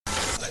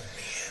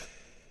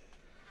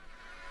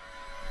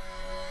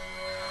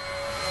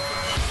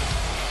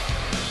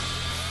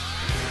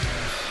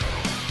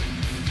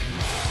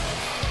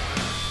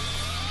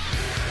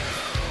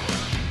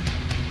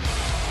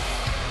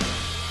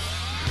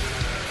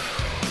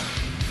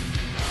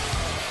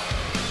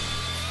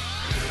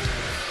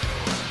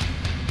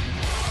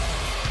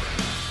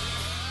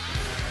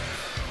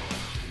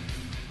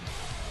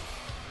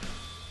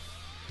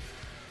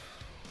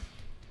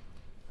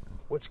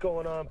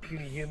going on,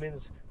 puny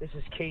humans? This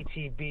is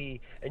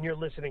KTB, and you're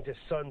listening to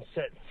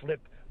Sunset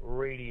Flip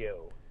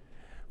Radio.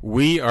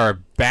 We are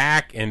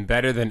back and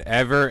better than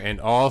ever,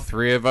 and all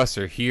three of us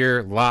are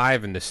here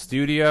live in the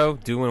studio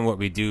doing what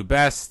we do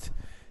best,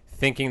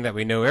 thinking that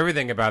we know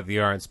everything about the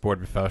art and sport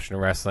of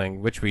professional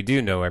wrestling, which we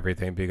do know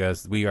everything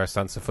because we are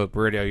Sunset Flip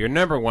Radio, your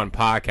number one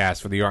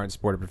podcast for the art and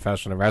sport of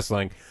professional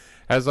wrestling.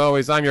 As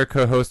always, I'm your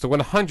co-host, the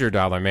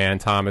 $100 man,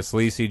 Thomas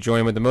Lisi,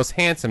 joined with the most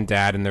handsome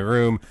dad in the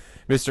room,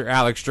 Mr.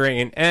 Alex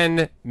Drayton,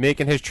 and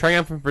making his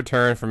triumphant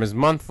return from his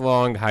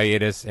month-long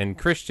hiatus in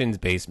Christian's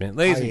basement.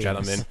 Ladies and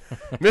gentlemen,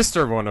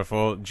 Mr.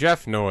 Wonderful,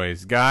 Jeff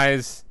Noyes.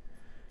 Guys,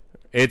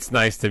 it's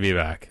nice to be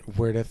back.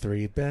 We're the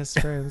three best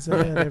friends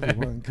that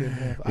everyone can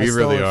have. We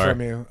really are.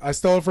 From you. I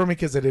stole it from you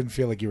because I didn't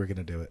feel like you were going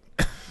to do it.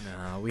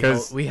 No,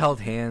 we held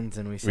hands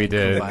and we said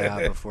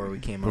kumbaya before we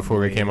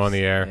came on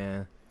the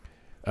air.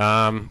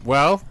 Yeah.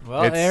 Well,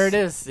 there it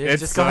is.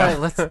 Just go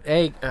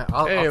ahead.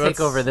 I'll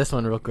take over this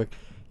one real quick.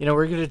 You know,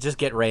 we're going to just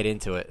get right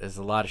into it. There's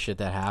a lot of shit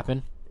that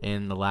happened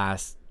in the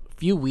last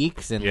few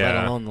weeks and let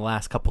alone the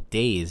last couple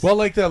days. Well,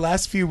 like the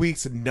last few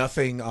weeks,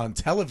 nothing on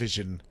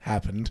television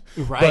happened.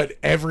 Right. But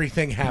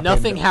everything happened.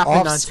 Nothing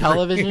happened on screen.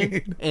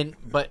 television.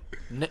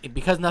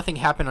 Because nothing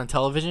happened on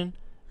television,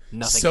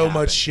 nothing happened.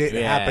 Much shit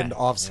happened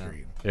off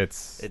screen.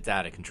 It's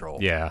out of control.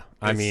 Yeah.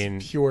 I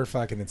mean, pure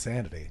fucking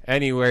insanity.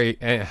 Anyway,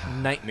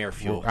 nightmare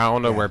fuel. I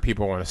don't know where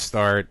people want to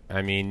start.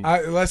 I mean,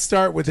 let's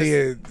start with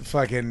the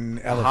fucking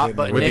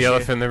elephant. With the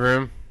elephant in the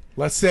room.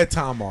 Let's set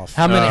Tom off.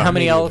 How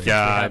many elephants do we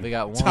have? We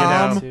got one,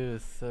 Tom, 2,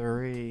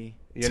 3.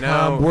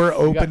 Tom, we're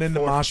opening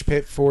the mosh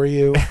pit for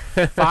you.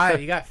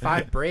 5. You got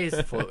 5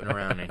 brays floating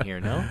around in here,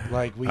 no?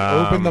 Like we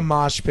open the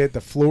mosh pit.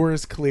 The floor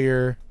is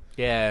clear.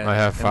 Yeah, I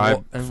have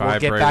five. We'll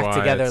get back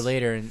together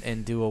later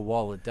and do a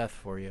wall of death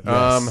for you.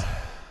 Yes.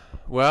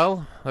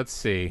 Well, let's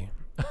see.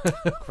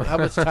 How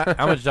much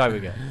time we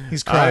got?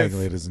 He's crying,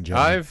 ladies and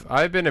gentlemen.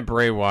 I've been a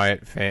Bray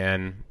Wyatt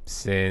fan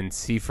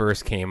since he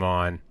first came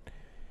on.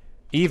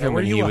 Even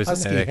when he was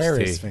Husky an NXT.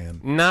 Harris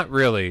fan? Not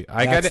really.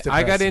 I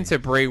got into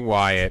Bray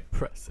Wyatt.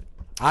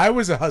 I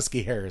was a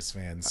Husky Harris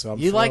fan, so I'm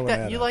you like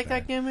that. You like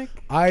that gimmick?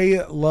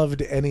 I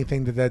loved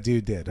anything that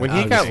dude did. When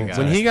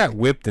he got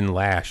whipped and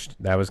lashed,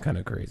 that was kind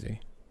of crazy.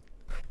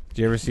 Did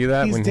you ever see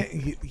that?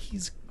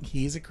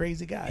 He's a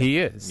crazy guy. He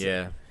is.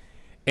 Yeah.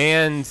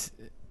 And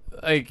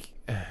like,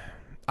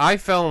 I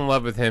fell in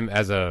love with him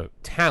as a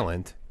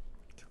talent.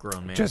 It's a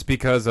grown man. Just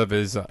because of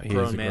his he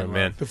is a grown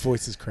man. The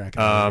voice is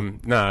cracking.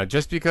 No,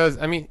 just because.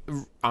 I mean,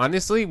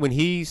 honestly, when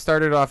he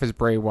started off as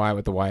Bray Wyatt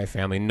with the Wyatt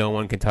family, no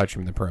one could touch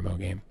him in the promo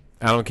game.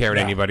 I don't care what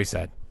anybody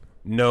said.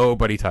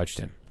 Nobody touched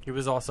him. He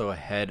was also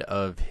ahead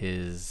of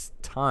his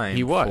time.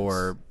 He was.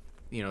 For,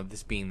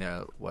 this being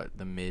the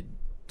mid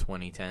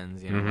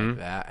 2010s, like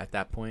that at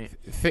that point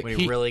when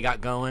he really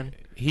got going.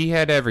 He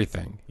had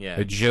everything. Yeah.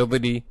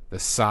 Agility, the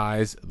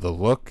size, the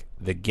look,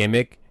 the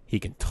gimmick. He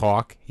can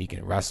talk. He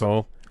can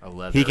wrestle.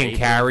 He can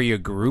carry a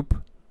group.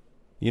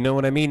 You know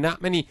what I mean?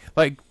 Not many,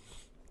 like,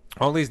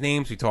 all these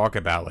names we talk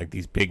about, like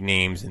these big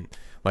names and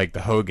like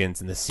the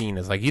Hogans and the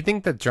Cenas. Like, you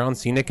think that John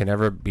Cena can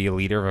ever be a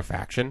leader of a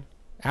faction?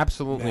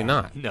 Absolutely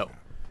not. No.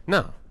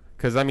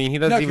 Because, I mean, he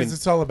doesn't even... because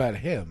it's all about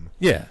him.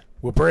 Yeah.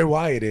 Well, Bray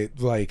Wyatt,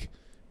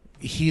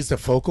 he's the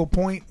focal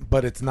point,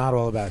 but it's not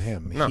all about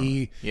him. No.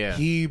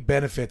 He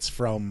benefits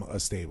from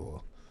a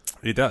stable.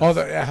 He does.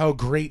 Although how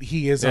great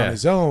he is on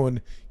his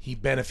own, he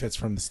benefits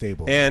from the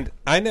stable. And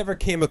I never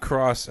came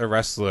across a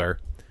wrestler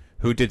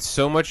who did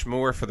so much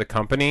more for the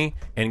company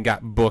and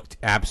got booked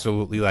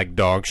absolutely like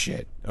dog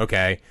shit.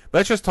 Okay,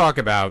 let's just talk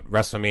about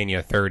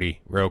WrestleMania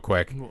 30 real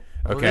quick.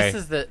 Okay,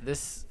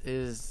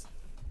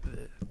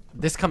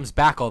 this comes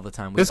back all the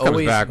time. We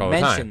always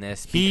mention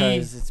this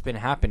because it's been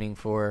happening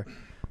for,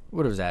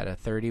 what was that?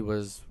 30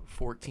 was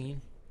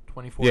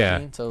 2014.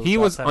 Yeah, so he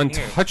was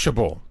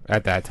untouchable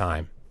at that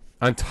time.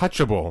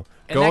 Untouchable.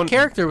 And that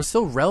character was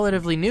still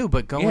relatively new,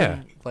 but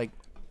going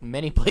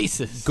many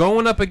places.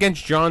 Going up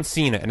against John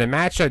Cena in a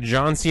match that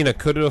John Cena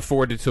could have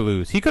afforded to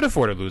lose. He could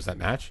afford to lose that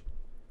match.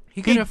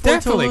 He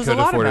definitely could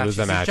afford to lose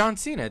that match. John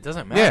Cena, it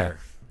doesn't matter. Yeah.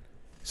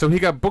 So he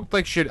got booked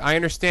like shit. I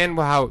understand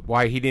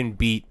why he didn't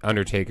beat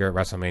Undertaker at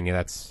WrestleMania.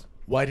 That's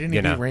why didn't he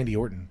beat Randy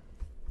Orton?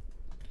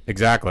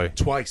 Exactly.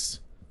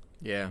 Twice.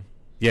 Yeah.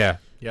 Yeah.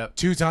 Yep.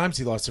 2 times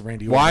he lost to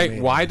Randy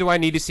Orton. Why do I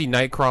need to see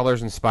night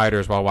crawlers and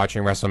spiders while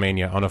watching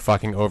WrestleMania on a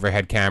fucking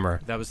overhead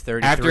camera? That was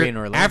 33 in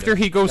Orlando. After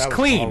he goes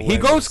clean. He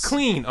goes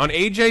clean on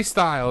AJ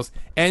Styles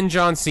and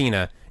John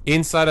Cena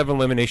inside of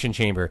Elimination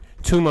Chamber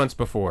 2 months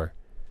before.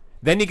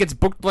 Then he gets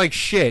booked like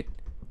shit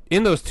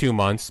in those 2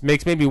 months,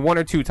 makes maybe 1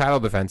 or 2 title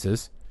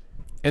defenses,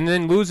 and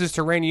then loses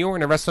to Randy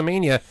Orton at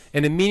WrestleMania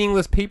in a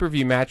meaningless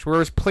pay-per-view match where it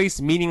was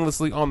placed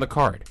meaninglessly on the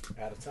card.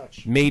 Out of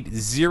touch. Made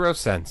 0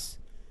 sense.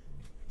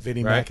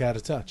 Vinnie Mac out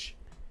of touch.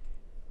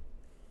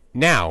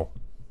 Now,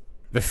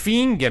 the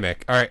Fiend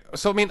gimmick. All right.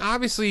 So I mean,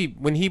 obviously,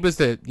 when he was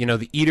the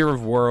Eater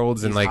of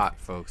Worlds, and He's hot,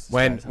 folks.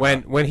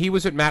 when he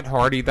was with Matt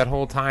Hardy that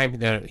whole time,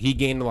 he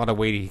gained a lot of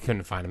weight. He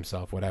couldn't find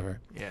himself.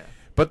 Whatever. Yeah.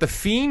 But the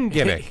Fiend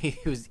gimmick. He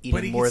was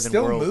eating more than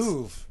Worlds. But he can still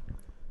move.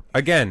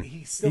 again,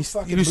 he was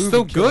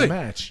still good.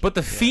 Match. But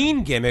the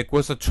Fiend gimmick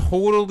was a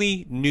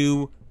totally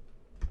new,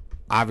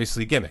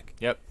 obviously, gimmick.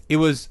 Yep. It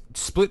was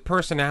split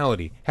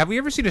personality. Have we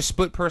ever seen a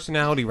split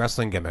personality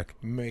wrestling gimmick?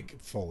 Mick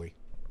Foley.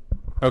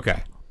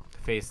 Okay.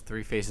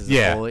 Three faces of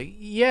Foley.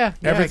 Yeah.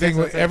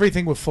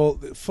 Everything with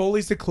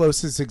Foley's the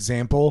closest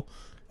example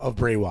of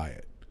Bray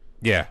Wyatt.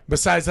 Yeah.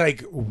 Besides,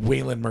 like,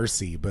 Waylon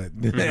Mercy, but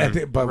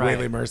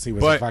Waylon Mercy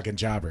was a fucking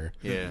jobber.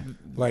 Yeah.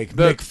 Like,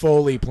 Mick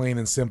Foley, plain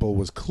and simple,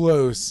 was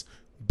close,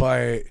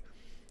 but,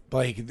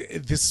 like,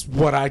 this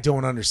what I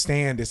don't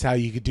understand is how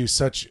you could do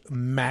such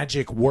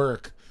magic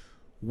work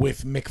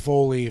with Mick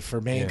Foley for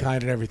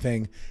Mankind and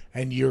everything,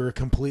 and you're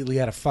completely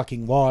at a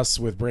fucking loss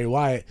with Bray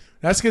Wyatt.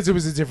 That's because it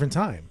was a different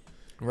time.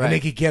 Right. And they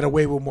could get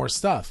away with more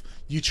stuff.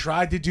 You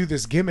tried to do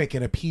this gimmick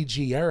in a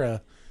PG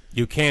era.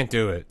 You can't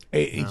do it.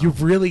 You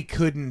really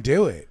couldn't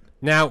do it.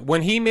 Now,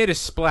 when he made a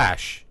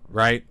splash,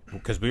 right?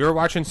 Because we were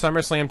watching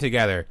SummerSlam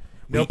together.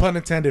 No pun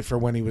intended for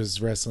when he was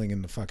wrestling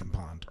in the fucking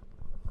pond.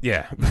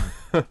 Yeah.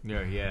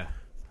 Yeah.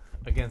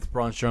 Against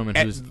Braun Strowman,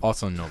 who's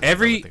also no.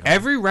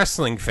 Every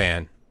wrestling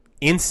fan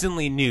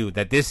instantly knew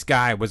that this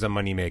guy was a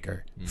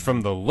moneymaker.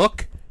 From the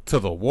look to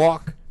the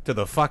walk to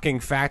the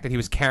fucking fact that he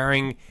was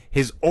carrying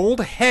his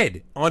old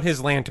head on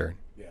his lantern.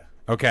 Yeah.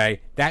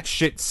 Okay? That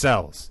shit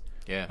sells.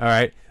 Yeah. All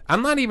right?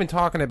 I'm not even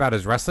talking about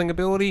his wrestling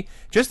ability.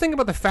 Just think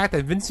about the fact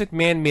that Vince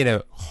McMahon made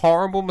a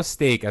horrible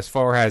mistake as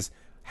far as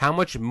how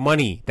much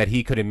money that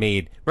he could have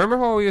made. Remember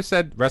how we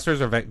said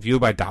wrestlers are viewed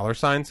by dollar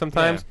signs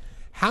sometimes? Yeah.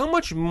 How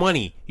much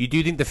money do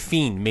you think the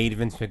Fiend made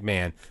Vince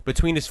McMahon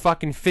between his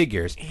fucking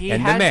figures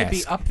and the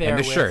mask and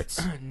the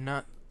shirts?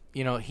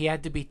 He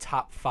had to be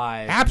top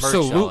 5.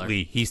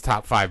 Absolutely, he's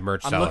top 5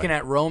 merch seller. I'm looking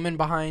at Roman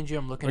behind you.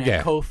 I'm looking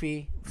at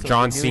Kofi.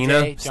 John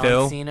Cena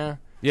still.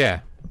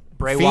 Yeah.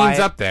 Bray Fiend's Wyatt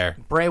up there.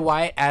 Bray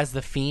Wyatt as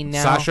the Fiend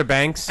now. Sasha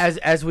Banks.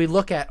 As we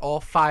look at all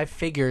 5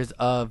 figures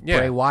of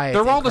Bray Wyatt,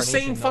 they're all the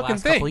same fucking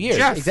thing.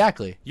 Jeff,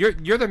 exactly.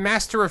 You're the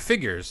master of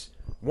figures.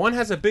 One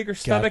has a bigger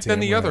stomach than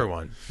the other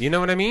one. You know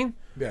what I mean?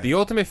 Yeah. The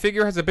Ultimate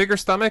Figure has a bigger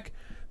stomach.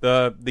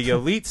 The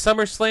Elite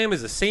SummerSlam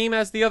is the same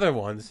as the other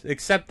ones,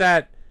 except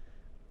that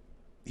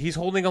he's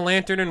holding a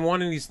lantern in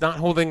one and he's not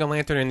holding a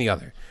lantern in the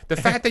other. The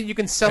fact that you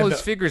can sell his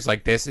figures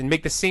like this and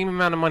make the same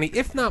amount of money,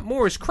 if not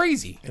more, is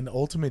crazy. And the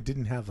Ultimate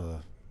didn't have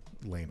a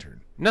lantern.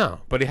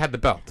 No, but it had the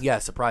belt. Yeah,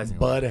 surprisingly.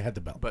 But it had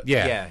the belt. But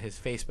yeah, his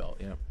face belt.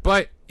 Yeah.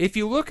 But if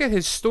you look at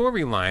his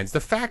storylines,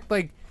 the fact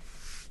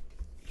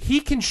he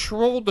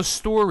controlled the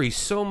story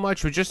so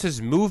much with just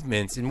his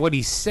movements and what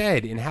he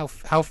said and how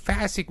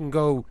fast he can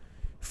go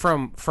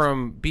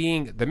from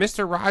being the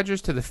Mr.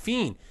 Rogers to the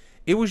Fiend.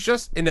 It was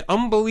just an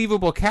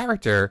unbelievable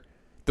character.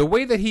 The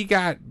way that he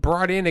got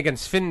brought in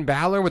against Finn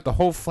Balor with the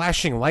whole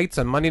flashing lights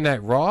on Monday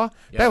Night Raw,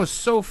 that was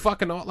so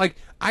fucking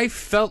I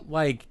felt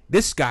like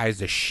this guy's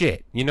the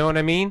shit. You know what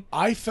I mean?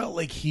 I felt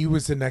like he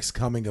was the next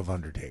coming of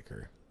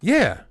Undertaker.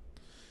 Yeah.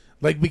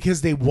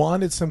 Because they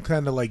wanted some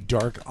kind of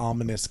dark,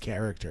 ominous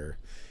character.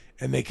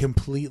 And they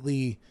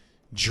completely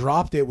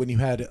dropped it when you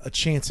had a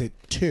chance at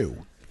 2.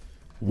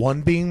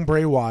 One being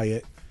Bray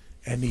Wyatt,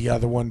 and the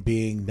other one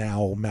being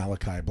now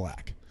Malachi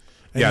Black.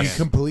 And you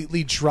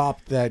completely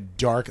dropped that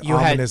dark,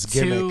 ominous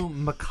gimmick. You had 2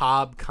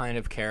 macabre kind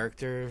of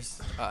characters.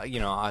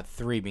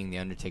 3 being the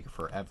Undertaker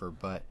forever,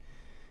 but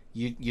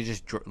you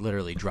just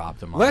literally dropped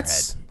them on their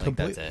head.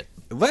 That's it.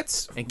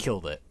 And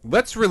killed it.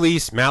 Let's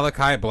release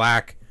Malachi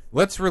Black.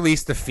 Let's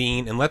release The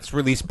Fiend, and let's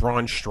release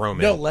Braun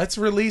Strowman. No, let's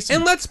release...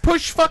 And let's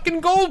push fucking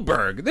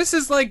Goldberg. This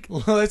is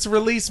Let's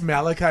release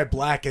Malachi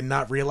Black and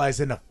not realize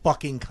in a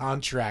fucking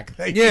contract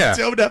that you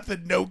don't have the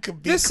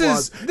no-compete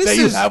clause that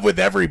you have with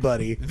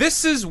everybody.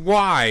 This is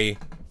why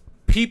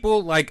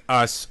people like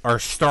us are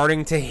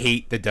starting to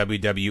hate the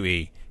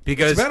WWE.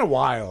 Because it's been a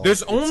while.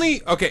 There's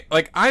only... Okay,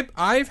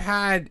 I've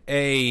had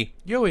a...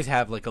 You always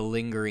have, a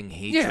lingering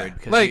hatred.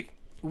 Yeah,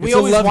 we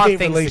always want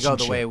things to go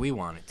the way we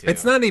want it to.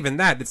 It's not even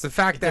that. It's the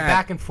fact that... It's a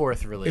back and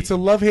forth relationship. It's a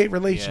love-hate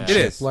relationship.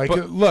 Yeah. It is.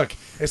 Look,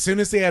 as soon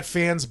as they had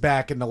fans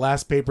back in the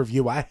last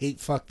pay-per-view, I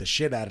fucked the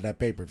shit out of that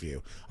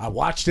pay-per-view. I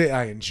watched it.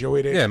 I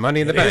enjoyed it. Yeah, Money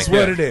in the Bank. It is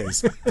what it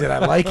is. Did I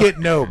like it?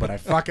 No, but I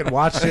fucking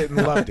watched it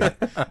and loved it.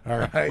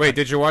 All right. Wait,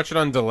 did you watch it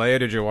on delay or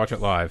did you watch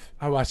it live?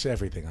 I watched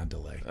everything on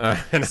delay. I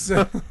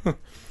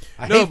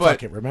hate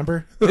fucking,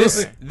 remember?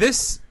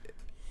 This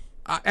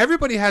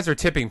everybody has their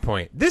tipping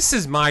point. This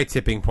is my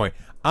tipping point.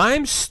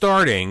 I'm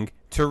starting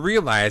to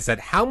realize that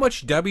how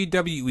much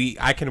WWE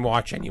I can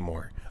watch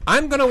anymore.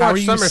 I'm going to watch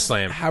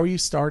SummerSlam. How are you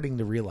starting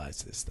to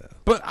realize this, though?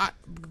 But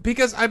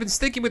because I've been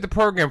sticking with the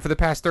program for the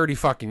past 30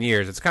 fucking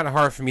years, it's kind of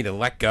hard for me to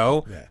let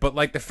go. Yeah. But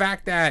the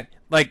fact that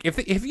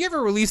if you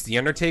ever released The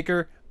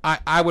Undertaker,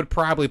 I would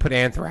probably put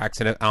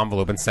Anthrax in an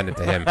envelope and send it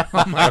to him.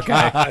 Oh my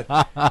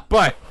god!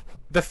 But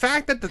the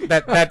fact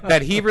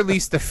that he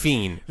released The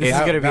Fiend, this is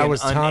going to be an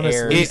Thomas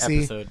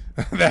episode.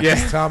 That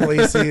was Tom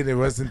Lacey, and it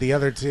wasn't the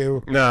other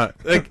 2. No,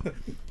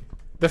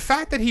 the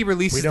fact that he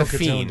releases The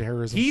Fiend,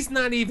 he's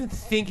not even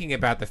thinking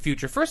about the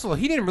future. First of all,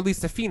 he didn't release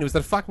The Fiend. It was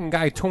the fucking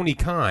guy Tony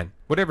Khan.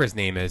 whatever his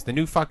name is, the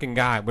new fucking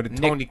guy,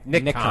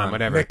 Nick Khan,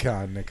 whatever. Nick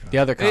Khan. The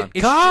other Khan.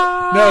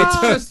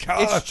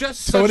 It's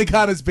just Tony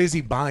Khan is busy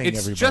buying it's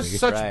everybody. It's just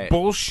such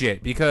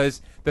bullshit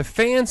because the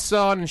fans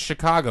saw it in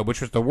Chicago, which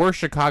was the worst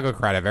Chicago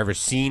crowd I've ever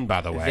seen,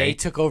 by the way. They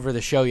took over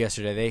the show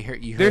yesterday.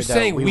 They're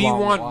saying we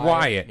want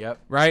Wyatt. Yep.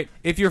 Right?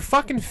 If your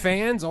fucking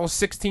fans, all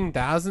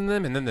 16,000 of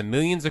them, and then the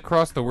millions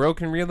across the world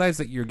can realize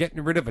that you're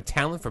getting rid of a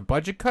talent for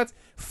budget cuts,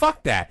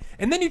 fuck that.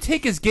 And then you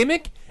take his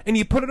gimmick and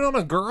you put it on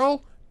a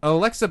girl,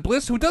 Alexa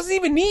Bliss, who doesn't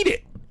even need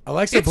it.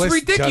 Alexa Bliss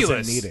ridiculous.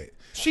 doesn't need it.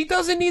 She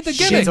doesn't need the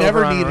gimmick. She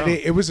never needed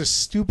it. It was a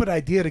stupid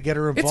idea to get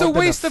her involved. It's a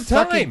waste in of the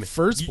fucking time.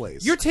 First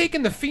place. You're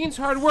taking the Fiend's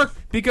hard work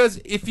because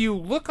if you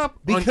look up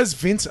because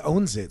Vince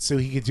owns it, so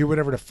he can do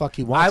whatever the fuck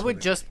he wants. I would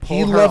just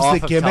pull he her loves off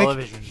the of gimmick.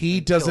 television. He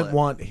doesn't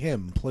want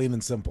him. Plain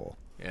and simple.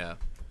 Yeah.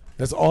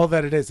 That's all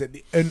that it is,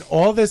 and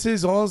all this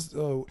is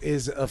also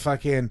is a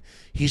fucking.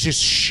 He's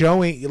just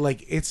showing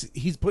like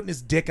he's putting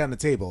his dick on the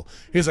table.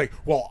 He's like,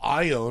 "Well,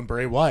 I own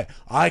Bray Wyatt.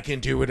 I can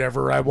do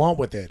whatever I want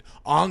with it.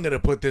 I'm gonna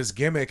put this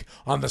gimmick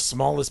on the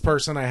smallest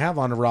person I have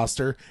on the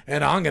roster,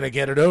 and I'm gonna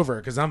get it over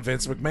because I'm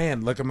Vince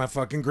McMahon. Look at my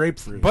fucking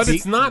grapefruit." But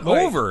it's not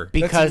over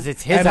because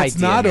it's his idea. It's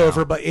not now.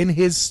 over, but in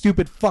his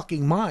stupid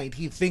fucking mind,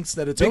 he thinks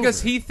that it's over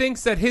because he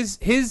thinks that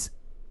his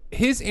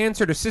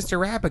answer to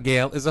Sister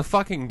Abigail is a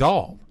fucking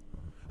doll.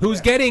 Who is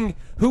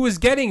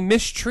getting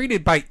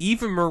mistreated by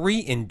Eva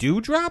Marie and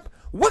Doudrop?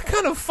 What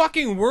kind of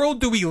fucking world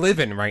do we live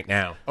in right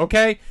now?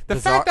 Okay, the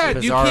fact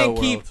that you can't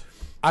keep.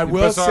 I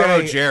will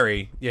Bizarro say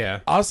Jerry. Yeah,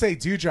 I'll say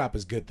Doudrop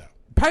is good though.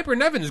 Piper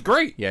Nevin's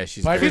great. Yeah,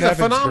 she's a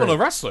phenomenal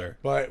wrestler.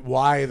 But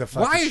why the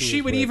fuck? Why is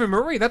she with Eva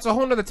Marie? That's a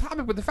whole other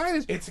topic. But the fact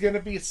is, it's gonna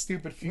be a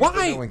stupid feud that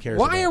no one cares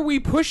Why about. are we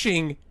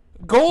pushing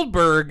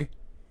Goldberg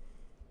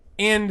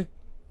and?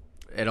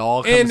 It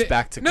all comes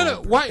back to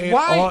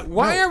Goldberg.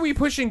 Why are we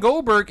pushing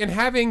Goldberg and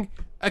having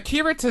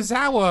Akira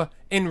Tozawa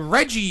and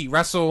Reggie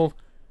wrestle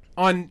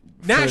on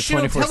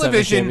national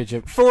television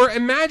for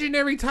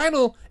imaginary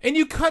title, and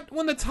you cut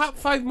one of the top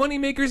 5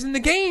 moneymakers in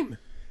the game?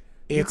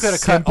 You could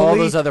have cut all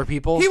those other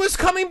people. He was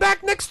coming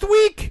back next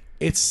week.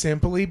 It's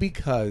simply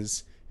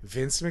because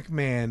Vince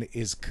McMahon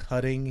is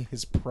cutting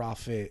his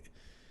profit.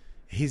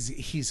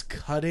 He's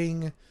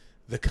cutting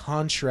the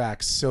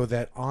contracts so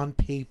that on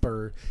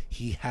paper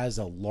he has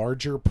a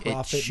larger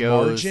profit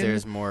margin.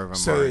 There's more of a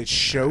so margin. It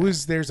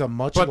shows there's a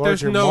much larger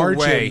margin. But there's no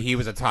way he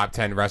was a top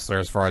 10 wrestler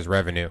as far as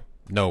revenue.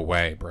 No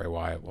way Bray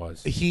Wyatt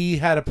was. He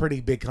had a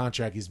pretty big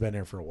contract. He's been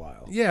there for a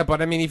while. Yeah,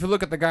 but I mean, if you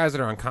look at the guys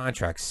that are on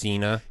contract,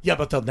 Cena. Yeah,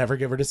 but they'll never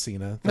get rid of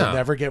Cena. They'll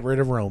never get rid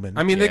of Roman.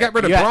 I mean, they got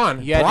rid of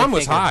Braun. Braun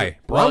was high.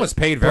 Braun was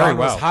paid very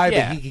well. Was high,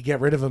 but he could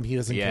get rid of him. He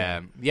doesn't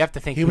care. You have to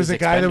think he was a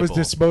guy that was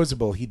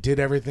disposable. He did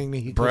everything that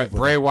he could.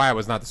 Bray Wyatt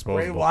was not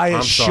disposable.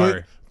 I'm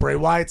sorry. Bray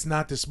Wyatt's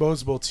not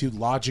disposable to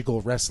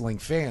logical wrestling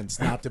fans,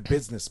 not to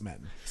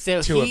businessmen.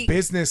 So a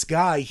business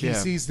guy, he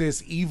sees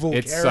this evil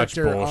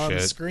character on the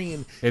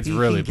screen. It's he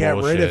really can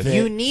get rid of it.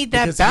 You need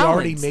that because balance.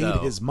 He already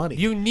made his money.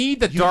 You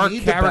need the dark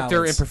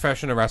character in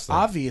professional wrestling,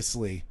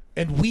 obviously,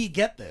 and we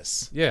get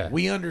this. Yeah,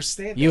 we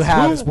understand. You this.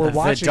 have we're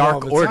watching the Dark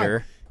all the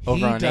Order time.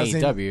 over on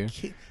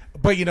AEW.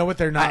 But you know what?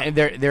 They're not.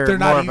 They're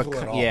not more evil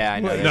of at a. all. Yeah, I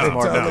know. They're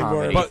more of a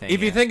comedy But thing,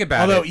 if you think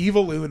about it,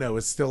 Evil Uno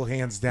is still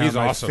hands down He's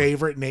my awesome.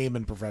 favorite name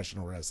in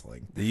professional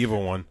wrestling. The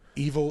evil one.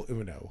 Evil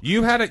Uno.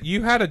 You had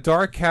a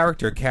dark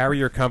character carry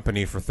your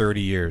company for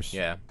 30 years.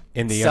 Yeah.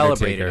 In the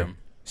Celebrated Undertaker.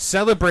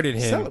 Celebrated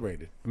him.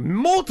 Celebrated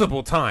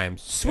multiple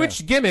times.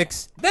 Switched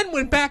gimmicks. Then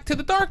went back to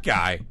the dark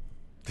guy.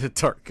 The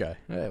dark guy.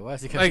 Hey, why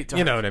is he gonna be dark?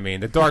 You know what I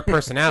mean? The dark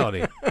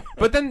personality.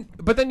 but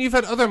then you've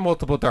had other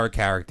multiple dark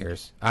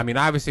characters. I mean,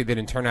 obviously they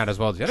didn't turn out as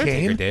well as the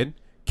Undertaker did.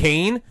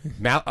 Kane,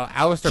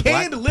 Aleister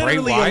Black, Kane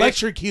literally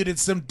electrocuted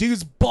some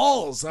dude's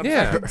balls. On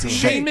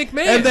Shane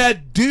McMahon, and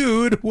that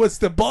dude was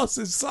the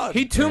boss's son.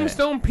 He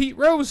tombstone Pete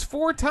Rose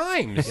 4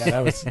 times.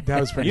 Yeah, that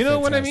was pretty. You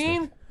know fantastic. what I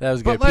mean? That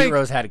was good. Pete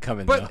Rose had it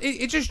coming. But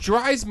it just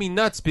drives me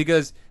nuts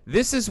because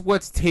this is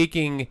what's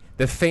taking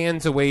the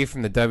fans away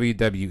from the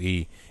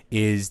WWE.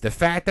 Is the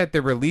fact that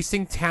they're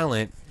releasing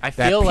talent that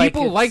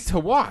people like to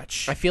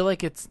watch. I feel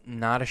like it's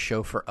not a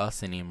show for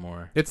us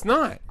anymore. It's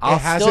not. I'll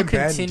still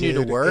continue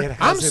to work.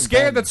 I'm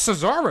scared that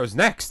Cesaro's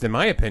next, in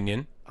my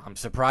opinion. I'm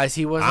surprised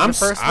he wasn't the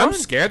first one. I'm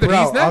scared that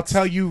he's next.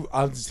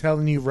 I'm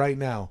telling you right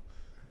now,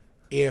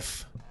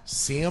 if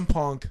CM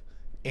Punk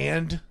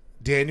and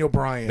Daniel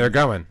Bryan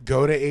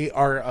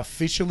are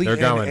officially in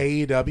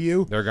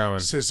AEW, they're going.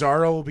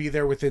 Cesaro will be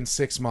there within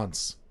 6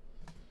 months.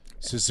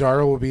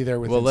 Cesaro will be there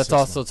within 6 months. Well, let's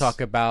also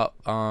talk about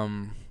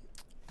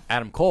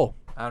Adam Cole.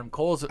 Adam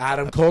Cole's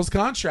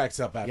contract's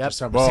up after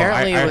SummerSlam. Well,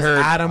 apparently it was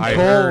Adam Cole. I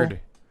heard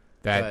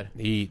that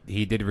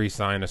he did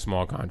re-sign a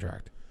small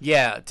contract.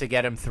 Yeah, to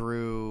get him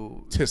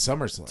through to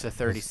SummerSlam to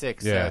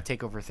 36.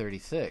 Takeover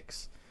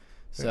 36.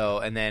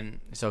 So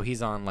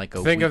he's on like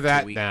a think of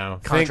that week now.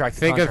 Contract.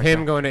 Think of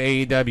him going to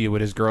AEW with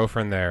his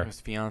girlfriend there,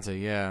 his fiance.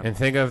 Yeah, and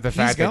think of the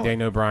fact that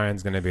Daniel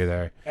Bryan's going to be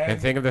there, and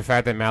think of the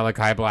fact that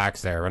Malachi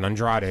Black's there, and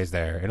Andrade's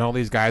there, and all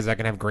these guys that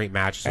can have great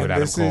matches with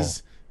Adam Cole.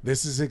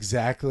 This is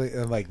exactly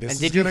like this. And is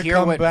did you gonna hear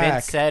come what back.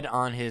 Vince said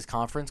on his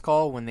conference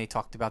call when they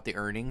talked about the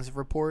earnings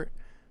report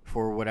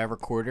for whatever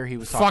quarter he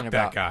was talking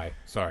about? Fuck that guy.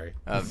 Sorry.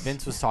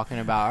 Vince was talking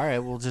about, all right,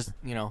 we'll just,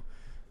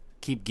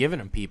 keep giving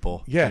them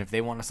people. Yeah. And if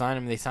they want to sign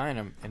them, they sign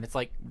them. And it's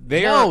like,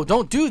 No,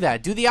 don't do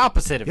that. Do the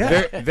opposite of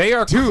that. They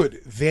are,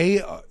 dude.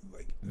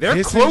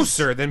 They're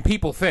closer than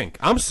people think.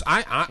 I'll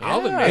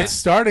admit It's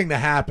starting to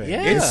happen.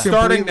 Yeah. It's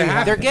starting to completely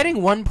happen. They're getting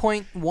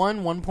 1.1,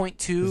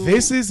 1.2.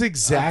 This is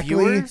exactly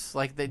viewers.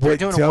 Like they're what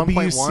doing a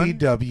 1.1.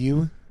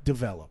 WCW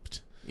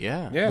developed.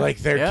 Yeah. Like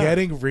they're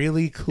getting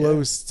really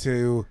close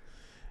to.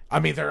 I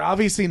mean, they're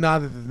obviously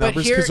not at the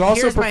numbers because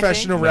also here's my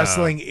professional thing.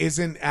 wrestling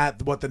isn't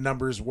at what the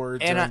numbers were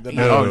during the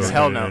no, numbers.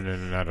 hell no.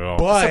 Not at all.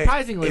 But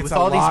Surprisingly, it's with a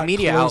all these lot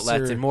media closer.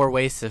 outlets and more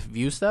ways to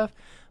view stuff,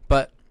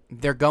 but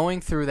they're going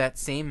through that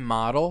same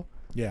model.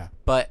 Yeah.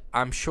 But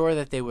I'm sure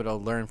that they would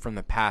have learned from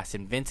the past,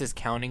 and Vince is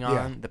counting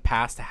on the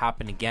past to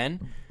happen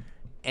again,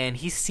 and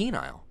he's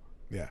senile.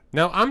 Yeah.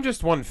 Now, I'm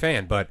just one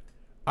fan, but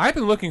I've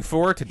been looking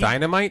forward to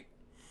Dynamite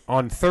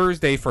on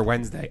Thursday for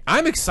Wednesday.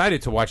 I'm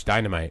excited to watch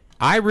Dynamite.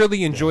 I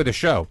really enjoy the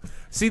show.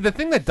 See, the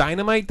thing that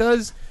Dynamite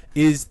does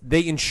is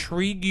they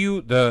intrigue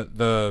you,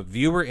 the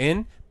viewer,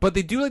 in, but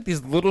they do like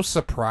these little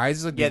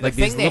surprises, like The these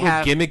thing they little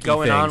have gimmicky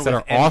going on things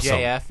with that are awesome.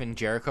 MJF and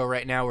Jericho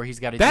right now, where he's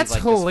got to That's do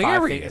like this 5 thing.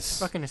 hilarious. It's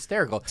fucking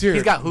hysterical. Dude,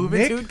 he's got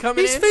Juventud Nick-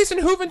 coming He's in. facing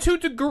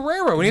Juventud to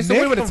Guerrero, and he's the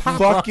Nick one with a top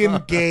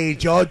fucking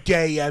Gage all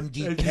day,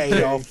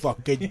 MDK all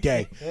fucking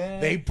day.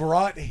 They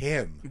brought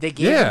him. They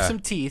gave him some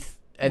teeth,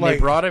 and they Like,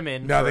 brought him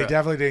in. No, for they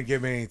definitely didn't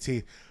give him any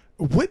teeth.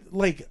 What,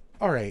 like,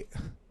 all right.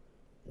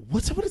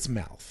 What's up with his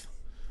mouth?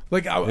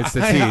 Like, It's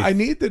the teeth. I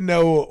need to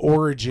know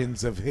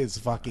origins of his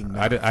fucking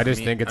mouth. I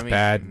just think it's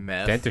bad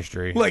meth.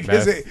 dentistry. Like,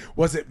 Meth.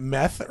 was it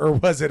meth or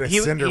was it a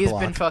cinder He's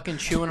block? been fucking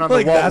chewing on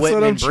Like, the Walt that's what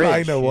Whitman I'm Bridge.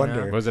 trying to you know?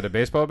 wonder. Was it a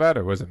baseball bat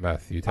or was it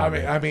meth? You tell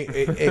me. I mean,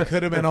 it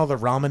could have been all the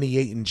ramen he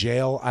ate in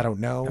jail. I don't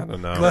know. I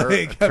don't know. Like, I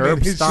mean, Curb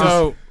it's stomp.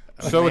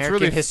 just- So it's American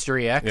really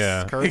History X.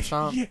 Yeah. Curb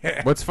stomp.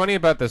 yeah. What's funny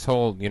about this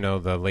whole,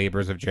 the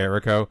labors of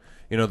Jericho,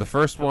 the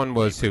first one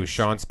was who?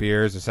 Sean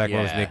Spears. The second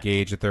one was Yeah. Nick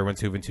Gage. The third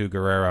one's Juventud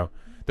Guerrero.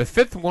 The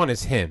fifth one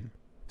is him.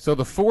 So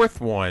the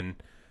fourth one,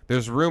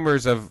 there's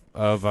rumors of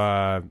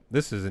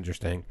this is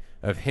interesting,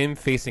 of him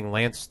facing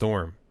Lance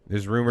Storm.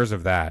 There's rumors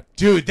of that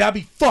Dude, that'd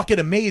be fucking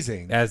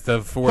amazing. as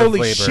the fourth Holy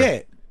labor.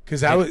 shit.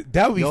 Because that would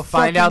be You'll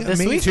find fucking out this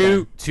week.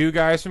 amazing. Two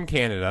guys from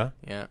Canada,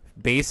 Yeah.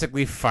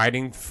 basically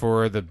fighting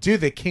for the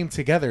Dude, they came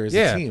together as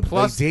a team.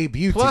 Plus, they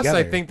debuted plus together.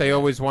 I think they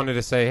always wanted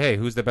to say, hey,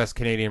 who's the best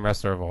Canadian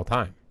wrestler of all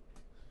time?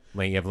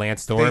 Like you have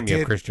Lance Storm, you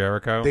have Chris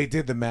Jericho. They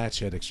did the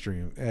match at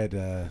Extreme at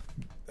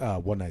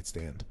One Night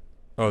Stand.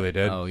 Oh, they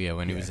did? Oh yeah,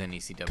 when he was in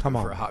ECW Come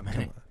on, for a hot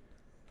minute.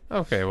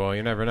 Okay, well,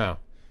 you never know.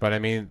 But I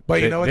mean,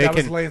 But you know what? That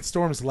was can, Lance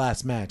Storm's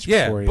last match.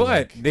 yeah. before he,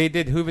 But they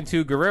did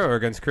Juventud Guerrero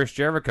against Chris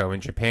Jericho in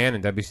Japan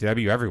and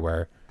WCW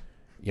everywhere.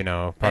 I Probably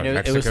know,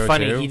 Mexico it was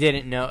funny. too. He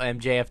didn't know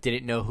MJF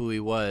didn't know who he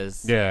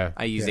was. Yeah.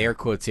 I use Yeah. air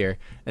quotes here,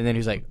 and then he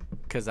was like,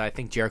 because I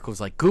think Jericho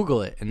was like,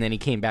 Google it, and then he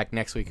came back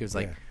next week. He was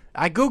like, Yeah.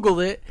 I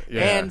Googled it,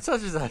 Yeah. and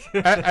such and such.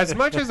 As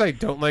much as I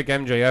don't like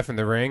MJF in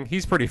the ring,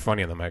 he's pretty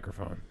funny on the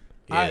microphone.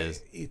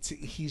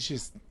 he's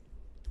just.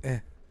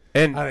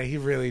 And He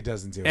really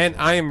doesn't do it. and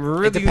I am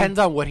really It depends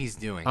on what he's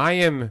doing. I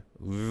am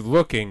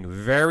looking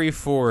very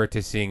forward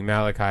to seeing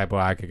Malachi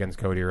Black against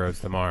Cody Rhodes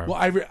tomorrow.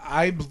 Well,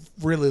 I'm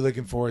really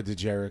looking forward to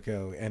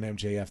Jericho and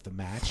MJF the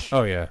match.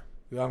 Oh yeah.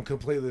 I'm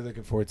completely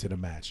looking forward to the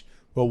match.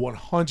 But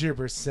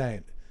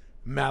 100%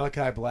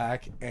 Malachi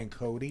Black and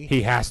Cody.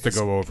 He has to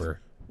go over.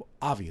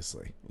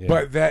 Obviously. Yeah.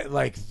 But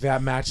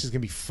that match is going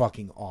to be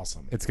fucking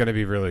awesome. It's going to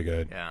be really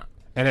good. yeah.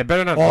 And it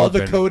better not All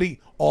open.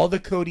 the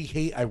Cody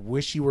hate, I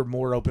wish you were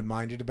more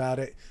open-minded about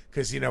it.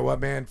 Because you know what,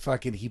 man?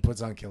 Fucking he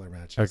puts on killer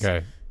matches.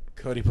 Okay.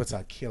 Cody puts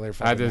on killer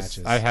fucking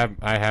matches. I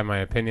have my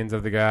opinions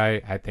of the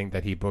guy. I think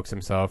that he books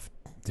himself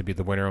to be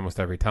the winner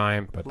almost every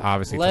time, but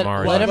obviously Let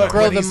tomorrow him But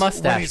grow when the he's-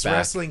 mustache When he's back.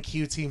 wrestling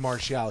QT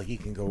Marshall, he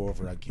can go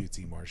over on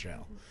QT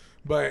Marshall.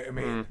 But I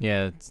mean,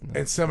 Yeah.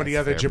 and some of the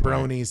that's other a fair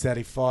point. jabronis that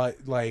he fought,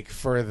 like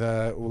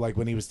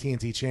when he was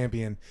TNT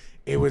champion,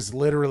 it was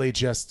literally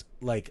just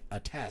like a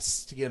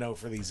test,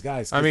 for these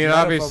guys. I mean, None of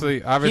obviously,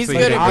 them- obviously,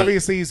 good they- at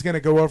obviously he's going to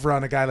go over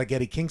on a guy like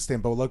Eddie Kingston.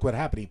 But look what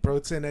happened. He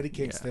puts in Eddie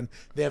Kingston.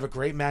 They have a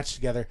great match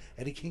together.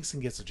 Eddie Kingston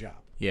gets a job.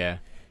 Yeah.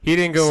 he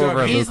didn't go So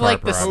over. on He's Luke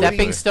like the Harper, stepping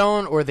obviously.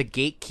 stone or the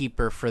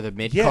gatekeeper for the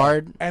mid Yeah,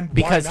 card, and why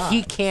because not?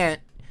 he can't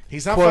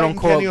He's not quote fighting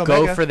unquote Kenny go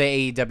Omega. for the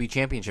AEW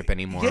championship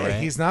anymore. Yeah,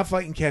 right? he's not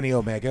fighting Kenny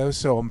Omega,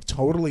 so I'm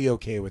totally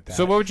okay with that.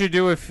 So what would you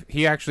do if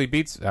he actually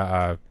beats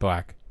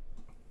Black?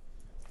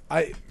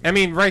 I I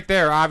mean, right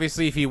there,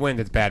 obviously, if he wins,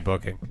 it's bad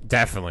booking.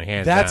 Definitely,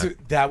 hands down.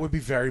 that would be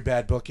very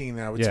bad booking,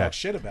 and I would Yeah. talk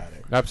shit about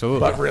it.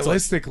 Absolutely. But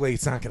realistically,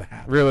 it's not going to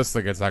happen.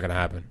 Realistically, it's not going to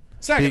happen.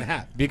 It's not going to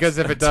happen. Because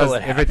if it Until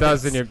does, it if it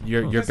does, then happens.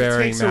 you're Because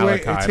burying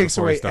Malachi. It takes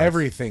before he away starts.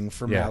 everything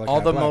from Yeah. Malachi.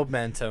 all the Black.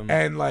 momentum,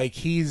 and like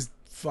he's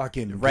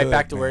fucking right good,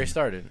 back to where man. he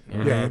started.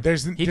 Yeah. Yeah,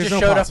 there's He there's just no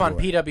showed up possible on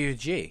way.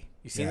 PWG.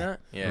 You seen Yeah. that?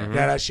 Yeah.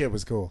 Yeah, that shit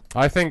was cool.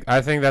 I think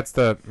that's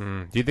the.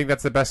 Do you think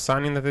that's the best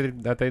signing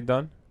that they've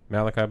done,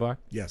 Malachi Black?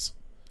 Yes.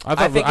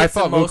 I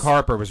thought Luke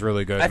Harper was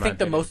really good. I think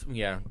the most.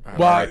 Yeah.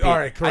 Well, all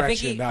right.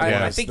 Correction.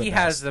 I think he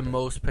has the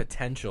most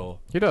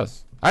potential. He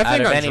does. I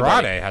think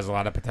Andrade has a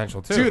lot of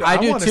potential too. Dude, I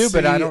do too,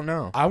 but I don't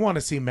know. I want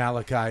to see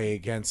Malachi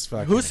against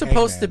fucking who's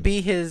supposed Hangman. to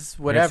be his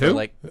whatever,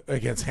 like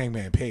against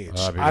Hangman Page.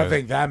 I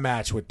think that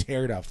match would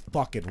tear the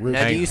fucking roof.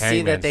 Now, do you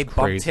see that they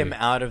bumped him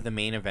out of the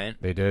main event?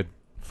 They did.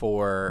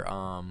 For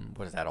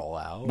what is that, All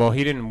Out? Well,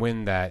 he didn't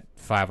win that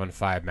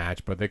 5-on-5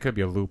 match, but there could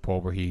be a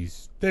loophole where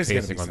he's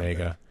facing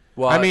Omega.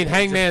 Well, I mean,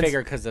 Hangman's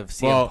bigger because of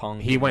CM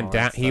Punk. He went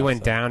down. He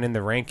went down in the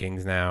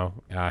rankings. Now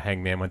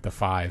Hangman went to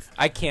 5.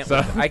 I can't.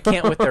 I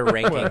can't with their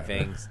ranking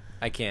things.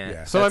 I can't.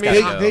 Yeah. So I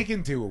mean, they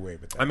can do away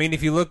with that. I mean,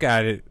 if you look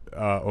at it,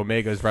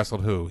 Omega's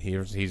wrestled who?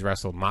 He's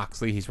wrestled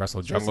Moxley. He's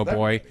wrestled Jungle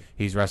Boy.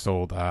 He's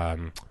wrestled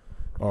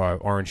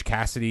Orange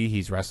Cassidy.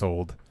 He's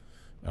wrestled.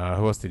 Who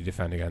else did he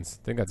defend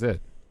against? I think that's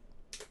it.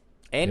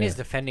 And he's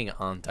defending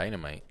on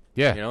Dynamite.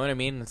 Yeah. You know what I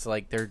mean? It's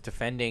like they're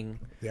defending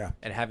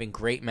and having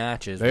great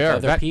matches with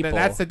other people.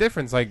 That's the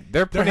difference. Like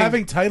they're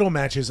having title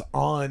matches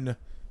on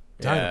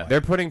Dynamite.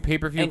 They're putting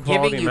pay-per-view and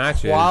quality giving you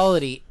matches.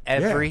 quality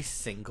every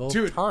single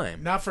Dude,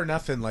 time. Not for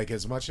nothing, like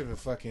as much of a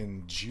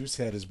fucking juice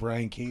head as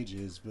Brian Cage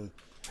is, but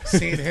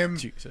seeing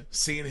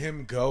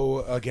him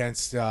go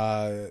against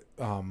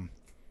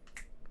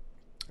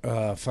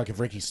fucking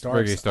Ricky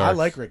Starks. I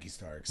like Ricky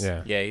Starks.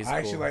 Yeah, he's cool.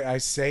 Actually, I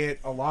say it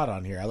a lot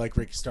on here. I like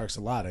Ricky Starks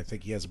a lot. I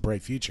think he has a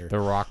bright future. The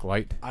Rock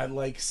Light. I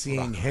like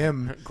seeing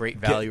him. Great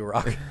value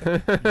Rock.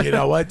 You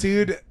know what,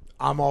 dude?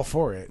 I'm all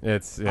for it.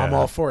 I'm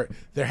all for it.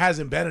 There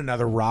hasn't been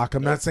another Rock.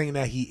 I'm not saying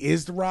that he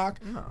is the Rock,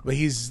 but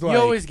he's like, you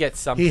always get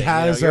something. He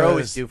has you're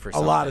always due for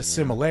something, a lot of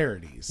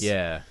similarities.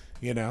 Yeah.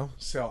 You know,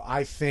 so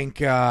I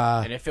think,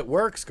 and if it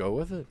works, go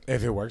with it.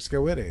 If it works,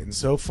 go with it. And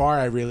so far,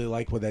 I really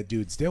like what that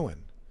dude's doing.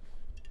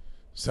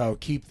 So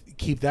keep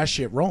that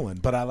shit rolling.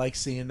 But I like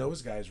seeing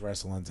those guys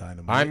wrestle on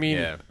Dynamite. I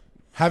mean,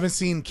 haven't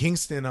seen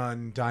Kingston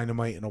on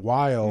Dynamite in a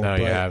while. No,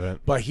 you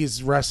haven't. But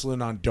he's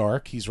wrestling on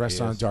Dark. He's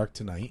wrestling on Dark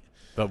tonight.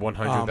 The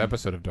 100th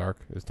episode of Dark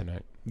is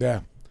tonight.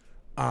 Yeah.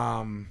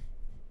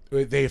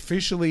 They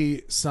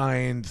officially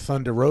signed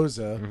Thunder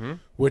Rosa,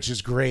 which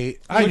is great.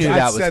 I knew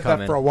that was said coming.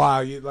 that for a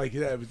while.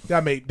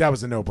 That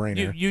was a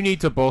no-brainer. You need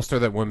to bolster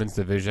that women's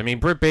division. I mean,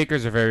 Britt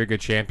Baker's a very good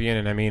champion,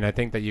 and I mean, I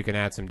think that you can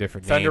add some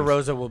different Thunder names.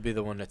 Rosa will be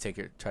the one to take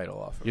your title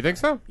off. You think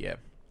so? Yeah.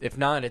 If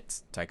not,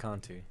 it's Ty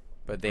Conti.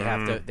 But they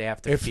have to. They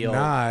have to if feel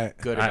not,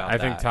 good about I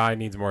that. think Ty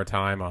needs more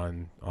time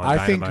on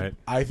Dynamite.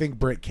 I think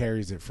Britt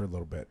carries it for a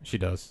little bit. She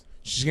does.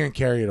 She's gonna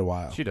carry it a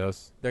while. She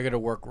does. They're gonna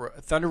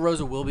work. Thunder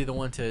Rosa will be the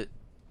one to.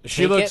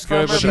 She looks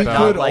good. She but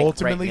could like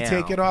ultimately right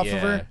take it off of Yeah.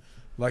 her.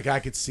 Like I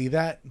could see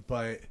that,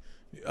 but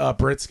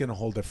Britt's gonna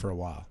hold it for a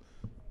while.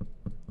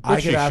 I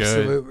could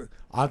absolutely.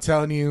 I'm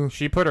telling you,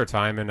 she put her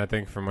time in. I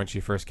think from when she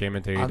first came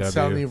into AEW. I'm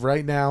telling you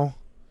right now,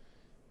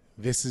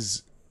 this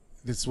is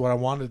what I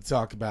wanted to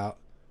talk about.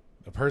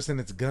 The person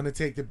that's gonna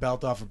take the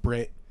belt off of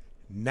Britt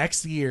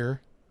next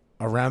year,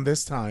 around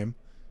this time,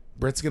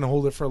 Britt's gonna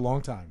hold it for a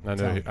long time. I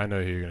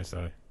know who you're gonna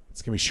say.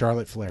 It's gonna be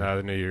Charlotte Flair.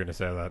 I knew you were gonna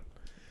say that.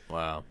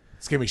 Wow.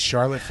 It's gonna be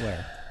Charlotte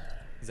Flair.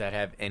 Does that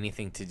have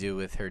anything to do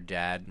with her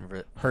dad?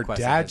 Her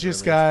dad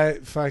just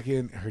got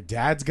fucking. Her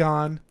dad's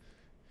gone.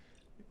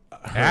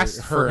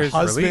 Her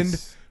husband.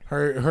 Release.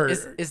 Her.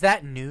 Is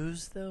that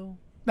news though?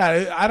 No,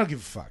 I don't give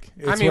a fuck.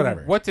 It's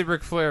whatever. What did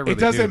Ric Flair really do?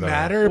 It doesn't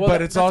matter, well,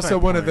 but it's also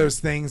one of those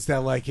things that,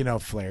 like, you know,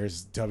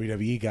 Flair's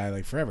WWE guy,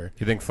 like, forever.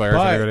 You think Flair's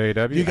going to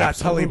go to AEW? You got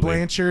Tully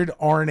Blanchard,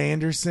 Arn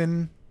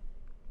Anderson.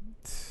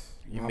 It's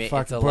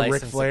a put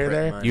Ric Flair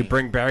there. You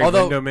bring Barry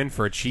Windham in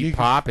for a cheap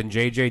pop and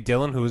J.J.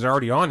 Dillon, who was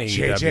already on AEW.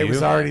 J.J.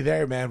 was already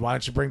there, man. Why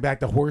don't you bring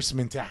back the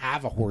Horseman to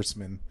have a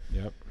Horseman?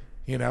 Yep.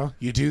 You know,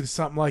 you do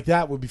something like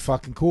that would be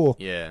fucking cool.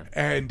 Yeah.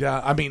 And,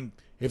 I mean,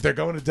 if they're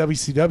going to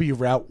WCW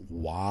route,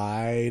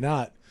 why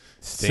not?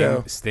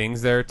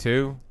 Sting's there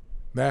too.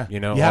 Yeah, you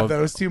know, you have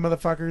those two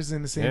motherfuckers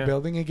in the same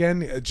building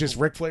again. Just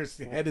Ric Flair's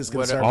head is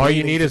going to start. All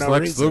you need is no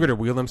Lex reason. Luger to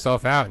wheel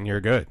himself out, and you're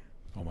good.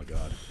 Oh my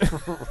god!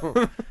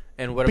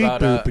 And what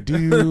about and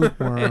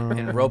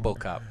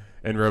RoboCop?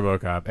 And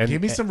RoboCop. And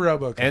give me some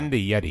RoboCop. And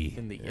the Yeti.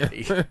 And the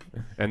Yeti.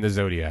 And the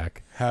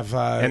Zodiac. Have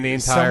and the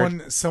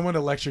entire someone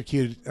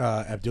electrocuted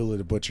Abdullah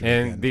the Butcher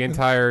and again. the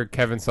entire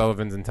Kevin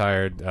Sullivan's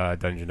entire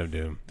Dungeon of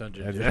Doom.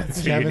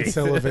 Kevin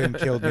Sullivan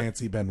killed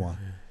Nancy Benoit.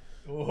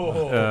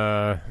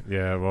 Yeah,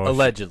 well,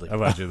 allegedly. I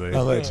don't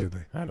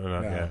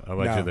know. Yeah,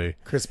 allegedly. No.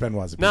 Chris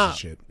Benoit's a piece of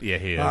shit. Yeah,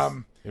 he is.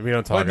 We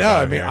don't talk about it. No,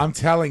 I mean, here. I'm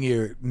telling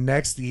you,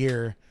 next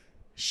year,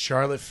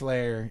 Charlotte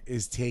Flair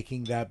is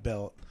taking that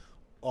belt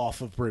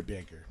off of Britt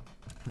Baker.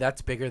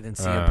 That's bigger than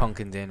CM Punk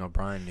and Daniel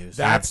Bryan news.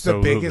 That's the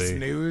biggest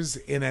news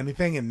in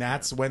anything, and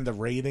that's when the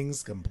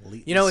ratings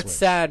completely You know, it's switch.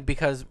 sad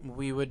because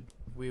we would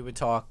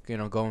talk, you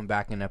know, going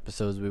back in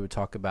episodes, we would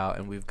talk about,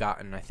 and we've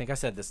gotten, I think I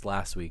said this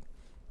last week,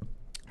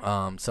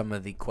 some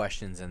of the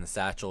questions in the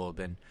satchel have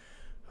been,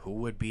 who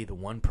would be the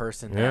one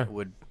person that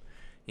would,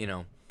 you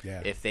know,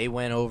 if they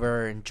went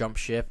over and jumped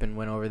ship and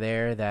went over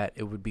there, that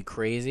it would be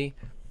crazy.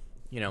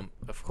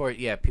 of course,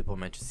 people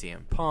mention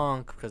CM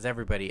Punk because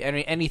everybody,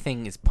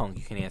 anything is Punk.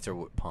 You can answer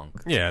with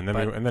Punk. Yeah, and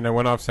then I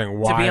went off saying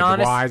why? To be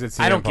honest, why is it CM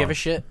Punk? I don't give a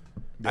shit.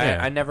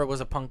 Yeah. I never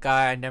was a Punk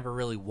guy. I never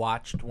really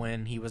watched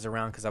when he was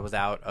around because I was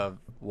out of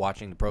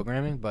watching the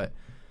programming. But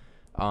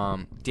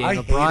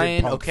Daniel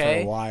Bryan, Punk for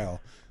a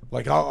while.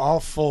 Like I'll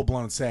full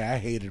blown say I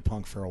hated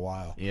Punk for a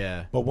while.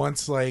 Yeah. But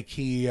once like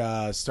he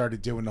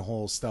started doing the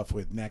whole stuff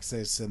with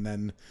Nexus and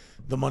then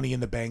the Money in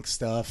the Bank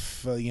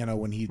stuff,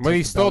 when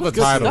he stole the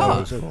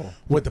title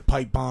with the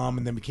pipe bomb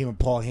and then became a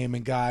Paul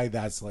Heyman guy,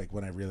 that's like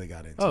when I really got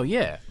into it. Oh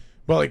yeah.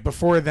 But like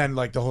before then,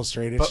 like the whole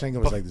straight edge thing, it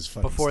was like this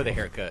fucking before the stuff.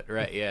 haircut,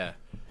 right? Yeah.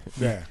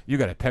 Yeah. You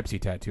got a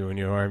Pepsi tattoo on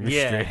your arm.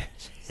 Yeah.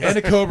 And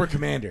a Cobra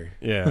Commander.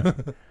 Yeah.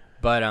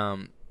 But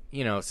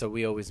so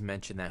we always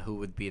mention that who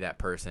would be that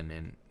person,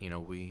 and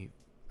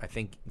I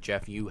think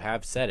Jeff, you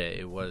have said it.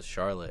 It was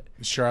Charlotte.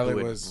 Charlotte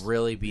would was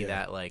really be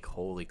that like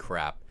holy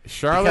crap.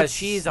 Charlotte, because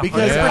she's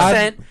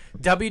 100%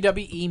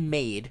 WWE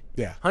made.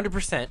 Yeah.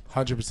 100%.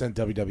 100%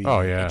 WWE.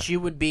 Oh yeah. And she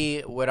would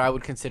be what I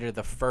would consider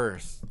the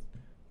first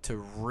to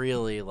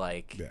really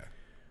like. Yeah.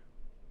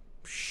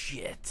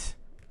 Shit.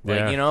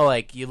 Yeah.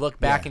 Like you look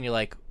back and you're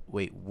like,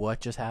 wait,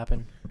 what just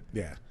happened?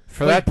 Yeah.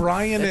 For that,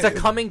 Brian, it's a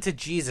coming to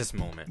Jesus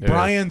moment.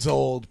 Brian's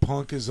old.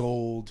 Punk is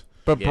old.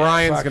 But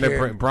Brian's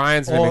gonna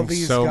bring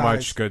so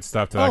much good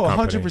stuff to that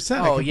company.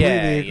 100%. I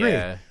completely agree.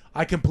 Yeah.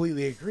 I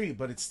completely agree.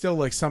 But it's still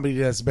like somebody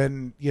that's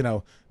been,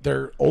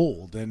 they're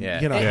old, and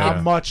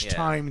how much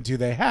time do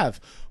they have?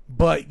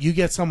 But you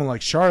get someone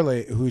like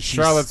Charlotte,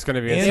 Charlotte's going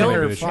to be in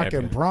her fucking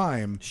champion.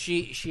 prime.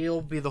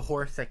 She'll be the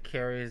horse that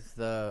carries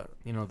the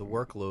the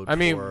workload. I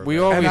mean, we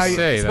always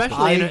say,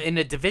 especially in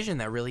a division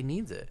that really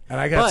needs it. And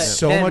I got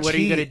so much. What are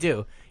you going to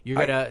do?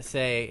 You're going to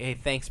say, "Hey,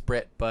 thanks,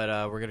 Britt, but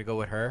we're going to go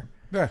with her."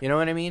 Yeah. You know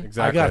what I mean?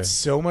 Exactly. I got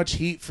so much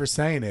heat for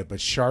saying it, but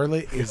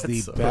Charlotte is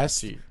the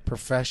best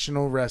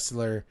professional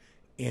wrestler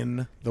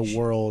in the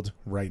world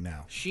right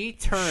now. She's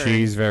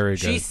very good.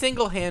 She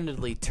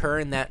single-handedly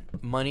turned that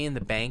Money in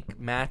the Bank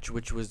match,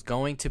 which was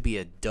going to be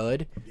a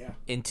dud,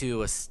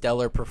 into a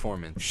stellar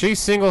performance. She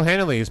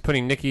single-handedly is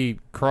putting Nikki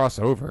Cross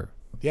over.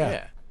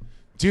 Yeah.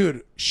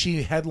 Dude,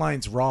 she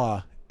headlines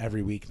Raw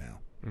every week now.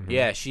 Mm-hmm.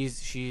 Yeah, she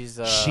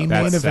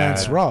main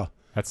events Raw.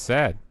 That's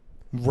sad.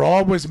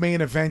 Raw was main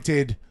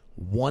evented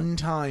one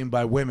time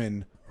by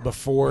women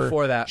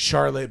before that.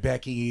 Charlotte,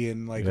 Becky,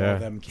 and all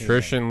them came.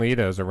 Trish and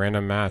Lita was a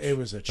random match. It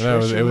was a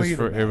Trish and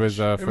Lita match. It was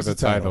for the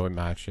title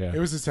match. Yeah, it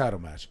was a title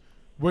match,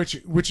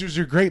 which was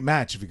a great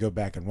match. If you go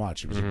back and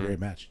watch, it was a great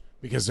match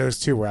because those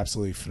two were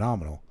absolutely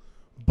phenomenal.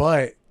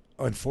 But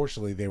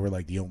unfortunately, they were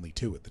like the only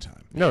two at the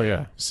time. No,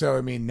 yeah. So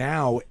I mean,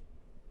 now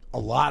a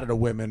lot of the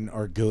women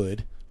are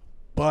good,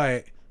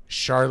 but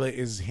Charlotte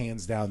is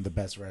hands down the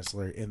best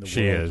wrestler in the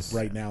world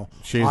right now.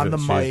 She's on the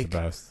mic, the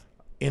best.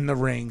 In the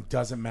ring,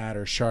 doesn't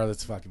matter.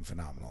 Charlotte's fucking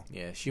phenomenal.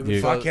 Yeah, she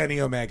would fuck Kenny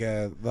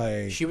Omega.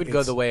 Like she would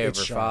go the way of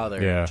her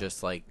father. Yeah.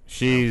 Just like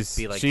she's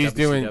be like she's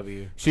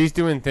WCW. she's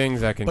doing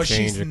things that can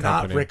change a company. But she's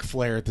not Ric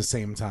Flair at the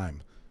same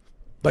time.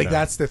 Like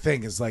that's the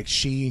thing is like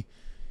she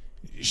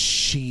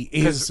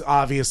is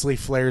obviously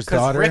Flair's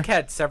daughter. Rick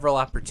had several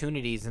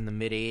opportunities in the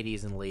mid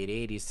 '80s and late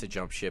 '80s to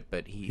jump ship,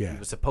 but he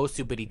was supposed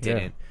to, but he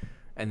didn't.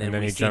 And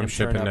then he jumped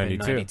ship in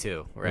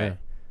 '92, right? Yeah.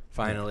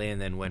 Finally, and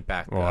then went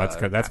back. Well, that's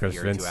because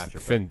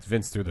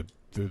Vince threw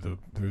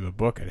the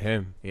book at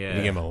him. Yeah, and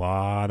he gave him a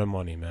lot of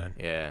money, man.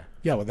 Yeah,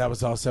 yeah. Well, that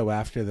was also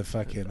after the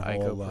fucking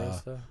whole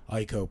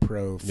Ico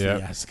Pro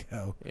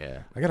fiasco.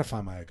 Yeah, I gotta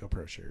find my Ico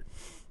Pro shirt.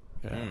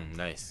 Yeah.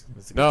 Nice.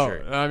 That's a good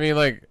shirt. I mean,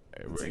 like,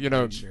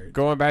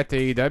 going back to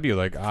AEW,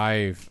 like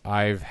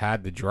I've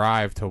had the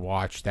drive to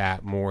watch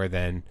that more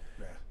than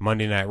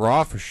Monday Night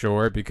Raw for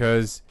sure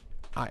because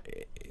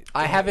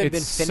I haven't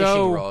been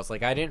finishing Raws.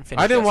 Like I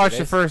didn't watch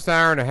the first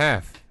hour and a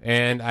half,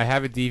 and I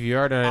have it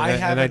DVR'd, and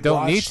I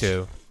don't need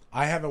to.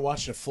 I haven't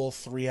watched a full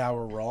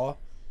 3-hour Raw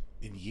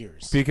in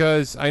years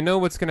because I know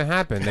what's going to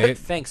happen.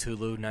 Thanks,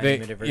 Hulu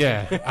 90-minute version.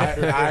 Yeah,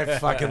 I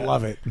fucking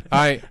love it.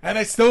 And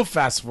I still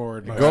fast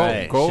forward.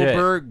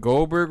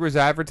 Goldberg was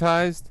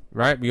advertised,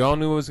 right? We all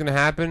knew what was going to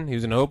happen. He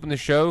was going to open the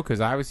show because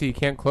obviously he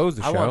can't close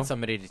the show. I want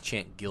somebody to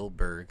chant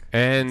Gilbert.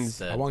 And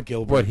I want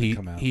Gilbert to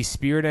come out. He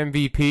speared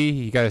MVP.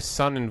 He got his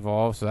son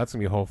involved, so that's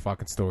going to be a whole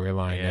fucking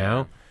storyline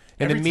now.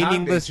 And every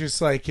meaningless, time it's just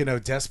like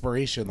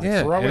desperation.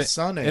 Like throw his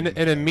son in,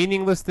 and a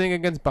meaningless thing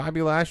against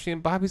Bobby Lashley,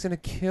 and Bobby's gonna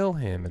kill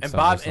him. And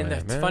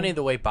it's funny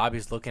the way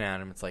Bobby's looking at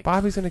him. It's like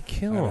Bobby's gonna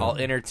kill him. I'll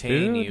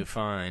entertain you,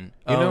 fine.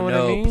 You know what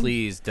I mean?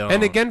 Please don't.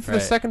 And again, for the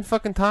second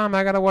fucking time,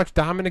 I gotta watch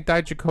Dominik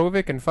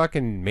Dijakovic and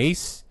fucking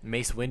Mace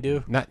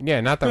Windu. Not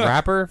the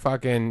rapper.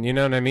 Fucking, you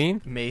know what I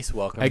mean? Mace,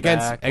 welcome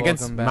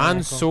against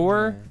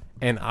Mansoor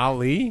and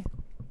Ali.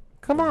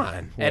 Come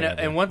on.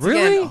 And once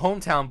again,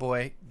 hometown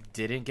boy.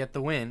 Didn't get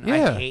the win.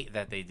 Yeah. I hate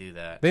that they do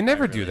that. They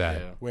never do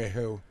that. Wait,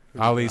 who?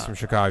 Ali's from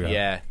Chicago.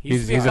 Yeah,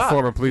 he's a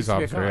former police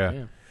officer.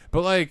 Yeah,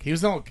 but like he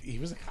was a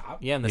cop.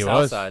 Yeah, in the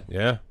South Side.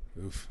 Yeah,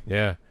 oof.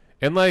 Yeah,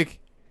 and like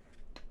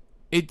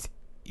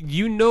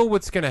you know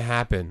what's gonna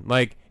happen.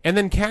 Like, and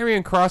then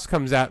Karrion Kross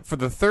comes out for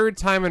the third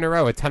time in a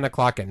row at 10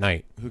 o'clock at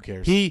night. Who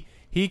cares?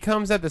 He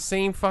comes at the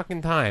same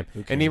fucking time,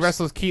 and he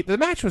wrestles Keith. The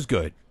match was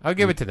good. I'll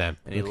give it to them.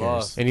 And he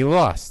lost. And he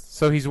lost.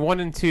 So he's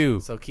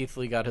 1-2. So Keith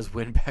Lee got his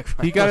win back.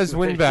 From he got his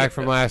win back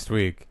from last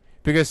week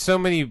because so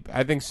many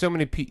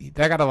people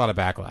that got a lot of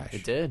backlash.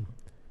 It did.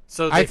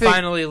 So they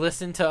finally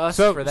listened to us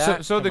for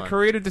that. So the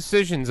creative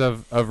decisions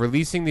of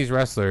releasing these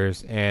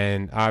wrestlers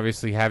and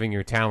obviously having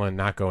your talent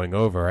not going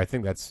over. I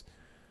think that's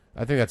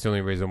the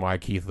only reason why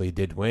Keith Lee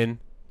did win.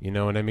 You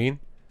know what I mean?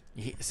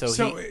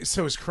 So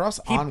is Cross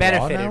on Raw now? He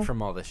benefited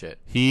from all this shit.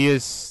 He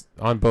is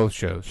on both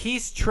shows.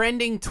 He's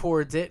trending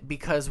towards it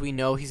because we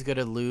know he's going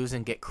to lose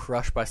and get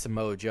crushed by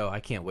Samoa Joe. I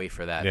can't wait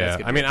for that. Yeah,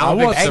 I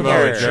want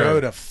Samoa Joe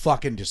to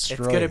fucking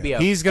destroy. It's going to be a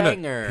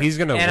banger. He's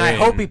gonna win. And I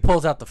hope he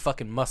pulls out the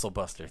fucking Muscle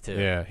Buster too.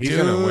 Yeah, he's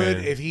gonna win.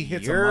 If he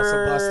hits a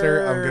Muscle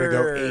Buster, I'm gonna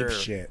go ape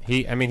shit.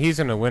 He's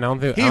gonna win. I don't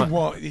think he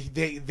won't.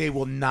 They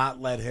will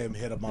not let him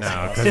hit a Muscle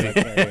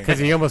Buster because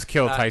he almost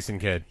killed Tyson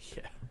Kidd.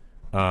 Yeah.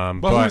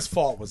 But whose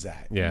fault was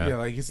that? Yeah,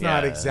 like it's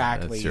not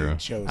exactly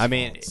Joe's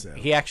fault,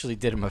 he actually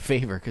did him a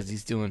favor because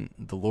he's doing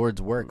the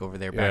Lord's work over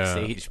there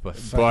backstage, but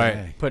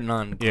putting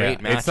on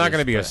great matches. It's not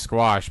going to be a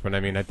squash, but I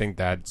mean, I think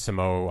that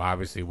Samoa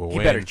obviously will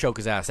win. He better choke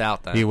his ass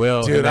out then. He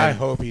will, dude. I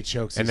hope he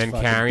chokes. And then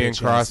Karrion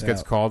Kross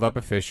gets called up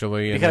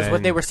officially because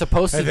what they were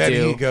supposed to do. And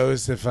then he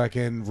goes to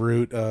fucking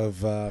root of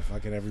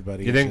fucking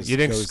everybody. You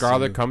think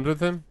Scarlett comes with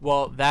him?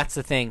 Well, that's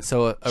the thing.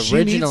 So she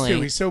originally, needs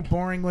to. He's so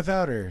boring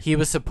without her. He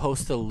was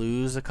supposed to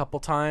lose a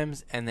couple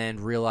times and then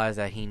realize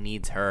that he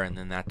needs her, and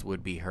then that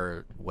would be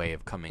her way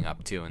of coming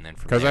up too. And then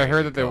because I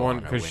heard that they won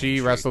because she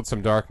wrestled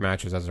some dark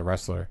matches as a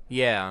wrestler.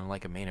 Yeah, on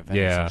like a main event.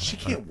 Yeah, she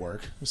can't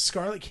work.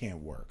 Scarlett can't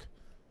work.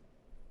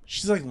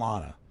 She's like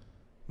Lana,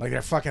 like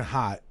they're fucking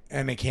hot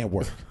and they can't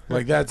work.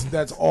 Like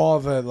that's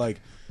all the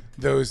like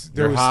those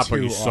hot, two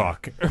but you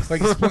suck. Like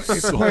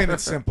it's plain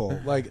and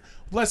simple. Like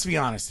let's be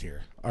honest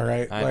here. All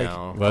right, I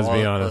know. Let's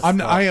be honest.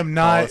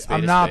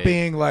 I'm not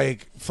being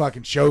like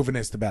fucking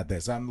chauvinist about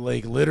this. I'm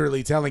like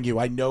literally telling you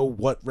I know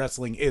what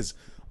wrestling is.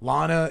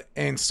 Lana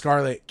and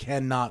Scarlett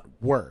cannot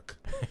work.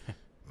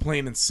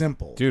 Plain and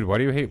simple. Dude, why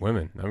do you hate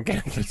women? I'm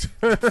kidding.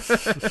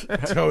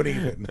 Don't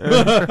even.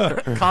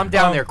 Calm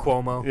down there,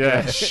 Cuomo.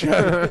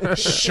 Yeah.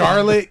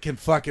 Charlotte can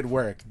fucking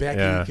work.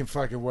 Becky can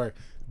fucking work.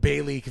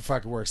 Bailey can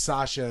fucking work.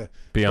 Sasha.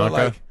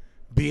 Bianca.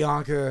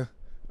 Bianca.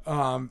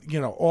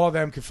 All of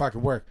them can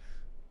fucking work.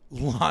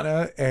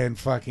 Lana and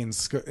fucking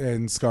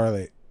and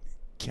Scarlett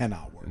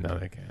cannot work. No,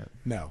 they can't.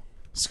 No.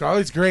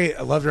 Scarlett's great.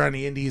 I loved her on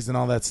the indies and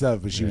all that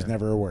stuff, but she was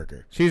never a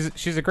worker.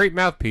 She's a great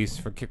mouthpiece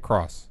for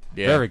Cross.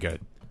 Yeah. Very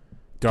good.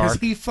 Because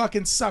he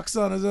fucking sucks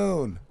on his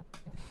own.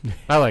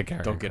 I like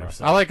Karrion. Don't get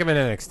upset. I like him in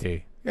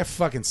NXT. Yeah,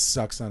 fucking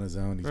sucks on his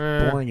own. He's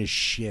boring as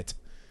shit.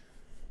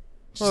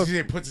 Just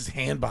he puts his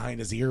hand behind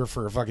his ear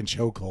for a fucking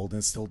chokehold and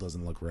it still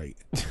doesn't look right.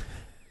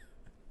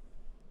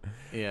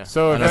 Yeah.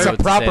 So it's a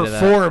proper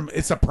form.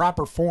 It's a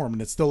proper form,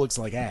 and it still looks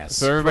like ass.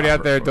 So everybody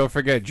out there, don't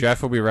forget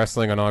Jeff will be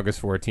wrestling on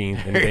August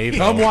 14th in Bayville.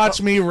 Come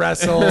watch me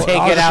wrestle. Take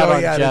I'll it out show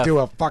on you how Jeff. to do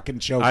a fucking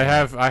choke. I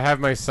have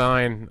my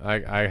sign.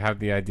 I have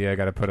the idea. I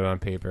got to put it on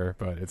paper,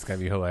 but it's gonna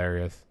be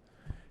hilarious.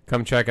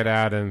 Come check it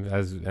out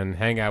and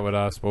hang out with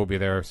us. We'll be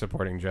there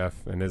supporting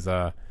Jeff and his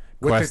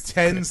with the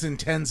tens and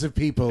tens of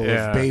people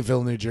of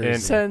Bayville, New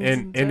Jersey,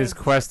 in his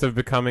quest of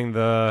becoming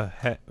the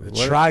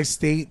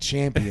tri-state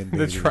champion,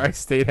 the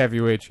tri-state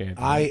heavyweight champion.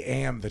 I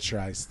am the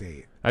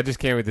tri-state. I just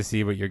can't wait to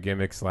see what your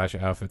gimmick /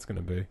 outfit's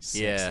gonna be.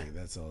 Sexy,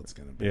 that's all it's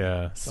gonna be.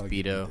 Yeah,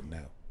 Speedo.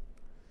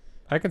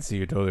 I can see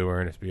you totally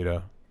wearing a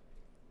Speedo.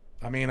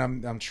 I mean,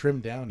 I'm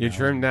trimmed down. You're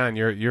trimmed down.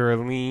 You're a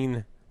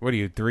lean. What are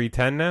you,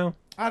 310 now?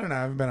 I don't know.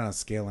 I haven't been on a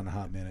scale in a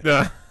hot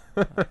minute.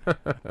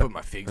 Put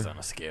my figs on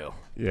a scale.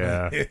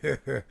 Yeah.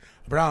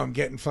 Bro, I'm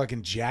getting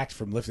fucking jacked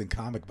from lifting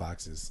comic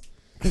boxes.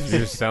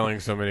 You're selling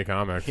so many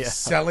comics. Yeah.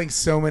 Selling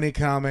so many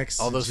comics.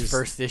 All those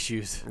first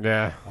issues.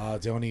 Yeah.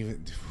 Don't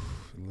even...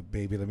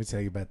 Baby, let me tell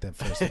you about that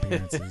first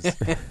appearances.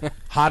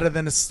 Hotter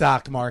than the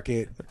stock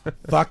market.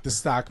 Fuck the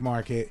stock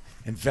market.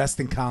 Invest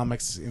in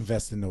comics.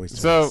 Invest in noise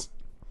toys.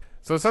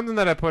 So something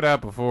that I put out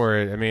before,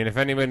 I mean, if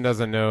anyone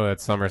doesn't know,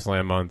 it's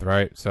SummerSlam month,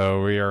 right?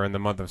 So we are in the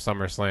month of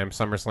SummerSlam.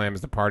 SummerSlam is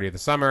the party of the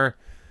summer.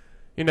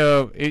 You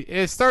know,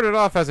 it started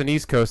off as an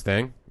East Coast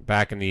thing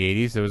back in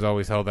the 80s. It was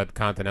always held at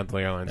Continental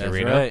Airlines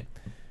Arena. Right.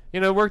 You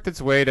know, worked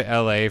its way to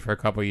L.A. for a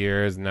couple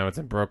years, and now it's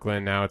in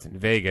Brooklyn. Now it's in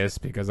Vegas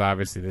because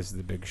obviously this is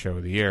the big show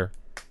of the year.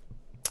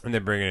 And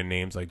they're bringing in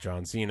names like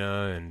John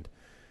Cena and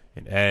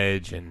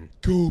Edge and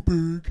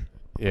Goldberg.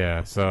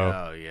 Yeah, so.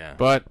 Oh, yeah.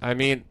 But, I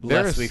mean,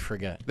 lest we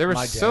forget. There were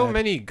so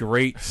many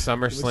great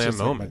SummerSlam moments.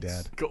 Like my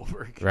dad.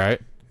 Goldberg.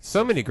 Right?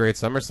 So many great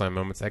SummerSlam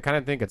moments. I kind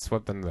of think it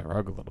swept under the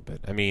rug a little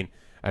bit. I mean,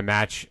 a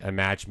match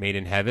made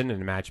in heaven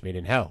and a match made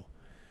in hell.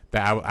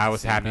 I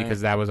was happy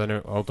because that was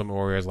Ultimate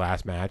Warrior's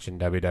last match in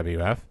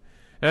WWF.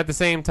 And at the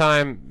same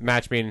time,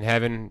 match made in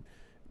heaven,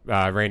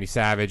 Randy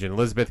Savage and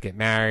Elizabeth get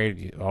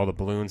married. All the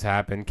balloons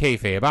happen.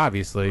 Kayfabe,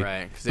 obviously.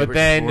 Right. But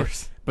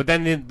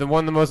then the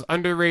one of the most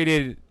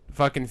underrated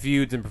fucking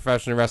feuds in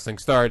professional wrestling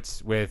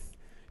starts with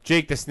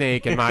Jake the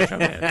Snake and Macho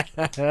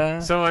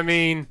Man. So I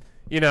mean,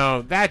 you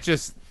know, that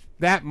just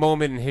that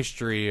moment in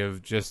history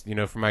of just,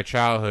 from my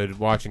childhood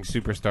watching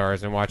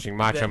Superstars and watching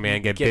Macho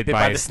Man get bit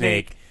by a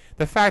snake.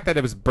 The fact that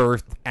it was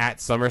birthed at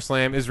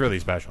SummerSlam is really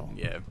special.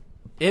 Yeah.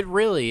 It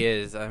really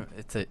is.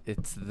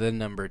 It's the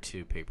number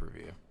 2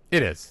 pay-per-view.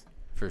 It is.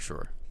 For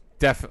sure.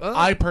 Definitely.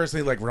 I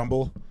personally like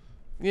Rumble.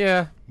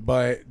 Yeah.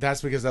 But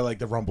that's because I like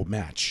the Rumble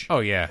match. Oh,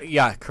 yeah.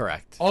 Yeah,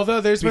 correct.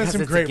 Although there's been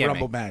some great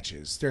Rumble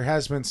matches. There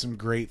has been some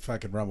great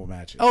fucking Rumble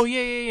matches. Oh,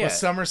 yeah. But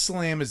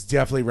SummerSlam is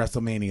definitely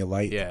WrestleMania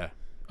light. Yeah.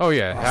 Oh,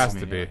 yeah. It has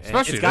to be.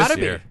 Especially this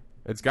year.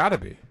 It's got to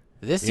be.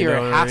 This year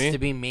it has to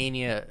be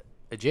Mania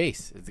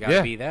adjacent. It's got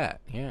to be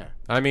that. Yeah.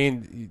 I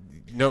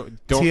mean,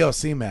 don't...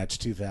 TLC match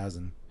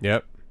 2000.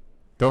 Yep.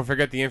 Don't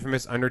forget the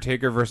infamous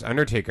Undertaker versus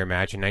Undertaker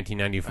match in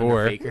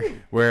 1994,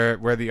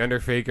 where the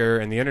Undertaker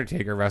and the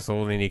Undertaker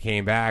wrestled, and he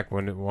came back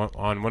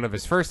on one of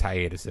his first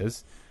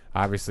hiatuses.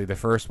 Obviously, the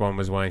first one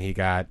was when he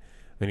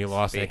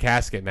lost in a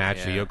casket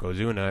match to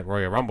Yokozuna at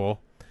Royal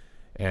Rumble,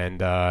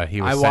 and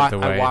he was sent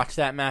away. I watched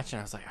that match, and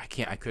I was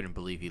like, I couldn't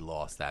believe he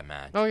lost that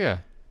match. Oh yeah,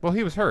 well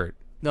he was hurt.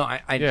 No,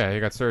 he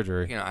got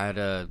surgery. I had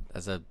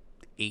as a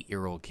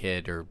 8-year-old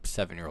kid or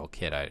 7-year-old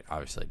kid, I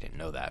obviously didn't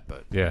know that,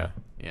 but yeah.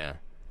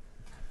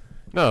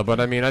 No, but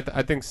I mean, I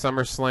think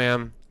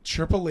SummerSlam...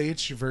 Triple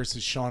H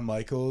versus Shawn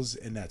Michaels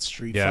in that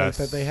street fight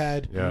that they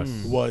had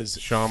was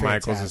Shawn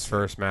fantastic. Michaels'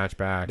 first match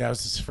back. That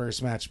was his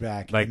first match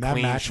back. Like and that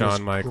clean match Shawn was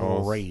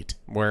Michaels. Great.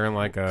 Wearing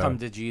like a... Come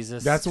to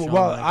Jesus. That's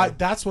what,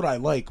 that's what I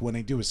like when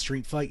they do a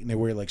street fight and they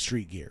wear like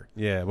street gear.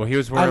 Yeah, well he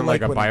was wearing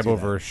like a Bible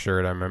verse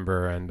shirt, I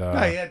remember. And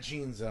he had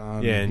jeans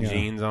on. Yeah, and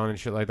jeans on and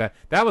shit like that.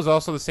 That was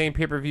also the same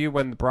pay-per-view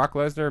when Brock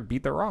Lesnar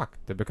beat The Rock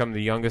to become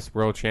the youngest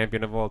world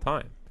champion of all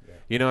time.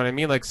 You know what I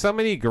mean? Like, so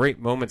many great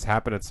moments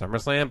happen at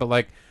SummerSlam, but,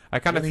 like, I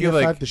kind of feel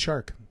like... When he F5'd the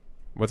Shark.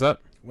 What's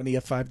up? When he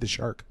F5'd the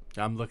Shark.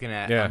 I'm looking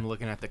at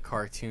the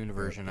cartoon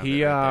version of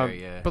it right there,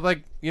 yeah. But,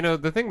 like,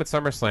 the thing with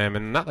SummerSlam,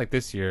 and not like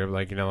this year,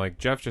 like, like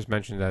Jeff just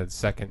mentioned that it's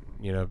second,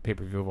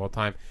 pay-per-view of all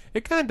time,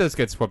 it kind of does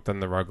get swept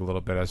under the rug a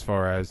little bit as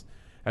far as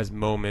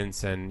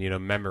moments and,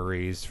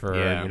 memories for,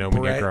 when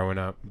you're growing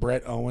up.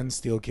 Bret Owens,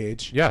 Steel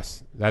Cage.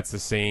 Yes. That's the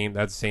same.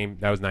 That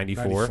was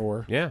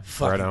 94. Yeah.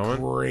 Fucking Bret Owens.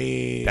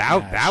 Great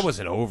That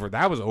was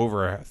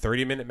over a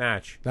 30-minute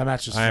match. That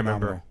match was phenomenal.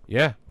 Remember.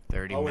 Yeah.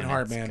 30 Owen minutes.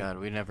 Hart, man. God,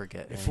 we never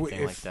get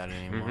anything like that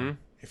anymore. Mm-hmm.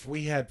 If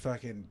we had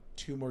fucking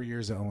 2 more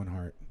years of Owen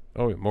Hart.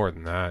 Oh, more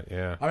than that,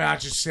 yeah. I mean, I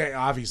just say,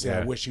 obviously,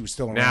 I wish he was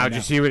still around. Now, did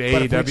you see what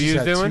AEW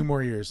is doing? 2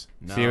 more years.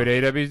 No. See what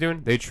AEW is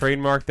doing? They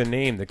trademarked the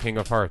name, the King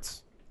of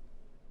Hearts.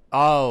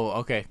 Oh,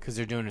 okay, because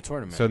they're doing a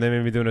tournament. So they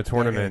may be doing a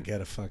tournament.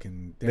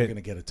 They're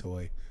gonna get a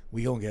toy.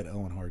 We gonna get an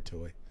Owen Hart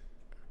toy.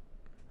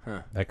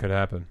 Huh. That could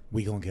happen.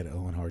 We gonna get an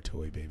Owen Hart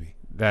toy, baby.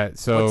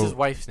 What's his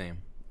wife's name?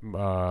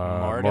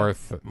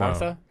 Martha.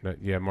 Martha? No,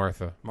 yeah,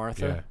 Martha.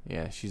 Martha?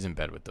 Yeah, she's in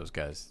bed with those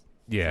guys.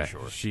 Yeah,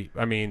 sure. She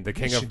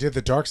did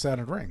the Dark Side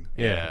of the Ring.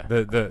 Yeah.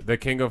 The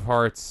King of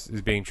Hearts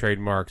is being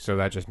trademarked, so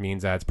that just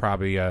means that it's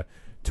probably a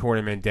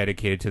tournament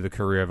dedicated to the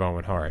career of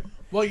Owen Hart.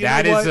 Well,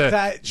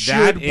 that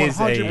should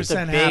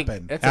 100%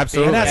 happen.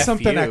 Absolutely. And that's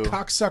something that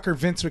cocksucker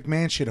Vince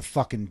McMahon should have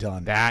fucking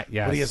done. Yes.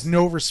 But he has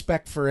no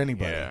respect for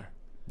anybody. Yeah.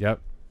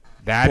 Yep.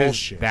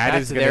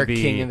 That's their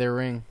king of their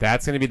ring.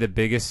 That's going to be the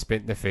biggest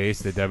spit in the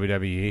face of the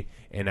WWE,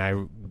 and I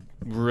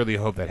really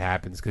hope that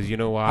happens, because you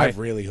know why? I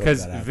really hope that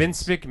happens. Because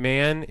Vince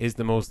McMahon is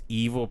the most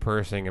evil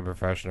person in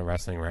professional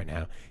wrestling right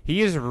now.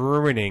 He is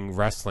ruining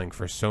wrestling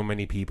for so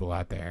many people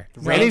out there.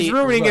 And he's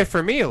ruining it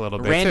for me a little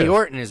bit, Randy too.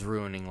 Orton is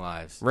ruining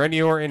lives.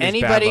 Randy Orton is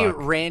Anybody bad luck.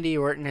 Randy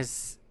Orton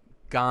has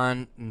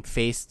gone and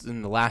faced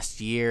in the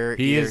last year,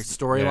 either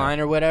storyline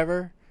or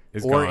whatever,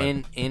 or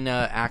gone. in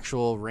a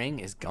actual ring,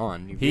 is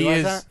gone. You He realize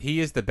is that? He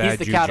is the bad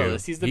juju. He's the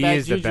catalyst. He's the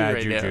bad juju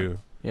right now.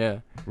 Yeah.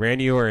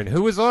 Randy Orton,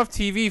 who was off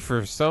TV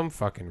for some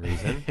fucking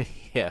reason.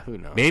 Yeah, who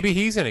knows? Maybe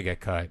he's going to get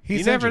cut.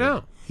 You never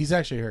know. He's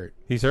actually hurt.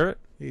 He's hurt?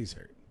 He's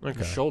hurt. Okay.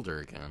 His shoulder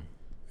again.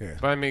 Yeah.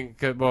 But I mean,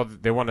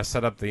 they want to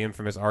set up the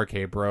infamous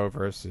RK Bro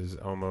versus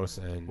Omos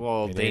and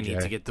they AJ. need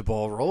to get the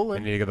ball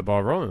rolling. They need to get the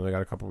ball rolling. They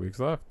got a couple weeks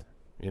left.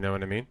 You know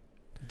what I mean?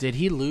 Did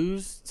he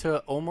lose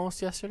to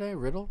Omos yesterday,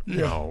 Riddle?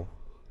 No.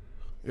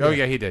 Oh,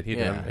 yeah, he did. He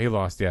did. He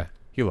lost, yeah.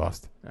 He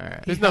lost. All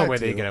right. There's no way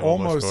they can have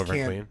Omos go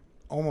over clean.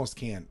 Almost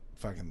can't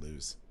fucking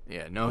lose.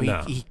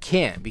 Yeah, he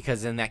can't,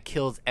 because then that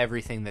kills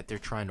everything that they're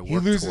trying to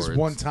work towards. He loses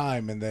one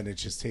time, and then it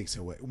just takes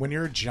away. When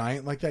you're a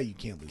giant like that, you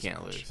can't lose.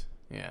 Can't lose.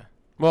 Yeah.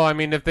 Well, I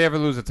mean, if they ever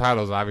lose the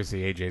titles,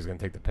 obviously AJ's going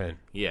to take the pin.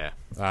 Yeah.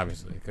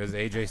 Obviously, because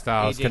AJ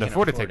Styles can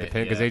afford to take the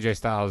pin, because AJ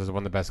Styles is one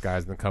of the best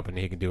guys in the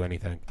company. He can do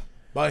anything.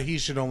 But he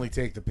should only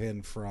take the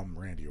pin from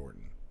Randy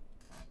Orton.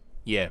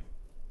 Yeah.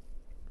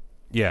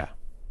 Yeah.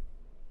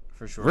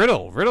 For sure.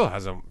 Riddle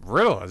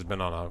has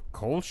been on a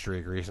cold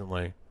streak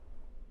recently.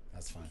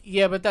 That's fine.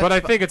 Yeah, but I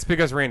think it's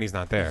because Randy's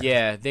not there.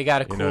 Yeah, they got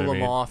to cool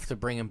him off to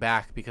bring him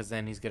back, because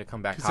then he's going to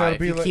come back high.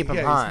 If you keep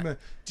him hot.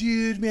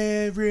 Dude,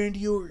 man,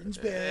 Randy Orton's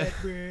back,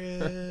 bro.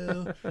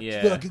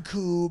 Yeah. It's fucking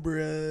cool,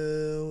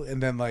 bro.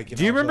 And then,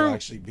 do you remember?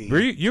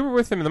 You were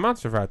with him in the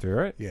Monster Factory,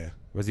 right? Yeah.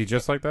 Was he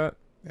just like that?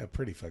 Yeah,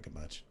 pretty fucking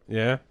much.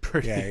 Yeah.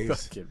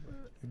 He's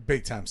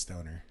big time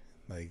stoner.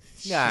 Like,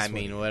 yeah, I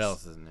mean, what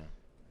else is new?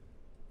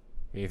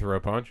 Can you throw a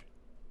punch?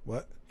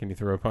 What? Can you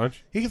throw a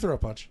punch? He can throw a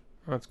punch.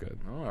 Oh, that's good.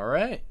 Oh, all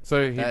right.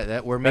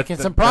 So we're making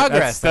some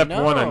progress. That's step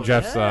one on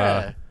Jeff's.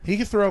 Yeah. He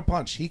can throw a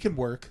punch. He can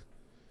work.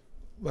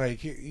 Like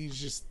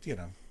he's just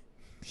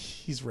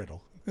he's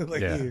Riddle.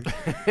 Like he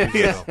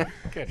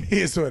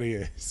is what he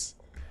is.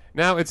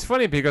 Now it's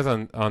funny because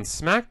on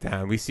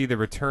SmackDown we see the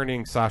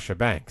returning Sasha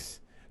Banks,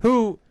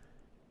 who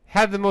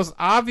had the most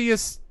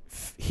obvious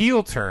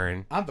heel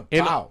turn on the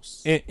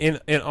boss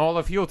in all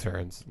of heel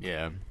turns.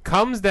 Yeah,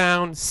 comes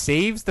down,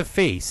 saves the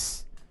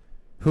face,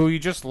 who you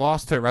just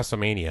lost to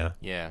WrestleMania.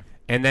 Yeah,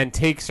 and then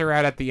takes her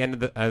out at the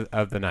end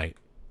of the night.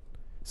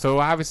 So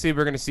obviously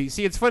we're going to see.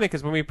 See, it's funny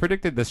because when we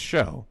predicted this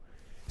show,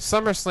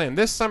 SummerSlam.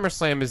 This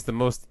SummerSlam is the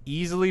most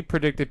easily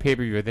predicted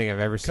pay-per-view I think I've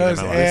ever seen in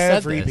my life.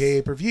 Because every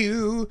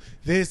pay-per-view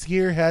this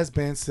year has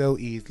been so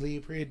easily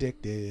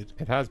predicted.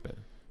 It has been.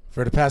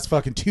 For the past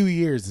fucking 2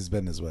 years, it's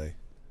been this way.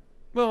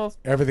 Well,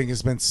 everything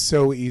has been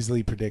so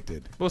easily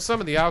predicted. Well, some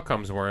of the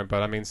outcomes weren't,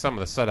 but I mean, some of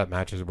the setup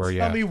matches were.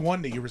 Tell me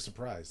one that you were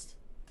surprised.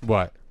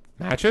 What?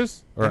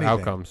 Matches or Anything.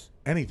 Outcomes?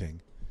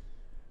 Anything.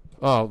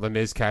 Oh, The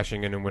Miz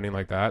cashing in and winning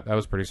like that. That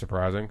was pretty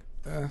surprising.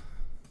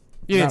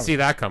 You didn't see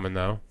that coming,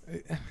 though.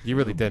 You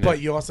really didn't. But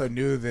you also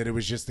knew that it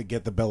was just to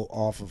get the belt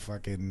off of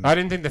fucking... I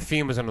didn't think The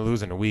Fiend was going to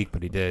lose in a week,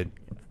 but he did.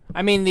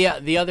 I mean,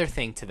 the other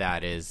thing to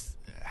that is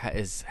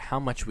how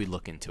much we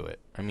look into it.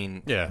 I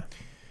mean... Yeah.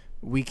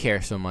 We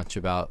care so much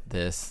about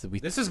this.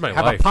 This is my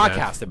life, life, have a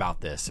podcast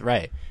about this,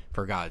 right?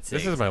 For God's sake.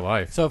 This is my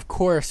life. So, of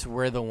course,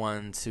 we're the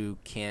ones who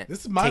can't This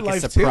is my take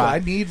life, a too. I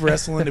need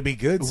wrestling to be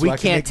good so we I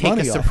can can't make take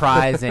money a off.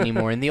 surprise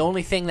anymore. And the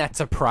only thing that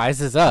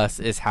surprises us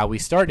is how we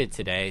started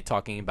today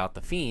talking about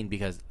The Fiend,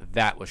 because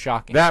that was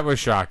shocking. That was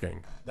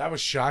shocking. That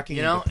was shocking,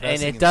 you know,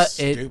 and it does.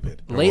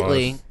 stupid.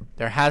 Lately,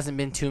 there hasn't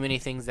been too many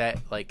things that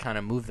like kind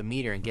of move the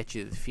meter and get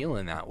you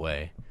feeling that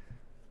way.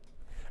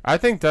 I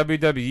think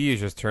WWE is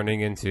just turning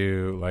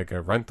into like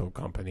a rental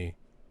company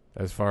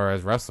as far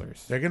as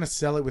wrestlers. They're going to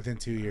sell it within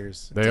 2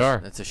 years. They are.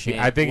 That's a shame.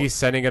 I think he's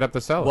setting it up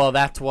to sell it. Well,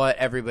 that's what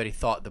everybody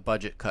thought the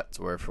budget cuts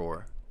were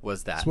for,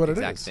 was that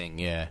exact thing.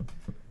 Yeah.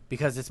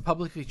 Because it's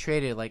publicly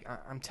traded. Like,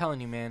 I'm telling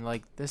you, man,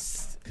 like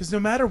this... Because no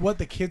matter what,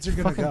 the kids are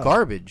going to go. Fucking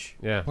garbage.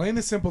 Yeah. Plain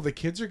and simple, the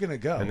kids are going to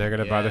go. And they're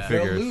going to buy the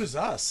figures. They'll lose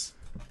us.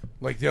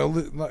 Like, they'll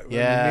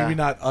maybe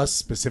not us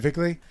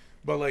specifically,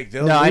 but like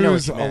they'll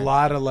lose a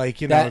lot of like,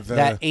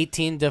 that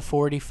 18 to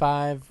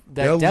 45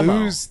 they'll demo.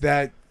 lose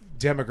that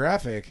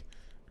demographic,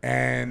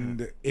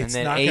 and it's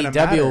and not then going to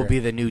AEW matter. will be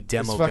the new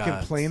demo. It's fucking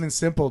gods. plain and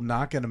simple,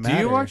 not going to matter.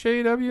 Do you watch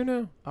AEW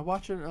now? I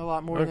watch it a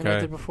lot more than I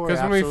did before.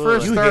 Because when we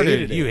first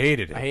started, you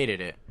hated it. I hated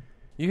it.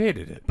 You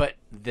hated it. But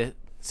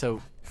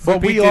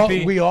But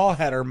we all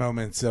had our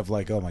moments of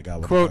like, oh my god,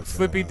 what quote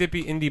flippy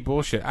dippy indie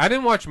bullshit. I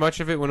didn't watch much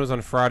of it when it was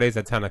on Fridays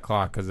at 10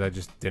 o'clock because I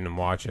just didn't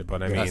watch it.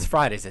 But I mean, it's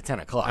Fridays at 10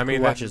 o'clock. I mean,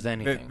 who watches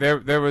anything?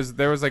 There was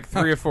like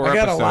 3 or 4 I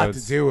got episodes. a lot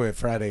to do at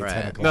Friday at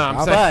 10 o'clock. No,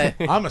 I'm saying,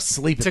 but I'm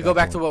asleep. To go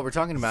back to what we're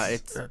talking about,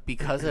 it's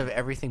because of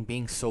everything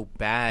being so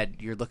bad.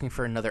 You're looking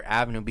for another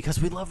avenue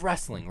because we love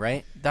wrestling,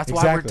 right? That's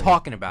why we're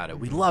talking about it.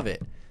 We love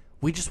it.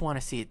 We just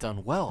want to see it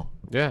done well.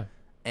 Yeah.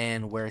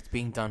 And where it's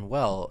being done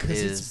well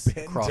is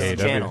across the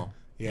channel.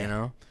 Yeah. You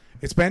know?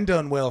 It's been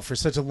done well for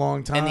such a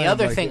long time. And the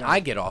other thing I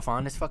get off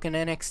on is fucking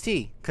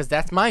NXT, because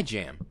that's my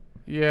jam.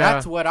 Yeah.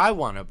 That's what I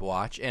want to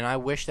watch, and I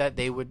wish that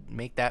they would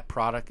make that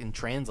product and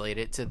translate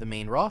it to the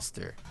main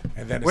roster.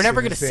 And then we're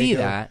never going to see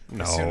that.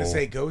 No. As soon as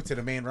they go to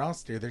the main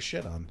roster, they're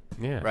shit on.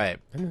 Yeah. Right.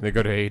 And then they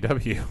go to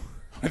AEW.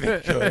 They go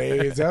to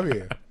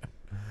AEW.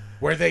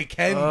 Where they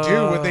can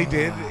do what they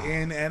did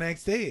in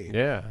NXT.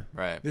 Yeah.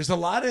 Right. There's a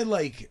lot of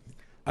like,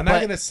 I'm not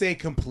going to say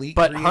complete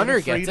but creative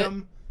Hunter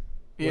freedom.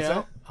 Gets it.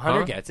 Yeah.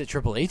 Hunter gets it.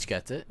 Triple H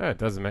gets it. Yeah, it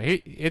doesn't matter.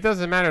 It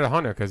doesn't matter to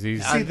Hunter because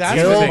he's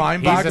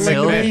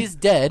until he's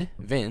dead.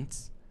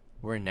 Vince,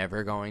 we're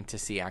never going to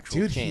see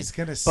actual change. He's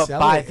gonna but sell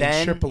by it.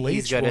 then, Triple H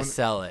he's gonna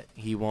sell it.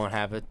 He won't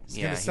have it.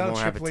 He's gonna sell.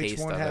 Triple H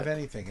won't have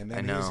anything, and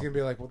then he's gonna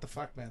be like, "What the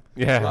fuck, man?"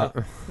 Yeah.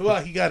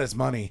 Well, he got his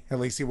money. At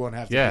least he won't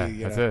have to. Yeah,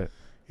 be, that's it.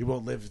 He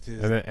won't live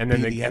to. And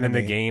then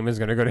the game is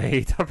gonna go to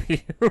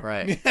AEW.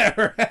 Right.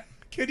 Yeah. Right.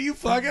 Can you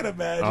fucking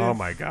imagine? Oh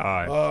my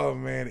god. Oh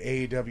man,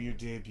 AEW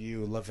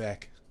debut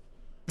Levesque.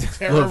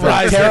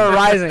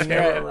 Terrorizing.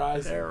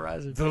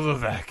 The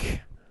Levesque.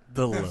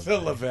 The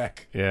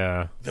Levesque.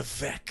 Yeah. The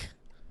Vec.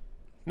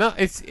 No,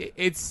 it's.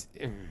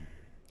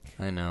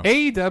 I know.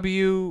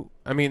 AEW.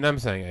 I mean, I'm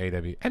saying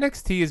AEW.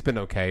 NXT has been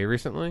okay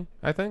recently.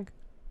 I think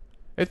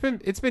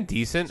it's been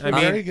decent.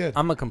 Very good.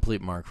 I'm a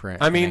complete mark for it.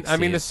 I mean,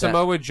 the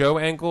Samoa Joe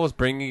angle is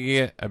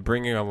bringing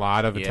a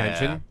lot of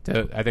attention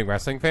to I think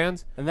wrestling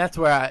fans. And that's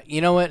where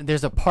you know what?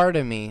 There's a part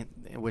of me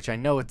which I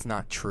know it's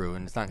not true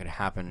and it's not going to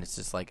happen. It's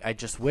just like I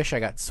just wish I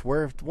got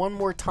swerved one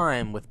more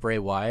time with Bray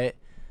Wyatt.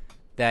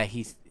 That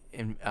he's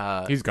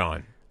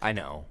gone. I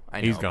know.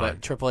 He's gone.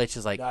 But Triple H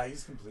is like,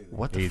 he's completely.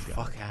 What the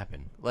fuck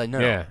happened? Like,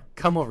 no,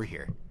 come over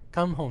here.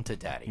 Come home to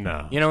daddy.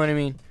 No. You know what I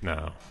mean?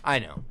 No. I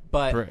know.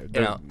 But,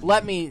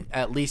 let me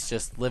at least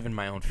just live in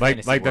my own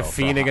fantasy like the world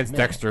Fiend against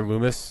Dexter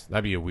Lumis.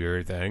 That'd be a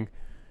weird thing.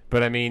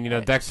 But I mean,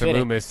 Dexter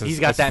Lumis.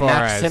 He's got that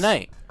match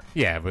tonight.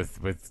 Yeah, with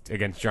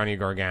against Johnny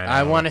Gargano.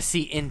 I want to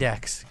see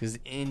Index because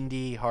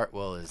Indy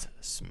Hartwell is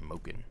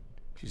smoking.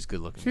 She's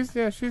good looking. She's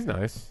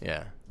nice.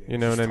 Yeah. You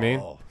know what I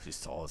mean?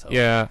 She's tall as hell.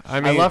 Yeah,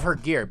 I mean, I love her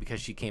gear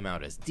because she came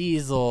out as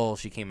Diesel.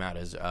 She came out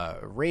as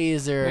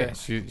Razor. Yeah,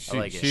 she gets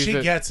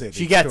it.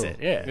 She gets it.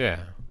 Yeah. Yeah.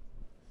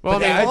 Well,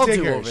 they all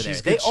do over there.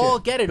 They all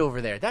get it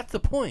over there. That's the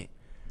point.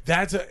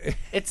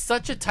 It's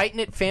such a tight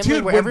knit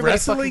family where everybody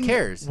fucking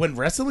cares. When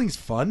wrestling's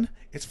fun,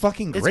 it's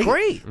fucking great. It's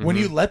great. When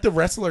you let the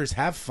wrestlers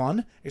have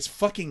fun, it's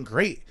fucking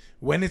great.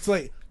 When it's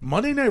like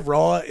Monday Night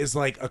Raw is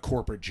like a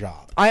corporate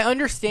job. I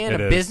understand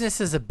business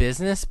is a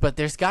business, but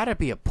there's got to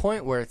be a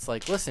point where it's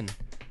like, listen,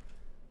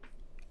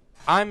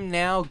 I'm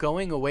now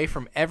going away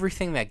from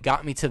everything that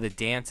got me to the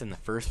dance in the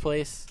first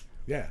place.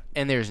 Yeah.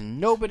 And there's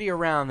nobody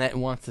around that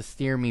wants to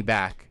steer me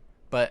back.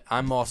 But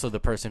I'm also the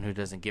person who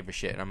doesn't give a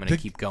shit, and I'm going to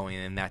keep going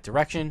in that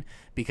direction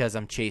because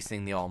I'm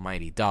chasing the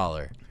almighty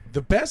dollar.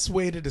 The best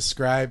way to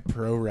describe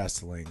pro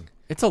wrestling...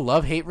 It's a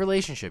love-hate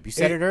relationship. You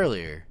said it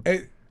earlier.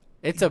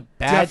 It's a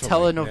bad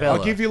telenovela.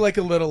 I'll give you like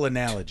a little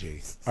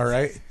analogy, all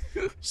right?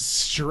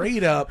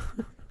 Straight up...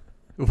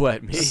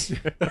 What, me?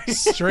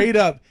 Straight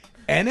up,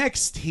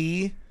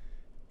 NXT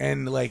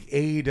and like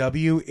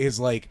AEW is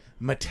like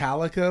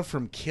Metallica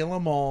from Kill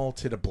 'Em All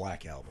to the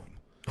Black Album.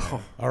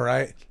 Oh. All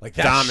right, like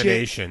that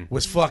domination shit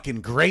was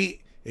fucking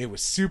great. It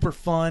was super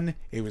fun.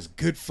 It was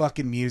good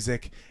fucking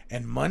music.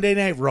 And Monday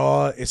Night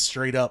Raw is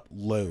straight up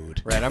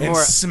load. Right, and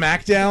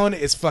SmackDown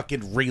is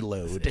fucking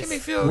reload.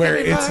 Where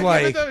it's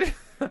like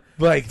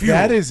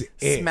that is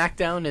it.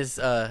 SmackDown is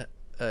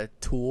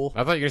Tool.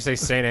 I thought you were going to say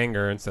Saint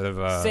Anger instead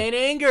of Saint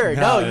Anger.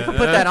 No, you can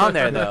put that on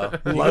there though.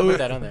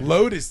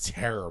 Load is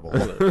terrible.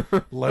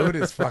 Load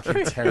is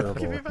fucking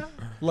terrible.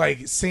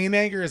 Like Saint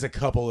Anger is a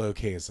couple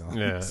okay songs.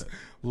 Yeah.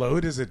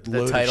 Load is a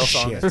load the title of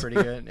song shit. is pretty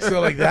good.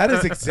 So like that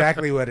is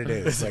exactly what it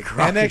is. Like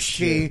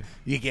NXT,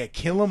 you get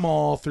Kill 'Em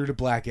All through the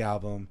Black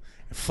Album.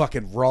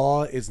 Fucking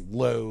Raw is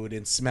Load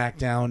and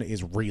SmackDown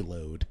is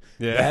Reload.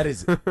 Yeah. That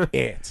is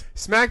it.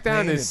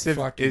 SmackDown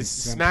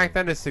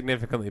SmackDown is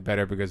significantly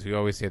better because we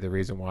always say the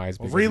reason why is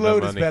because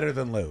Reload is better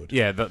than Load.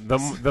 Yeah,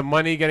 the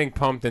money getting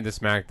pumped into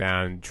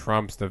SmackDown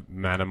trumps the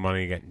amount of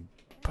money getting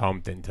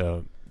pumped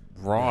into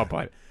Raw,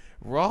 but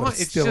Raw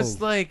it's still, just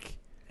like.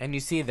 And you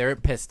see, they're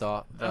pissed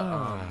off.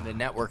 The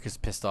network is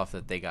pissed off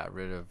that they got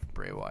rid of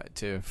Bray Wyatt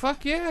too.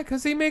 Fuck yeah,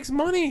 because he makes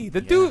money.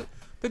 The dude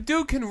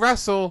can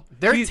wrestle.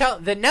 The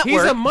network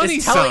he's a money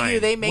is telling sign.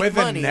 You they make when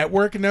money. The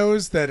network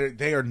knows that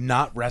they are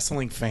not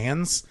wrestling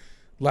fans,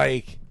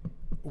 like,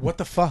 what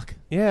the fuck?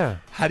 Yeah.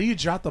 How do you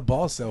drop the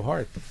ball so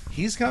hard?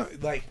 He's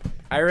like.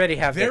 I already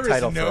have the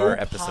title for our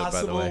episode,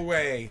 by the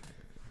way.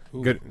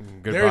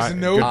 There's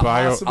no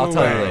possible I'll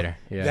tell way you later.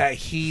 Yeah. that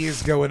he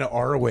is going to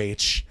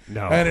ROH.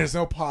 No. And there's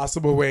no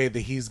possible way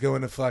that he's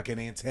going to fucking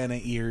Antenna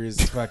Ears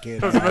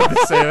fucking. I was about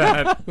to say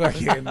that.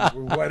 Fucking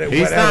whatever.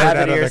 He's not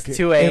Antenna Ears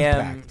 2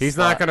 a.m. He's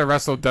not going to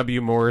wrestle W.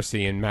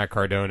 Morrissey and Matt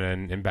Cardona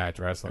in Batch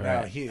Wrestling.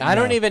 I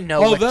don't even know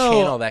what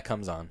channel that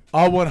comes on.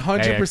 I'll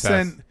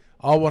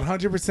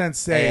 100%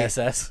 say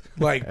ASS.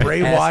 Like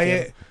Bray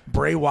Wyatt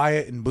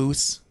and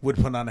Moose would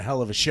put on a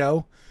hell of a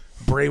show.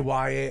 Bray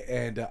Wyatt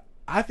and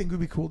I think it would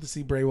be cool to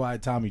see Bray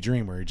Wyatt, Tommy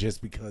Dreamer,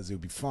 just because it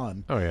would be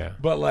fun. Oh yeah,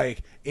 but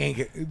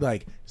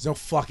there's no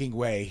fucking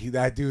way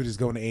that dude is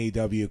going to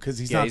AEW because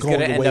he's not he's going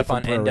to away end up from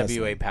on pro NWA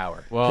wrestling.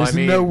 Power. Well, there's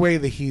no way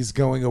that he's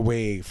going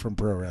away from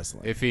pro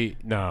wrestling. If he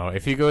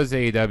goes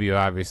to AEW,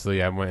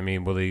 obviously, I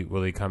mean, will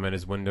he come in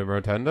as Wyndham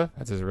Rotunda?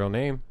 That's his real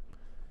name.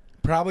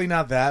 Probably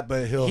not that,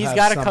 but he's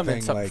got to come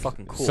in something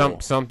fucking cool.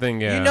 Something,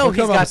 yeah. You know,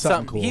 he's got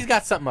something cool. He's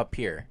got something up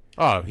here.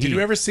 Oh, did you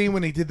ever see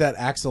when he did that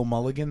Axel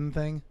Mulligan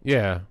thing?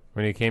 Yeah,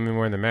 when he came in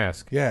wearing the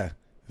mask. Yeah,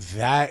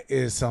 that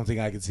is something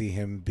I could see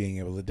him being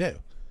able to do.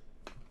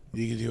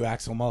 You could do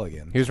Axel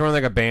Mulligan. He was wearing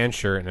like a band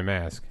shirt and a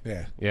mask.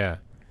 Yeah.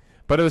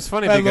 But it was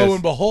funny because lo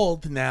and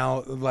behold,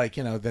 now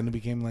then it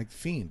became like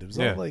Fiend. It was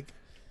all like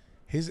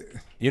his.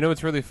 You know,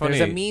 it's really funny.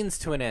 There's a means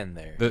to an end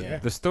there.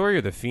 The story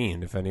of the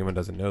Fiend, if anyone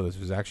doesn't know this,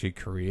 was actually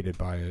created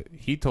by.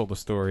 He told a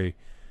story.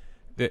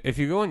 If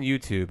you go on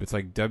YouTube, it's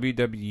like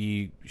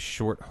WWE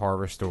short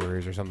horror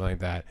stories or something like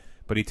that.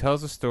 But he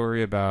tells a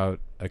story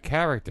about a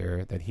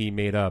character that he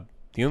made up.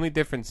 The only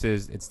difference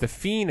is it's the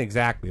Fiend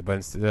exactly, but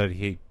instead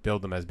he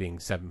built him as being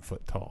 7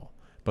 foot tall.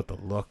 But the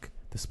look,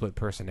 the split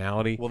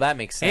personality. Well, that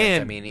makes sense.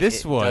 And I mean, it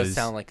does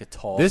sound like a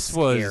tall,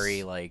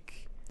 scary,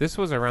 like. This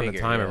was around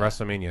figure, the time of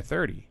WrestleMania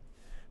 30.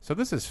 So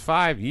this is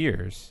 5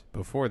 years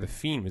before the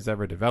Fiend was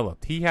ever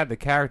developed. He had the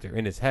character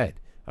in his head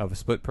of a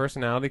split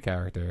personality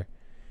character.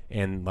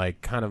 And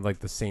like kind of like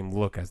the same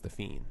look as the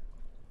Fiend.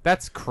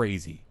 That's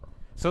crazy.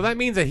 So that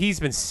means that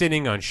he's been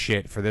sitting on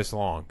shit for this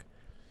long.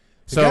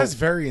 The guy's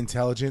very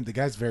intelligent. The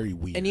guy's very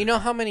weird. And you know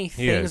how many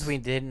things we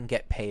didn't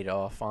get paid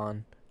off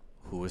on?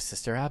 Who was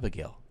Sister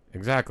Abigail?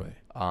 Exactly.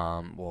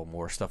 Well,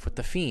 more stuff with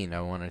the Fiend.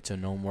 I wanted to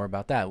know more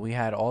about that. We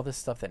had all this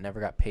stuff that never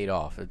got paid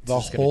off. It's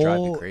just gonna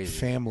drive you crazy.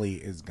 Family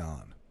is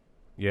gone.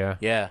 Yeah.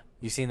 Yeah.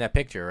 You seen that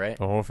picture, right?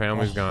 The whole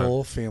family's gone. The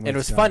whole family. And it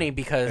was funny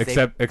because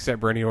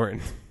except Randy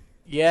Orton.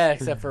 Yeah,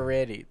 except for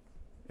Randy.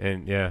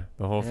 And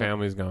the whole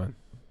family's gone.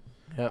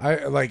 Yep.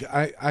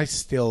 I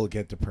still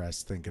get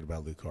depressed thinking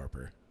about Luke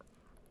Harper.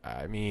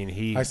 I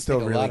mean, I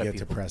still really get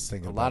depressed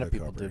thinking about Luke Harper.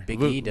 A lot of people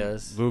do. Big E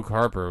does. Luke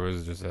Harper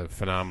was just a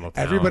phenomenal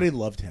talent. Everybody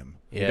loved him.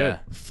 Yeah.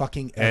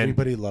 Fucking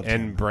everybody loved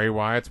him. And Bray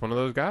Wyatt's one of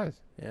those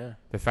guys. Yeah.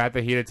 The fact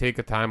that he had to take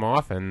a time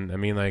off, and I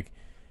mean, like,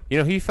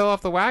 he fell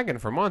off the wagon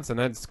for months, and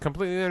that's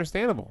completely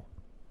understandable.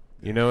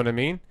 You know what I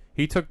mean?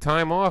 He took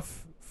time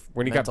off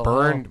when he got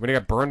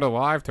burned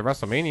alive to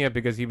WrestleMania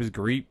because he was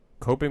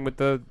coping with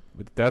the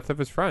death of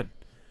his friend.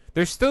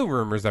 There's still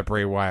rumors that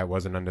Bray Wyatt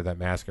wasn't under that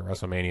mask at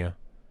WrestleMania.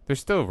 There's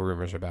still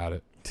rumors about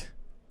it.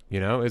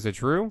 Is it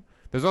true?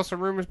 There's also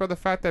rumors about the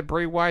fact that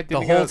Bray Wyatt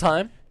didn't the whole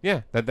time.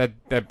 Yeah,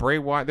 that Bray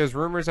Wyatt. There's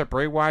rumors that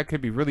Bray Wyatt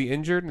could be really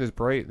injured, and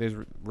there's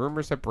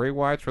rumors that Bray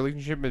Wyatt's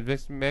relationship with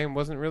Vince McMahon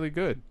wasn't really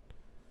good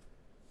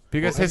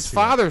because his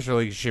father's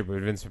relationship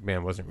with Vince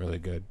McMahon wasn't really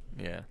good.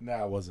 Yeah,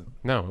 no, it wasn't.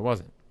 No, it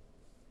wasn't.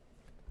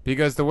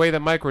 Because the way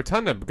that Mike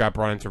Rotunda got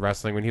brought into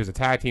wrestling when he was a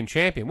tag team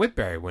champion with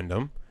Barry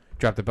Windham,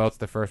 dropped the belts at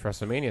the first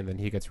WrestleMania, and then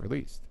he gets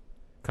released,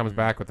 comes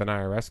back with an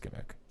IRS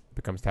gimmick,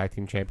 becomes tag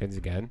team champions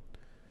again,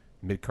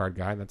 mid-card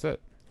guy, and that's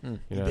it. You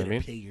know what I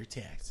mean? Pay your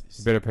taxes.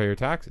 You better pay your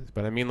taxes.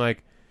 But I mean,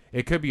 like,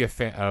 it could be a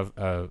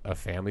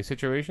family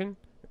situation.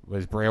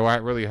 Was Bray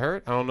Wyatt really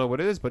hurt? I don't know what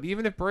it is. But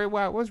even if Bray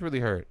Wyatt was really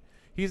hurt,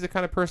 he's the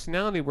kind of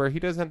personality where he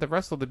doesn't have to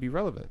wrestle to be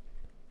relevant.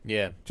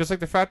 Yeah. Just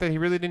like the fact that he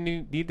really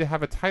didn't need to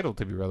have a title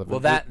to be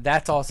relevant. Well,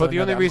 that's also. But the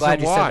only reason I'm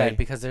glad you why said that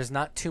because there's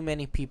not too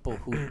many people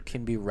who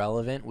can be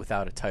relevant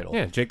without a title.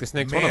 Yeah, Jake the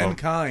Snake's one of them.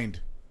 Mankind.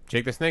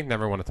 Jake the Snake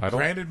never won a title.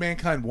 Granted,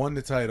 Mankind won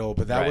the title,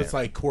 but that was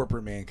like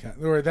corporate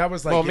Mankind, or that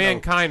was like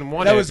Mankind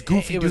won. That was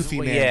goofy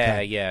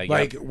Mankind. Yeah.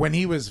 Like when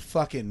he was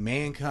fucking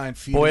Mankind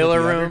feuding Boiler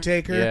with the Room.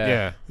 Undertaker.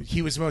 Yeah,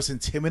 he was the most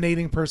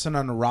intimidating person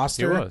on the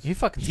roster. He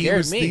fucking scared me. He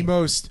was the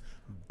most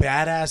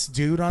badass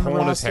dude on the roster.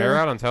 Pulling his hair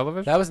out on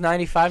television. That was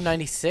 95,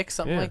 96,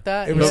 something like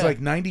that. It was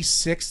like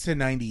 96 to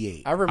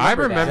 98. I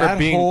remember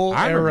that whole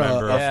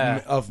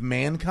era of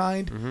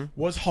Mankind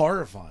was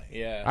horrifying.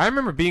 Yeah, I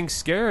remember being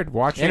scared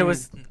watching and it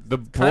was the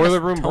Boiler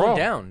Room Brawl.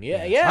 Down.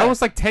 Yeah. I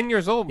was like 10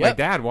 years old. My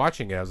dad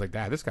watching it. I was like,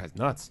 Dad, this guy's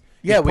nuts.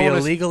 Yeah, we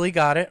illegally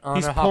got it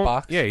on a hot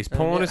box. Yeah, he's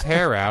pulling his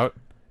hair out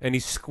and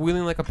he's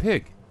squealing like a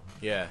pig.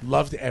 Yeah,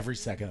 loved every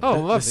second.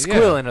 The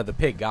squealing of the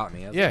pig got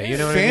me. You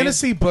know what I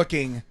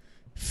mean?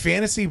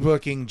 Fantasy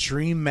booking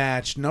dream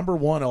match number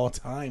one all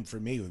time for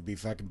me would be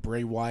fucking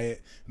Bray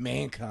Wyatt,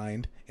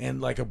 Mankind,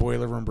 and like a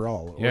Boiler Room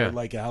Brawl or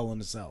like a Hell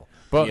in a Cell.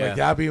 But like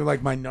that'd be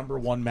like my number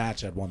one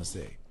match I'd want to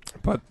see.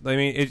 But I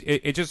mean,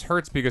 it just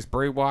hurts because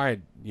Bray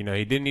Wyatt, he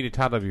didn't need a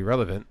title to be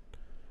relevant,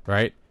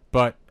 right?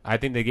 But I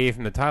think they gave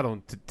him the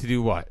title to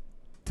do what?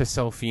 To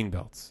sell Fiend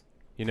belts.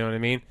 You know what I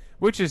mean?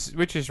 Which is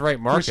right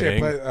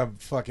marketing. Put a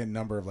fucking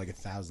number of like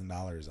 $1,000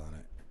 on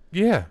it.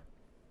 Yeah,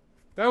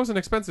 that was an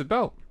expensive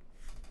belt.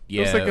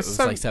 Yeah, it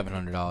was like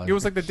 $700. It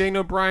was like the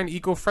Daniel Bryan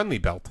eco-friendly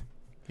belt.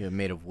 Yeah,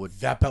 made of wood.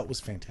 That belt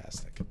was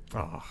fantastic.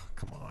 Oh,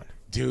 come on,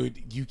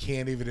 dude! You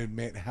can't even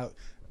admit how.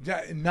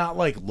 Not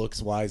like looks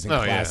wise and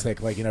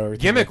classic, like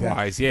gimmick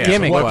wise,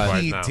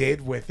 What he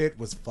did with it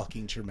was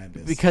fucking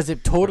tremendous because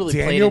it totally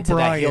played into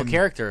that heel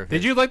character.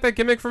 Did you like that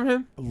gimmick from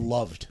him?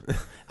 Loved.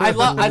 I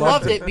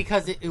loved it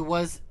because it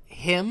was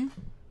him,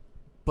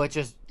 but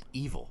just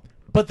evil.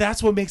 But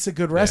that's what makes a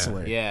good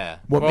wrestler. Yeah.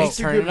 What makes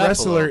a good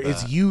wrestler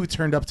is you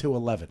turned up to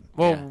 11.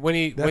 Well,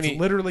 that's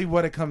literally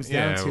what it comes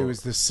down to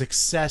is the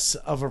success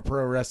of a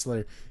pro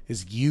wrestler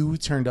is you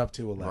turned up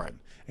to 11. Right.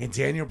 And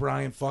Daniel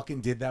Bryan fucking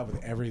did that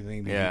with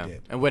everything that he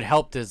did. And what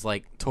helped is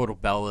like Total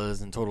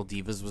Bellas and Total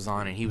Divas was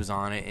on, and he was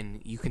on it,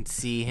 and you can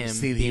see him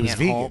being at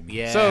home.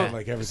 Yeah. So,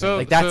 like everything.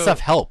 Like that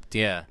stuff helped.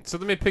 Yeah. So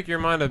let me pick your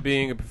mind of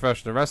being a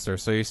professional wrestler.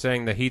 So you're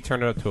saying that he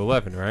turned it up to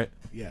 11, right?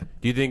 Yeah.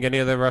 Do you think any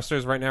other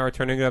wrestlers right now are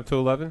turning it up to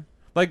 11?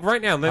 Like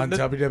right now, on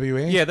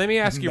WWE? Yeah, let me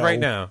ask you right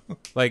now.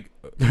 Like,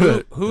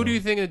 who do you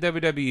think in the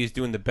WWE is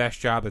doing the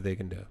best job that they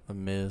can do? The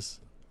Miz,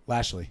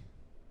 Lashley.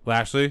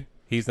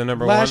 He's the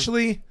number one.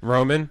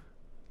 Roman.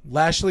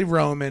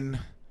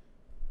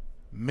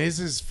 Miz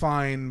is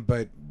fine,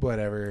 but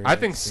whatever. I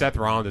think Seth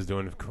Rollins is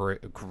doing a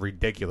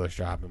ridiculous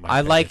job. In my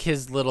opinion. like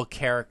his little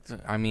character.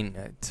 I mean,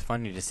 it's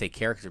funny to say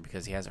character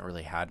because he hasn't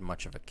really had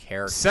much of a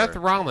character. Seth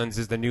Rollins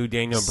is the new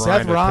Daniel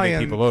Bryan putting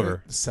people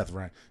over.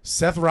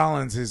 Seth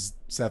Rollins is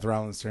Seth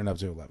Rollins turned up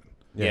to 11.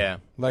 Yeah.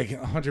 Like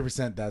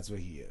 100% that's what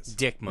he is.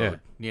 Dick mode.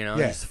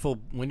 Just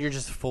when you're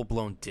just full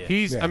blown dick.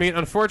 I mean,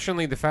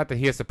 unfortunately the fact that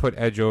he has to put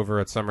Edge over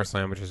at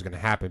SummerSlam, which is going to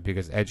happen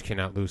because Edge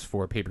cannot lose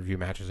 4 pay-per-view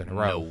matches in a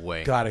row. No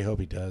way. God, I hope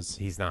he does.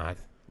 He's not.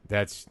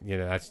 That's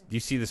you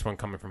see this one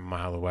coming from a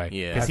mile away.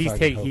 Yeah. Because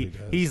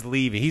he's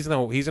leaving. He's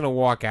gonna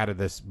walk out of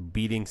this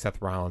beating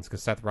Seth Rollins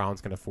because Seth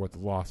Rollins can afford the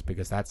loss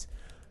because that's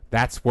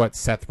what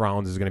Seth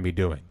Rollins is going to be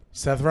doing.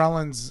 Seth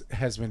Rollins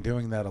has been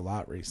doing that a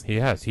lot recently.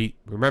 He has. He's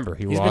lost.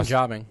 He's been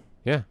jobbing.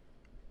 Yeah.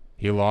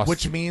 He lost.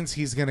 Which means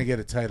he's going to get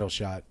a title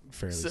shot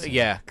fairly soon.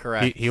 Yeah,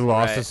 correct. He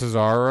lost to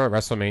Cesaro at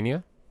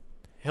WrestleMania.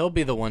 He'll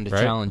be the one to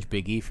challenge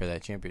Big E for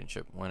that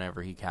championship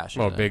whenever he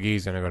cashes in. Big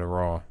E's going to go to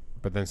Raw.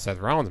 But then Seth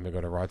Rollins may go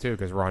to Raw too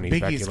because Raw needs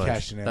Big Becky E's Lynch.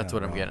 cashing in. That's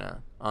on what I'm Raw. getting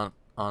at.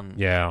 On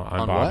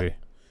Bobby. what?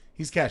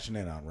 He's cashing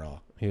in on Raw.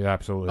 He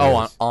absolutely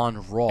Oh, is.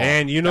 on Raw.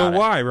 And you know Got it.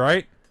 why,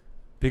 right?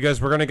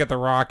 Because we're gonna get the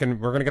Rock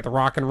and Roman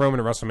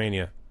at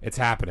WrestleMania. It's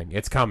happening.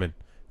 It's coming.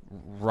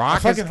 I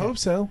fucking hope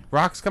so.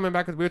 Rock's coming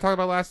back. We were talking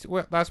about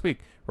last week.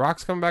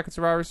 Rock's coming back at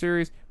Survivor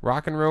Series.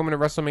 Rock and Roman at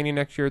WrestleMania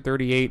next year,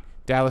 38,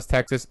 Dallas,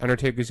 Texas.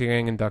 Undertaker's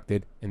getting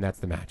inducted, and that's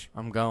the match.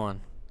 I'm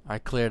going. I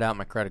cleared out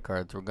my credit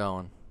cards. We're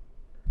going.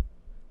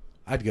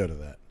 I'd go to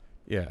that.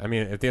 Yeah, I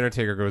mean, if the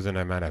Undertaker goes in,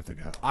 I might have to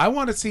go. I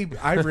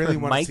really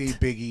want to Mike? see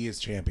Big E as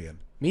champion.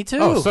 Me too.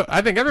 Oh, so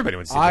I think everybody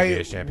would see Big E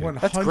as champion.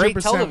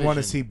 100% television. want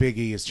to see Big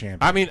E as champion.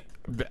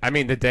 I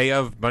mean, the day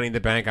of Money in the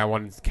Bank, I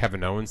wanted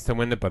Kevin Owens to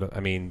win it, but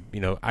I mean, you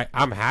know,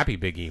 I'm happy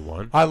Big E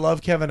won. I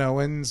love Kevin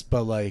Owens,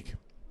 but like,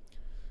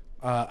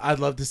 I'd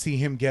love to see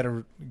him get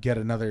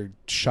another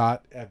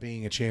shot at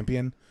being a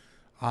champion.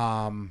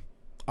 I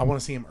want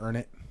to see him earn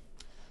it.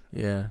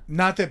 Yeah.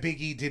 Not that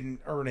Big E didn't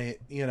earn it,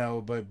 you know,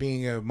 but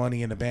being a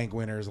Money in the Bank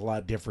winner is a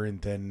lot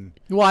different than.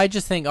 Well, I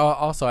just think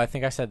also I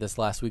think I said this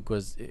last week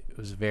it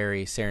was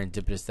very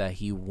serendipitous that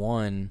he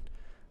won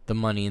the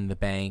Money in the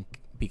Bank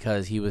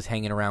because he was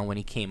hanging around when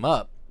he came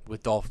up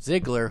with Dolph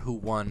Ziggler, who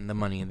won the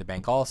Money in the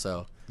Bank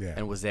also,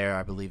 and was there,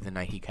 I believe, the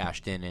night he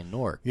cashed in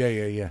Newark.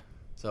 Yeah.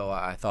 So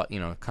I thought,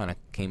 it kind of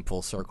came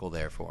full circle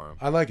there for him.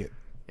 I like it.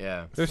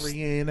 Yeah.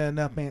 3 ain't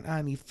enough, man.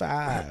 I need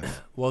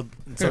 5. Well,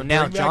 so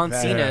now Bring back John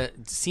that.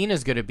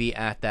 Cena's going to be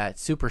at that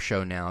Super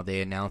Show now.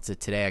 They announced it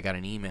today. I got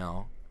an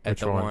email at Which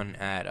the one? one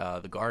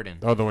at the Garden.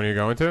 Oh, the one you're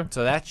going to?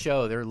 So that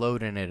show, they're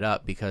loading it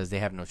up because they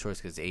have no choice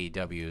because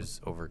AEW is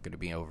going to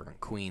be over in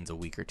Queens a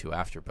week or two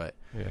after. But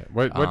Yeah.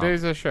 What day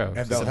is the show?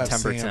 And they'll have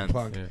September CM 10th.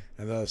 Punk. Yeah.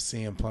 And they'll have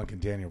CM Punk and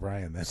Daniel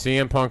Bryan. Then.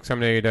 CM Punk's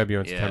coming to AEW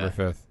on Yeah. September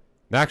 5th.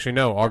 Actually,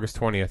 no, August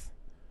 20th.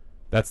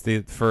 That's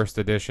the first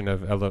edition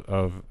of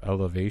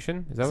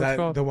Elevation. Is that Is what it's that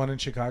called? the one in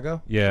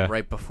Chicago? Yeah.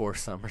 right before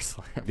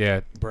SummerSlam.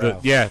 Yeah. Bro.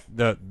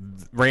 The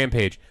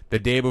Rampage. The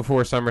day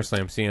before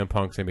SummerSlam, CM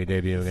Punk's going to be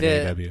debuting in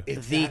AEW.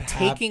 If The that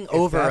taking if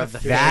over that of the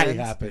officially fans-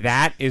 happened-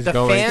 That is The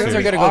going fans to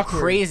are going to go awkward.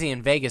 crazy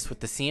in Vegas with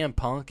the CM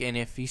Punk, and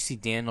if you see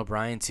Daniel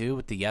Bryan too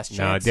with the Yes chants.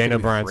 No, it's gonna Daniel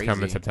be Bryan's crazy.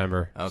 coming in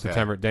September.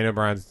 Okay. Daniel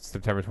Bryan's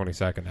September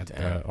 22nd at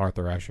Damn.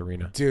 Arthur Ashe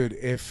Arena. Dude,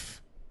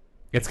 if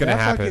It's going to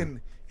that happen.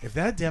 fucking- if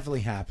that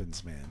definitely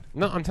happens, man,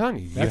 No, I'm telling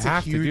you, that's you a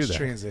have to do huge that.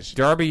 transition.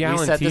 Darby We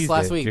Allin said this teased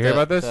last it. week. Did you hear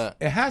about this?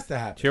 It has to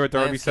happen. Did you hear what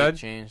Darby landscape said?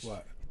 changed.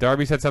 What?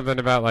 Darby said something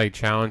about like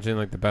challenging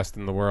like the best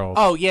in the world.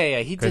 Oh yeah,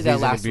 he 'Cause did that he's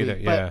gonna last be week. there,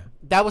 But yeah.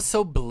 that was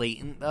so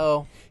blatant,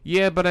 though.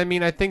 Yeah, but I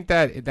mean, I think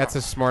that's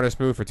the smartest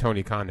move for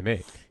Tony Khan to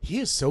make. He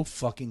is so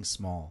fucking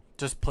small.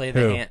 Just play the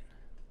Who? hand,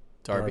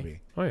 Darby.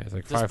 Oh yeah, it's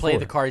like Just 5'4". play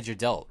the cards you're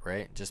dealt,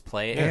 right? Just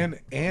play it. And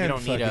you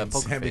don't need a fucking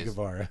poker Sammy face.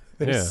 Guevara.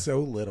 There's Yeah. so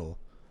little.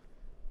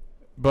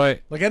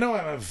 But Like I know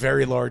I'm a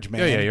very large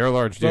man. yeah, you're a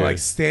large But dude. like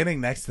standing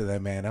next to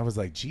that man, I was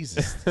like,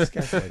 Jesus, this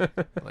guy's like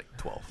Like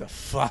 12. the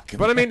fuck.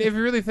 But I mean, if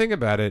you really think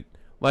about it,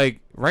 like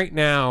right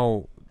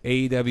now,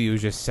 AEW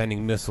is just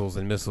sending missiles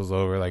and missiles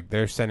over. Like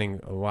they're sending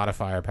a lot of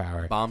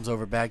firepower. Bombs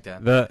over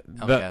Baghdad.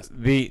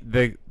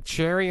 The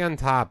cherry on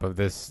top of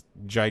this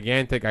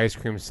gigantic ice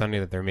cream sundae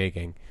that they're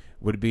making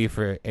would be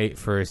for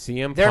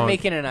CM They're Punk.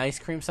 making an ice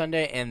cream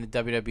sundae, and the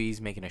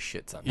WWE's making a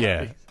shit sundae.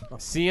 Yeah,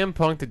 CM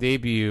Punk to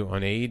debut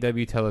on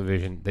AEW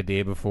television the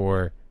day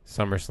before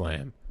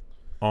SummerSlam,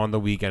 on the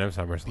weekend of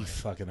be SummerSlam.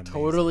 fucking amazing.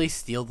 Totally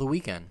steal the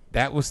weekend.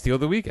 That will steal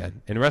the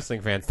weekend. And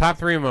wrestling fans, top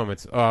 3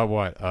 moments.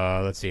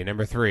 Let's see.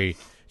 Number 3,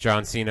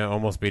 John Cena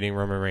almost beating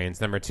Roman Reigns.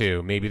 Number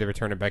 2, maybe the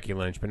return of Becky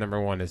Lynch. But number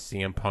 1 is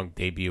CM Punk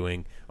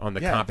debuting on the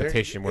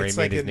competition where he it's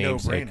made like his a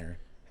namesake. no-brainer.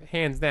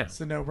 Hands down.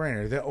 It's a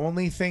no-brainer. The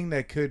only thing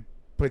that could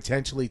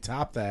potentially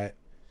top that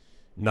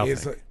Nothing.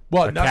 is like,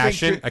 well, A nothing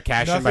cash-in- could, a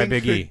cash-in nothing by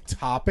Big could E.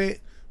 top it,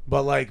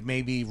 but like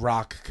maybe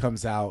Rock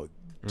comes out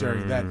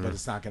during that, but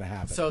it's not going to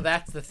happen. So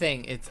that's the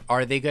thing.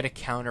 Are they going to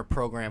counter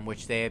program,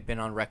 which they have been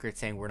on record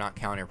saying we're not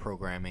counter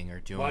programming or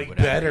doing like,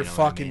 whatever. better you know what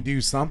fucking I mean?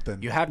 do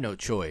something. You have no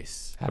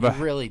choice. How about-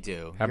 you really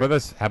do. How about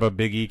this? How about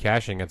Big E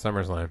cashing at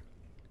SummerSlam?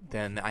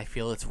 Then I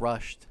feel it's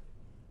rushed.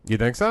 You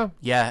think so?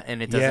 Yeah,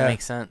 and it doesn't Yeah.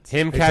 make sense.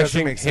 Him It doesn't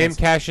cashing make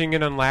sense.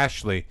 in on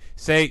Lashley.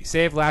 Say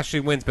if Lashley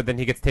wins, but then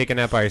he gets taken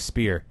out by a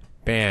spear.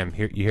 Bam!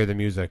 You hear the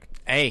music.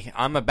 Hey,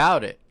 I'm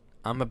about it.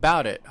 I'm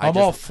I'm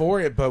all for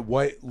it, but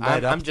what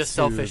led up I'm just to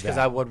selfish because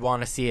that? I would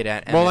want to see it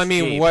at Well, I MSG,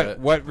 mean, but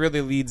what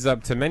really leads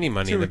up to many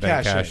Money To in the a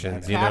Bank cash-in.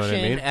 cash-ins? You know what I cash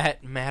in mean?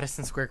 at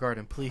Madison Square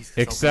Garden, please.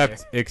 'cause I'll be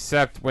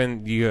Except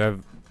when you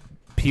have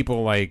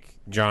people like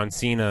John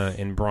Cena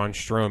and Braun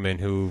Strowman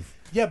who've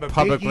Yeah, but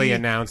publicly Big E-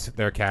 announced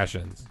their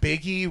cash-ins.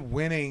 Big E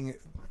winning.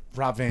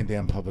 Rob Van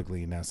Dam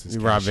publicly announced his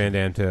Rob cash-in.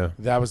 Van Dam too.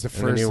 That was the And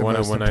then first he and won a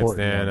most one night important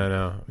stand. one. I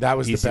know That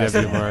was the best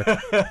ECW one. mark.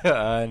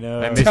 I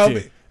know. I missed Tell you.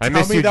 me, I tell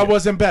missed me you. that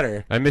wasn't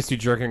better. I missed you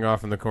jerking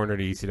off in the corner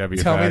to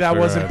ECW. Tell me Facts that for,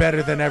 wasn't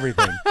better than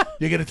everything.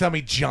 You're gonna tell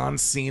me John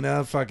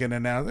Cena fucking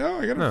announced, "Oh,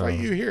 I gotta No. fight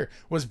you here,"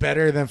 was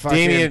better than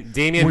fucking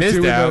Damien we're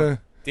doing Mizdow. the-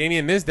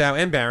 Damien Mizdow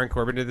and Baron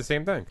Corbin did the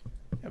same thing.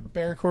 Yeah,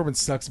 Baron Corbin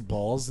sucks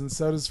balls, and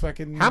so does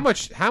fucking. How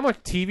much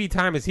TV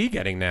time is he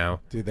getting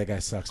now? Dude, that guy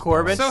sucks.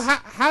 Corbin. balls. So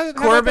how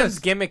Corbin's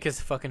gimmick is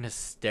fucking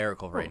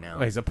hysterical right now.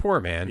 Well, he's a poor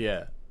man.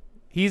 Yeah,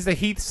 He's the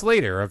Heath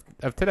Slater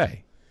of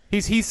today.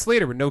 He's Heath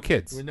Slater with no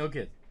kids. with no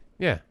kids.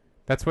 Yeah,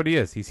 that's what he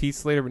is. He's Heath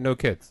Slater with no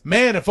kids.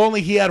 Man, if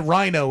only he had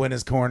Rhino in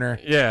his corner.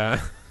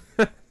 Yeah.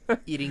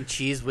 Eating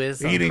cheese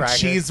whiz. On Eating crackers.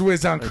 cheese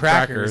whiz on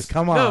crackers.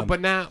 Come on. No,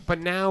 but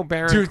now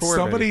Baron Dude, Corbin.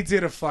 somebody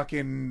did a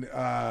fucking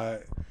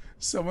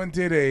someone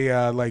did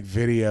a like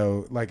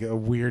video, like a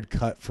weird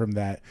cut from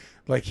that.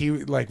 Like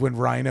when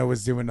Rhino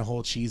was doing the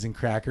whole cheese and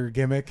cracker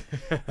gimmick,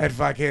 and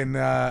fucking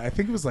I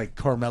think it was like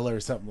Carmella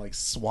or something, like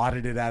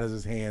swatted it out of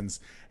his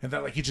hands, and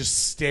then like he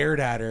just stared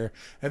at her,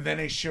 and then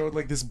they showed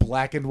like this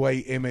black and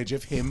white image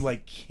of him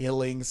like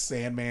killing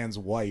Sandman's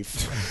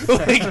wife.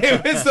 Like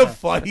it was the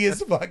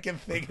funniest fucking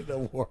thing in the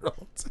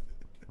world.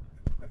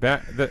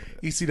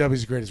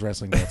 ECW's the greatest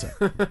wrestling of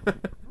all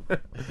time.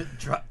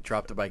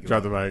 Drop the mic.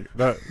 Drop the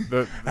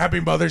mic.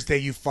 Happy Mother's Day,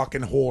 you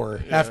fucking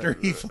whore. Yeah. After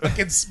he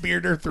fucking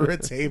speared her through a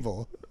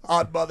table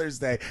on Mother's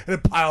Day and a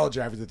pile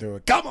driver through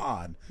it. Come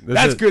on.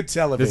 That's good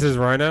television. This is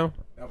Rhino?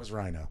 That was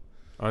Rhino.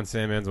 On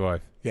Sandman's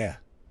wife. Yeah.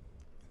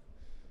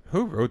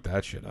 Who wrote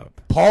that shit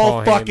up?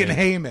 Paul fucking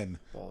Heyman.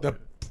 The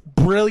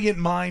brilliant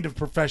mind of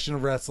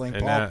professional wrestling.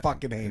 And Paul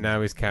fucking Heyman. And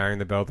now he's carrying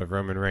the belt of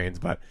Roman Reigns.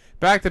 But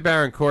back to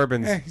Baron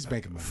Corbin's he's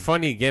making money.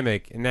 Funny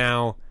gimmick.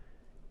 Now...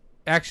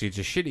 Actually, it's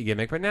a shitty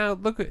gimmick, but now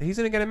look, he's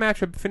going to get a match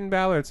with Finn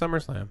Balor at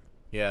SummerSlam.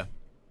 Yeah.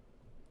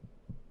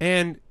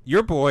 And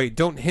your boy,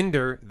 Don't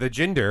Hinder the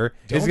Jinder,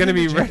 is going to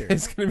be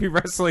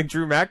wrestling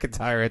Drew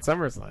McIntyre at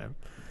SummerSlam.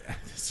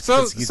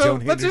 So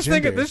let's just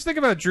think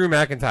about Drew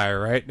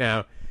McIntyre right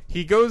now.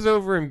 He goes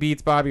over and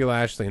beats Bobby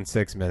Lashley in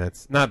 6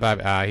 minutes. Not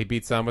Bobby. He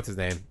beats what's his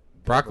name?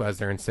 Brock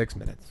Lesnar in 6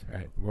 minutes.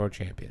 Right, world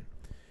champion.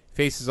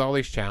 Faces all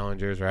these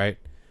challengers. Right.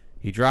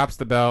 He drops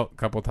the belt a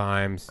couple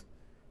times.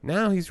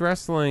 Now he's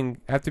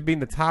wrestling after being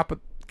the top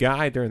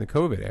guy during the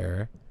COVID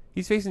era.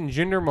 He's facing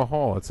Jinder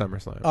Mahal at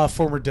SummerSlam.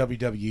 Former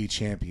WWE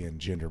champion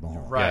Jinder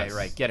Mahal. Right, Yes.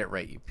 right. Get it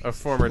right, you piece. A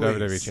former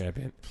WWE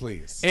champion.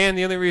 Please. And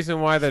the only reason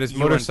why that his You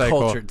motorcycle,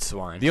 uncultured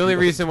swine. the only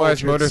reason why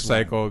his Uncultured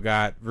motorcycle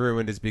got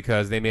ruined is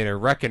because they made a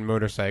wrecking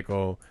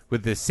motorcycle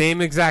with the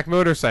same exact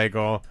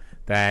motorcycle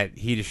that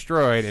he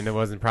destroyed, and it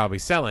wasn't probably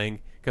selling.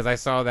 Because I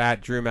saw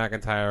that Drew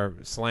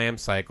McIntyre slam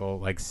cycle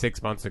like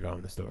 6 months ago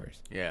in the stores.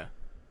 Yeah.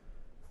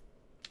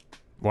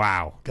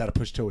 Wow. Gotta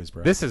push toys,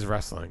 bro. This is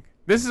wrestling.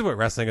 This is what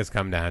wrestling has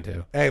come down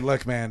to. Hey,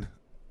 look, man.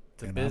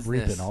 And I'm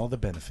reaping all the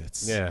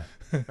benefits. Yeah.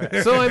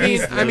 So I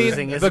mean,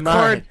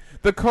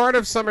 the card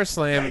of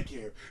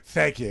SummerSlam.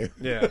 Thank you.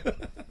 Yeah.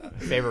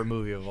 Favorite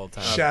movie of all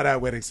time. Shout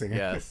out Wedding Singer.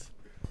 Yes.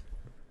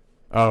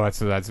 Oh,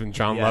 that's when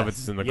John Lovitz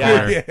is in the yeah.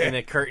 corner. Yeah. And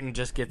the curtain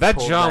just gets that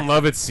pulled John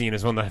back. Lovitz scene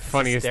is one of the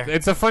funniest.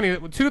 It's a funny,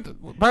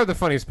 probably the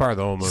funniest part of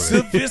the whole movie.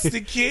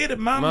 Sophisticated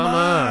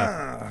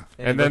mama.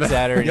 And then looks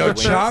at her and yo,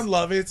 John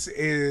Lovitz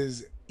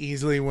is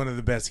easily one of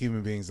the best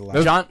human beings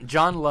alive.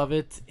 John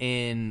Lovitz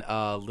in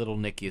Little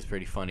Nicky is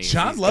pretty funny.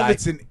 John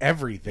Lovitz in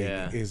everything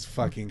is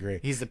fucking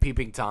great. He's the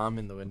peeping Tom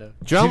in the window.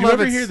 Did you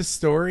ever hear the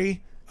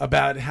story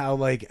about how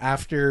like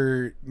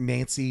after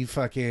Nancy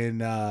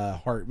fucking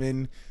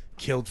Hartman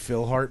killed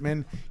Phil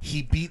Hartman,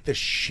 he beat the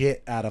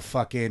shit out of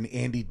fucking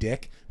Andy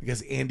Dick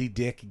because Andy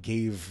Dick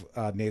gave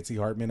Nancy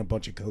Hartman a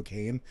bunch of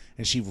cocaine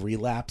and she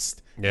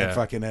relapsed and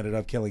fucking ended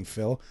up killing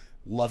Phil.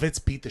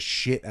 Lovitz beat the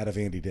shit out of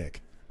Andy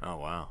Dick. Oh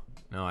wow.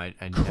 No, I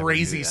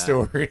crazy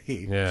story.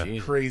 Yeah,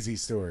 jeez. Crazy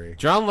story.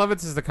 John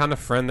Lovitz is the kind of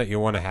friend that you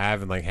want to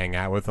have and like hang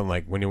out with, and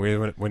like when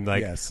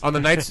like on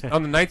the nights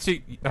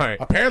you, all right.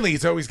 Apparently,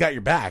 he's always got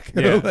your back.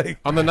 Yeah. Like,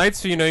 on the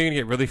nights you know you're gonna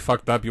get really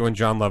fucked up. You want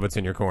John Lovitz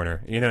in your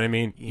corner. You know what I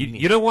mean?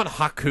 You don't want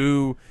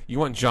Haku. You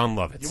want John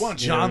Lovitz. You want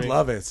John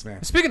Lovitz,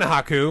 man. Speaking of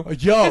Haku,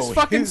 his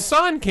fucking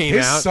son came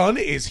out. His son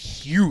is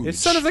huge. His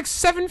son is like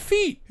 7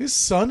 feet. His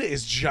son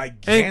is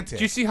gigantic. And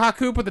did you see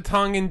Haku put the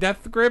tongue in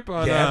death grip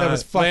on? Yeah, that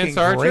was fucking Lance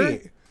Archer?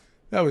 great.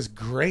 That was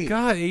great.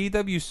 God,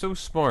 AEW is so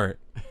smart.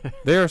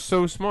 They are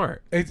so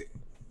smart. It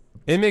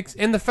makes,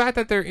 and the fact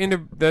that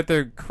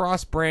they're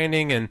cross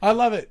branding and I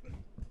love it.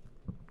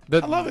 I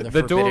love it.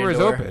 The door is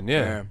open.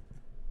 Yeah.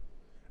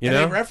 You and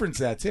know, they reference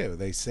that too.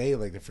 They say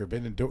like the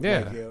forbidden door.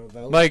 Yeah.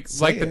 Like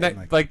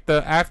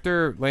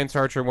after Lance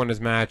Archer won his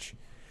match,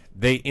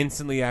 they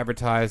instantly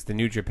advertised the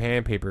New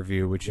Japan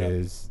pay-per-view, which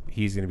is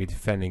he's going to be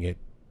defending it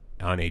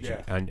on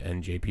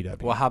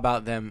JPW. Well, how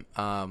about them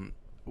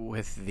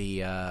with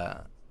the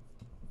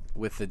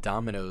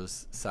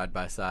Dominoes side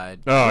by side?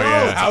 Oh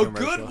yeah, how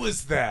good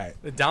was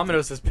that? The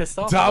Dominoes was pissed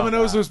off.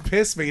 Dominoes was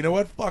pissed, but you know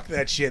what? Fuck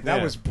that shit.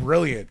 That was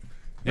brilliant.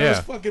 That was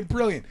fucking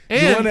brilliant.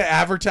 And you want to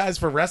advertise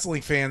for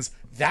wrestling fans?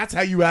 That's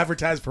how you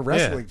advertise for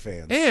wrestling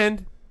fans.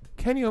 And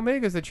Kenny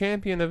Omega's the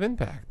champion of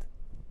Impact.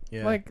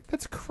 Yeah. Like,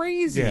 that's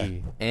crazy.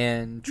 Yeah.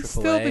 And he's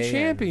still the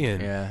champion.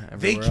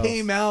 They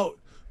came out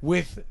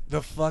with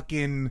the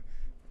fucking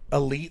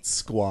Elite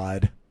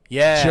Squad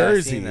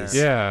jerseys. jerseys.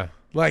 Yeah.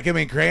 Like, I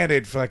mean,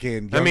 granted,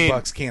 fucking Young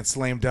Bucks can't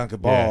slam dunk a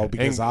ball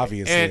because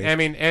obviously,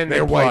 and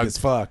they're white as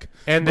fuck.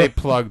 And they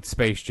plugged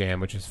Space Jam,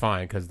 which is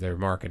fine because they're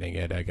marketing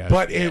it, I guess.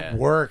 But it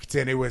worked,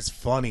 and it was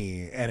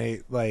funny, and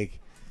it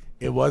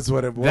was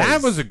what it was.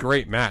 That was a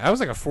great match. That was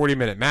like a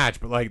 40-minute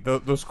match, but like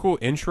those cool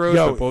intros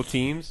of both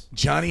teams.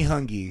 Johnny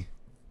Hungy,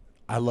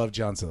 I love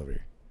John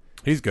Silver.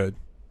 He's good.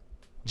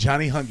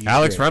 Johnny Hungy.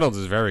 Alex Reynolds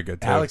is very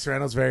good too. Alex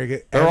Reynolds very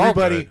good.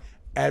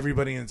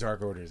 Everybody in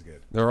Dark Order is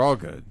good. They're all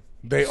good.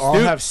 They all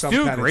have some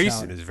kind of talent. Stu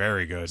Grayson is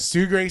very good.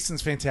 Stu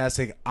Grayson's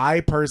fantastic. I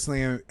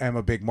personally am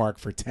a big mark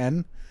for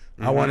 10.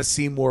 I want to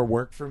see more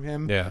work from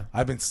him. Yeah.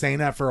 I've been saying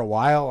that for a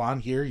while on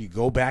here. You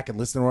go back and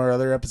listen to our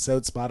other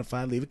episodes,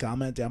 Spotify, leave a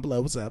comment down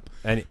below. What's up?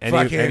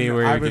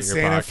 Anywhere I've been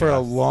saying it for a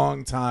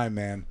long time,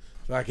 man.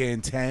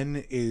 Fucking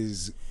 10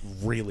 is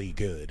really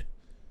good.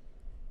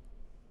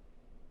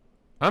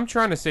 I'm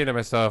trying to say to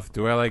myself,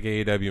 do I like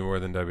AEW more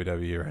than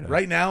WWE right now?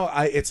 Right now,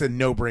 it's a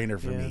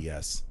no-brainer for me,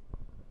 yes.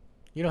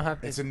 You don't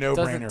have. It's a no-brainer. It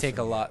doesn't take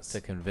a lot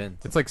to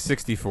convince. It's like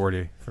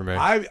 60-40 for me.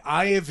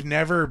 I have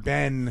never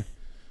been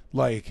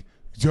like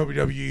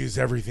WWE is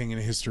everything in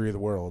the history of the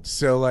world.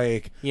 So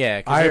like,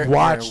 I've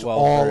watched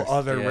all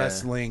other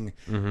wrestling,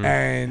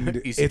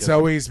 and it's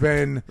always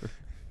been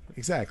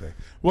exactly.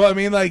 Well, I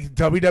mean, like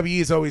WWE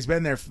has always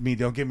been there for me.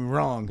 Don't get me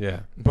wrong.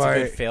 Yeah, but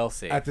it's a good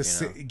fail-safe, at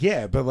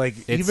the but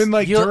like even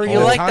like you during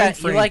like time that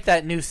frame, you like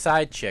that new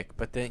side chick,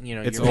 but then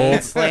your it's main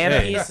old.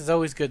 slam piece is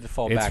always good to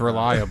fall back. It's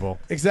reliable.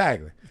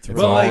 Exactly. It's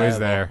always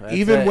there. That's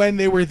even when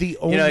they were the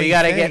only you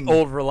got to thing. get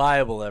old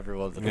reliable every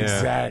once in a while.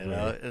 Exactly.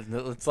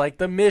 It's like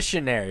the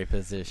missionary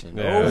position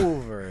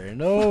over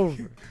and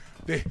over.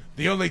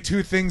 The only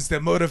two things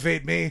that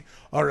motivate me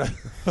are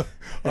wait,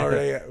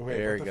 there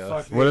what we go.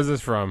 Fuck, what is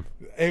this from?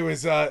 It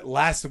was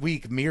last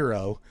week,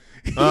 Miro.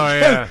 Oh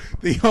yeah.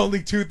 The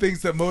only two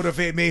things that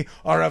motivate me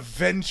are a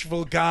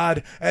vengeful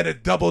God and a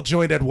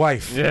double-jointed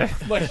wife. Yeah.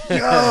 Like,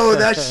 yo,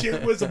 that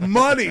shit was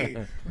money.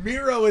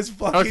 Miro is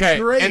fucking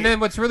great. And then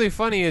what's really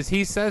funny is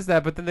he says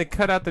that, but then they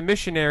cut out the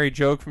missionary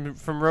joke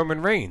from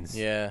Roman Reigns.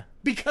 Yeah.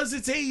 Because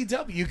it's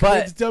AEW,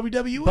 because it's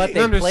WWE. But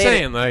I'm just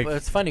saying, like,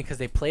 it's funny because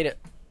they played it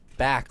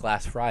back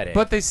last Friday.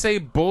 But they say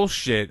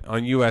bullshit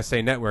on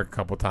USA Network a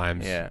couple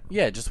times.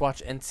 Yeah. Just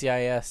watch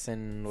NCIS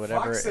and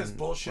whatever. Fox says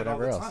bullshit all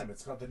the else. time.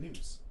 It's called the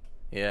news.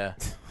 Yeah.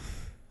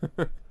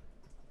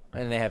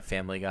 And they have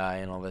Family Guy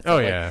and all that Oh,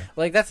 stuff. yeah.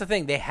 Like, that's the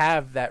thing. They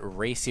have that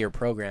racier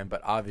program, but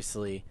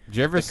obviously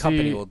the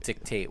company will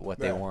dictate what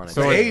they want.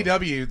 So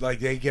AEW, like,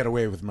 they get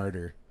away with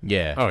murder.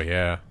 Yeah. Oh,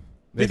 yeah.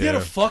 They did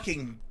a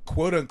fucking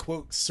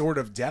quote-unquote sort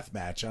of death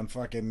match on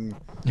fucking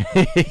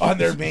on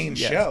their main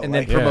show. And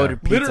then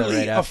promoted pizza literally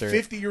right after. a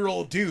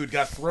 50-year-old dude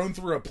got thrown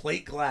through a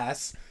plate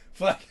glass.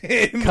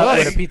 Fucking cut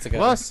with a pizza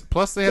cutter.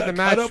 Plus they had the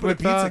match with a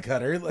pizza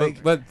cutter. Like,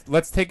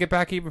 let's take it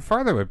back even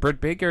farther with Britt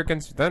Baker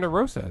against Thunder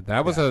Rosa.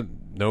 That was a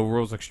no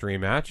rules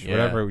extreme match,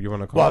 whatever you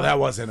want to call it. Well, that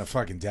wasn't a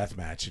fucking death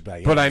match,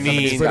 but I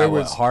mean, but it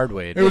was hard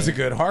weight. It was a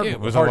good hard. It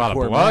was a lot of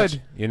blood. Match.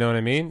 You know what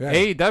I mean? Yeah.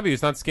 AEW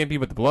is not skimpy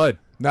with the blood.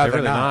 No, they're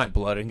really not.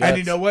 Blood and guts. And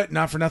you know what?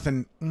 Not for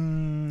nothing.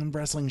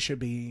 Wrestling should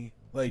be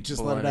like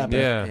just blood let it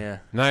happen. Yeah.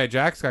 Nia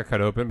Jax got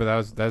cut open, but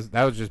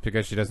that was just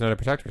because she doesn't know how to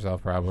protect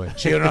herself. Probably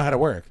she don't know how to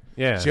work.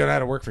 Yeah, she don't know how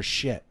to work for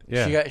shit.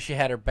 Yeah, she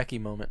had her Becky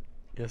moment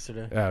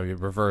yesterday. Oh,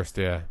 reversed.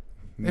 Yeah,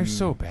 they're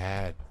so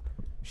bad.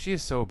 She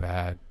is so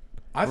bad.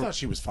 I thought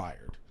she was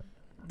fired.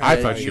 I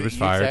thought she was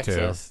fired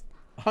too.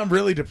 I'm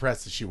really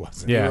depressed that she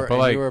wasn't. Yeah, but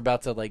like you were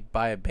about to like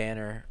buy a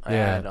banner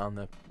ad on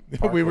the.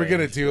 We were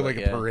gonna do like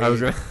a parade. I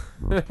was gonna.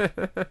 No,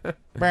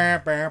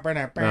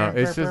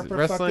 it's just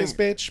wrestling. Fuck this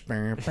bitch.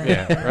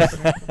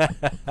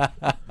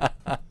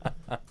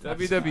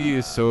 WWE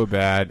is so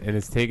bad, and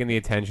it's taken the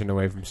attention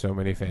away from so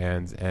many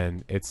fans,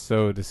 and it's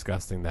so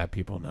disgusting that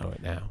people know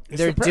it now.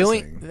 They're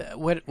doing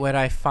what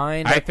I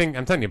find. I think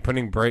I'm telling you,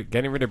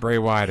 getting rid of Bray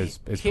Wyatt is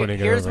putting it.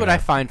 Here's over what now. I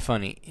find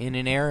funny: in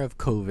an era of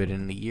COVID,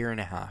 in a year and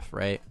a half,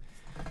 right?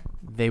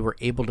 They were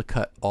able to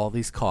cut all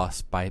these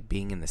costs by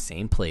being in the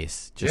same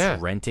place,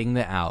 just renting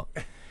the out,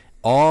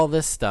 all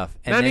this stuff,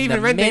 and not then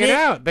even renting it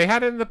out. They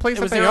had it in the place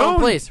it was that they their own. own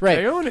place, right?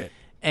 They own it.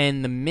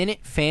 And the minute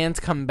fans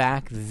come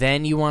back,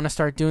 then you want to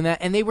start doing that,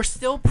 and they were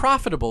still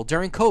profitable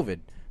during COVID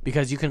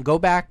because you can go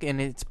back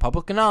and it's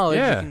public knowledge.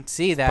 Yeah. You can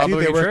see that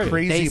Dude, they were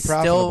crazy they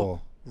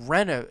profitable.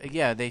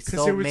 They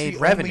still it was made the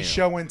revenue. only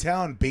show in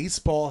town.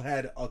 Baseball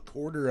had a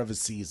quarter of a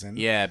season.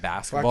 Yeah,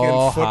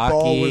 basketball, fucking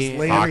football hockey. was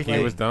late.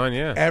 Hockey was done.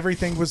 Yeah,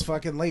 everything was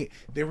fucking late.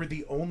 They were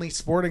the only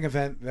sporting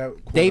event that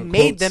they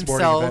made sporting event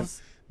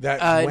themselves that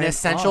an went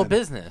essential on.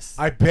 business.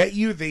 I bet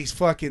you they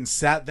fucking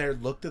sat there,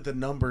 looked at the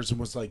numbers, and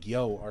was like,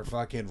 "Yo, our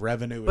fucking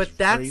revenue is But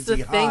that's crazy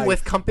the thing high.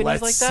 with companies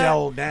Let's like that.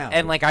 sell now."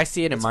 And like I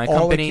see it in my all it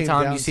company, came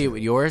Tom. down You see it to.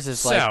 with yours.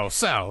 It's like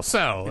sell. It's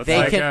they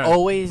like, can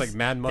always. it's like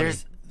mad money.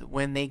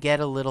 When they get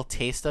a little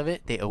taste of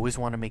it, they always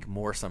want to make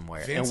more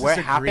somewhere. Vince and where is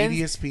it the happens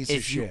greediest piece of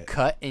is you shit.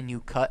 cut and you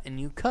cut and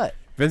you cut.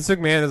 Vince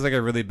McMahon is like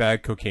a really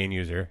bad cocaine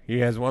user. He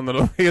has one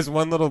little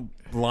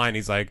line.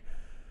 He's like,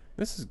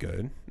 "This is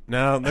good,"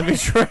 No, let me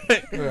try.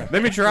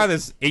 Let me try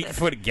this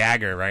 8-foot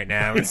gagger right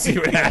now and see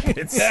what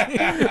happens.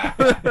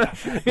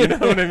 You know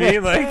what I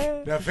mean?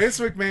 Like, now Vince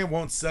McMahon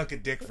won't suck a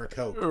dick for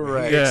coke.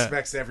 Right. He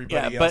expects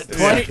everybody else. But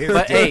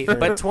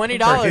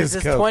 $20 is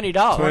 $20.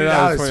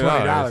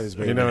 $20,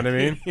 baby. You know what I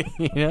mean?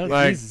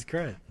 Like, Jesus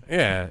Christ.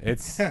 Yeah,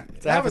 it's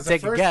that was the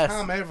first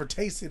time I ever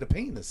tasted a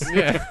penis.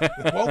 Yeah.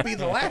 It won't be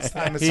the last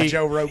time, Mr.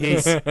 Joe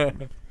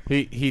Rogan.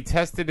 He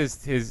tested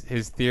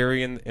his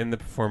theory in the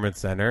Performance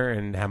Center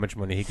and how much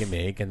money he can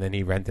make, and then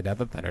he rented out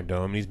the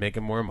Thunderdome, and he's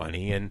making more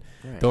money. And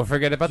don't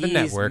forget about the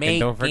network, and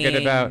don't forget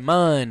about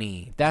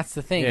money. That's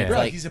the thing. Yeah.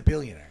 Bro, he's a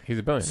billionaire. He's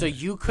a billionaire. So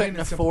you couldn't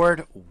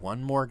afford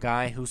one more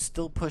guy who's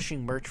still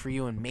pushing merch for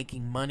you and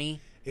making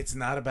money? It's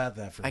not about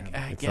that for him.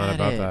 I it's get not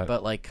about it, that.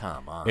 But like,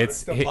 come on.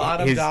 It's the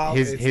bottom dollar.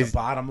 It's the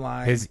bottom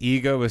line. His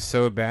ego is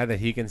so bad that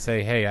he can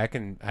say, "Hey, I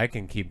can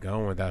keep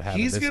going without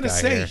having." He's this gonna guy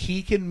say here.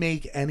 he can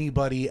make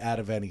anybody out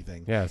of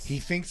anything. Yes. He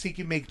thinks he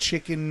can make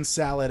chicken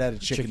salad out of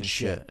chicken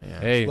shit. Yeah.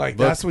 Hey, like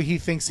that's what he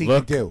thinks he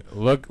can do.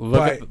 Look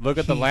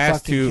at the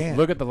last two. Can't.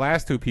 Look at the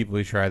last two people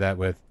he tried that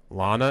with,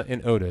 Lana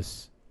and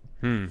Otis.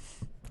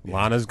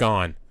 Lana's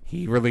gone.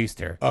 He released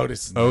her.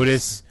 Otis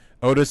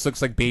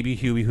looks like baby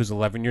Huey, who's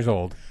 11 years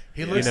old.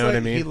 He looks like, what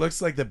I mean? He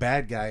looks like the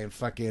bad guy in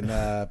fucking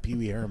Pee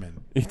Wee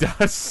Herman. He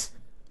does.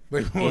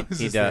 Like,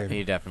 he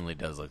definitely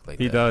does look like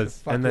that. He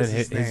does. And then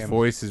his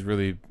voice is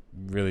really,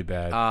 really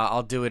bad.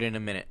 I'll do it in a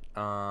minute.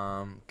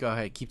 Go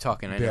ahead. Keep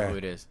talking. I know who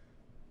it is.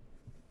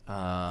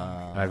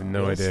 I have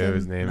no idea who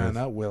his name is.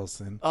 No, not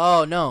Wilson.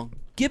 Oh, no.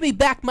 Give me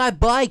back my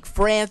bike,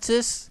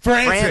 Francis.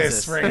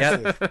 Francis.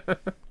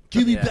 Yep.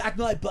 Give me back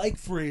my bike,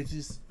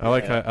 Francis. I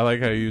like how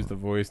you use the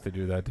voice to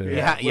do that too.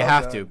 Yeah, you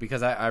have to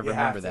because I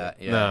remember that.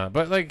 Yeah. Nah,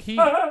 but like he.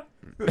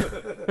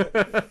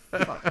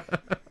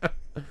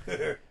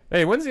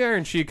 Hey, when's the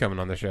Iron Sheik coming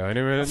on the show?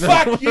 Anyway,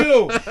 fuck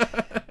you!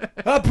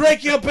 I'll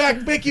break your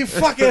back, make you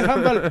fucking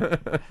humble.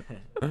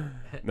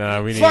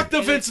 Nah, we need. Fuck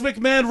the Vince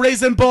McMahon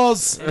raisin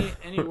balls.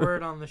 Any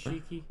word on the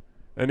Sheiky?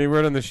 Any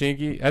word on the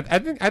Sheiky?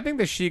 I think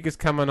the Sheik is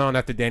coming on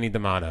after Danny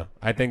D'Amato.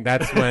 I think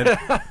that's when.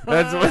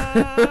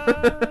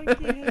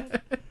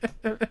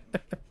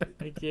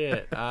 I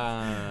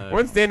can't.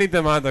 Once Danny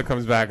D'Amato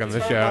comes back on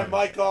the show.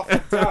 My mic off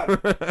and done.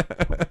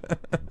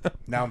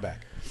 Now I'm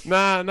back.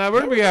 Nah,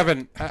 we're gonna be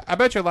having. I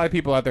bet you a lot of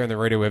people out there in the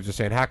radio waves are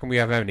saying, "How come we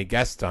haven't had any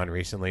guests on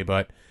recently?"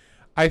 But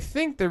I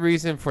think the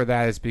reason for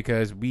that is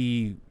because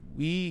we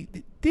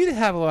did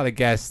have a lot of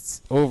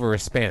guests over a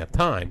span of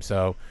time.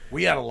 So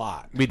we had a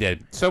lot. We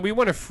did. So we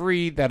want to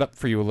free that up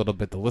for you a little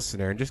bit, the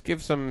listener, and just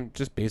give some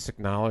just basic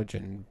knowledge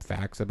and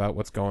facts about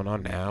what's going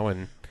on now.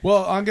 And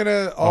well,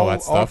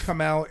 I'll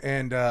come out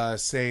and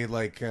say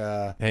like,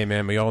 "Hey,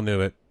 man, we all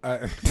knew it."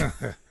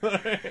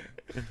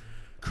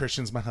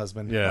 Christian's my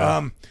husband.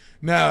 Yeah.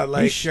 No,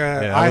 like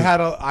I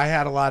had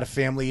a lot of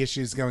family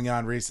issues going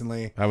on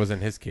recently. I was in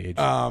his cage.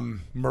 My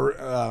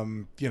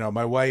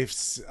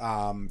wife's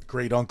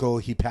great uncle,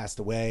 he passed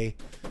away.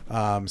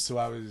 So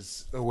I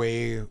was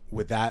away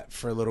with that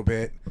for a little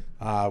bit.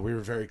 We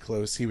were very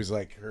close. He was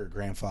like her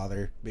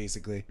grandfather,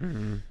 basically.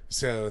 Mm-hmm.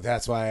 So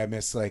that's why I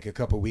missed like a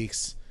couple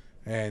weeks.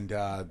 And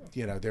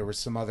there were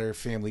some other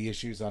family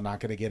issues I'm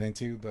not going to get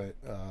into, but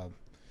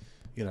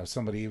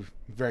somebody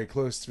very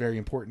close, very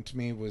important to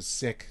me was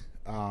sick.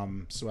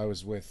 So I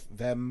was with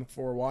them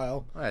for a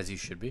while. Well, as you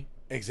should be.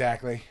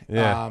 Exactly.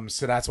 Yeah.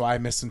 So that's why I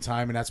missed some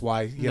time, and that's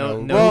why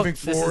moving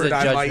this forward,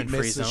 I might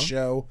miss a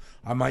show.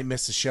 I might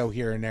miss a show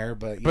here and there,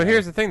 but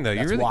here's the thing, though.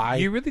 You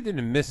really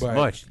didn't miss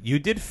much. You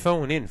did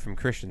phone in from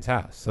Christian's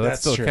house, so that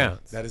still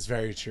counts. That is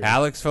very true.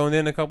 Alex phoned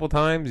in a couple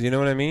times. You know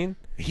what I mean?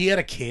 He had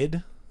a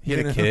kid. You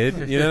know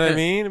what I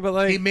mean? But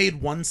like he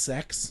made one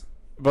sex.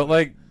 But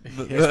like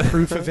the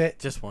proof of it,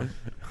 just one.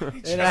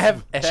 And I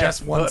have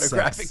just one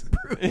photographic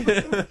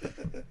proof.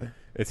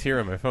 It's here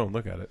on my phone.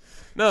 Look at it.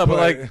 No,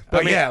 but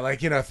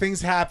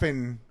things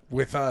happen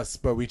with us,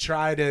 but we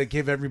try to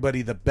give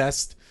everybody the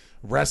best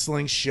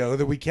wrestling show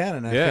that we can,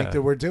 and I think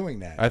that we're doing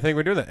that. I think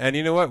we're doing that, and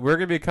you know what? We're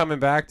gonna be coming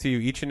back to you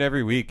each and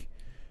every week.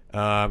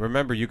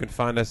 Remember, you can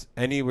find us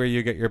anywhere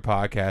you get your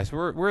podcast.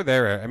 We're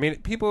there. I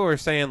mean, people were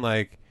saying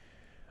like,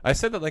 I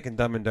said that like in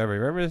Dumb and Dumber.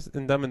 Remember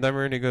in Dumb and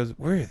Dumber, and he goes,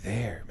 "We're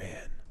there,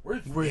 man. We're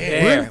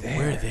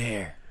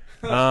there."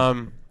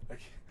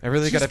 I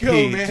really gotta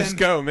pee. Man. Just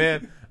go,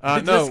 man.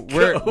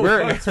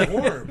 We're it's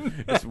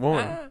warm. It's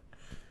warm.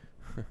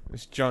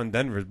 It's John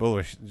Denver's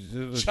bullish.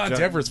 John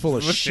Denver's full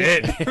of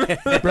shit,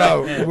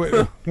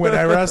 bro. When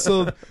I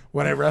wrestled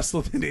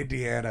in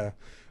Indiana,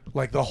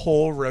 like the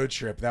whole road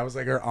trip, that was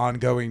like our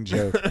ongoing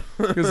joke.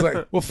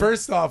 Because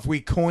first off,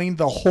 we coined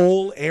the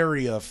whole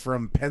area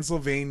from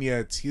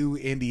Pennsylvania to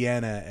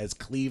Indiana as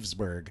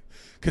Clevesburg.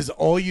 Because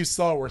all you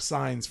saw were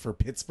signs for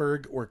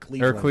Pittsburgh or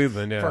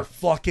Cleveland. For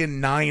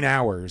fucking 9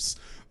 hours.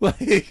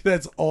 Like,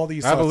 that's all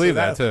you saw. I believe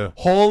that too.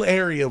 Whole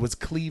area was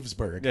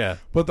Clevesburg. Yeah.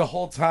 But the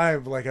whole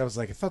time, like, I was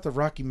like, I thought the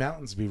Rocky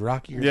Mountains would be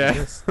rockier than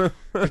this.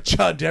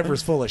 John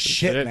Denver's full of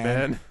shit,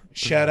 man.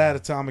 Shout out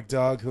Atomic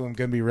Dog, who I'm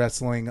going to be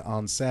wrestling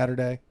on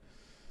Saturday.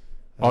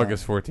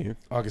 August 14th.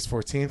 August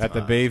 14th. At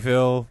the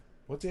Bayville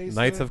What day is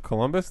Knights it? of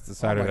Columbus? It's a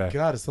Saturday. Oh my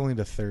god, it's only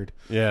the 3rd.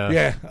 Yeah.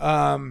 Yeah.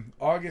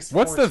 August 14th.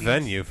 What's the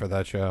venue for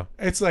that show?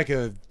 It's like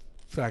a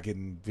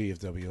fucking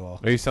VFW hall.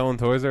 Are you selling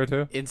toys there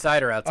too?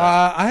 Inside or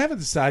outside? I haven't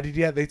decided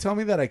yet. They tell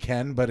me that I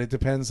can, but it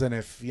depends on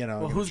if,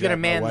 Well, who's going to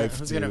man the...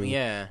 Who's going to...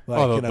 Yeah.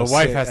 Like, the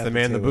wife has to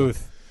man the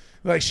booth.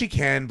 Like, she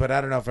can, but I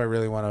don't know if I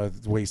really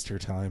want to waste her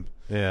time.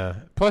 Yeah.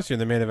 Plus, you're in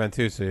the main event,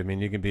 too, so, I mean,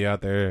 you can be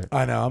out there...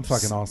 I know. I'm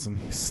fucking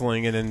awesome.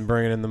 Slinging and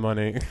bringing in the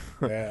money.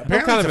 Yeah.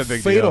 Apparently it's a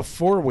fatal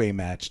four-way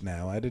match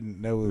now. I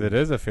didn't know... It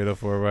is a fatal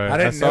four-way. I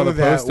didn't know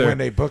that when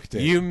they booked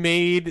it. You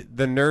made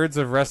the Nerds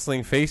of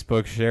Wrestling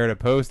Facebook shared a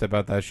post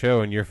about that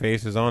show, and your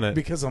face is on it.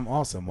 Because I'm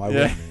awesome. Why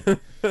wouldn't it?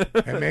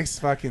 It makes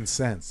fucking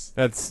sense.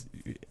 That's...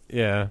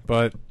 Yeah,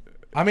 but...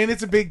 I mean,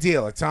 it's a big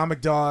deal.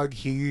 Atomic Dog,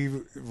 he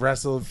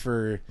wrestled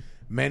for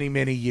many,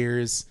 many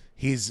years.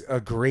 He's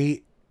a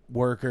great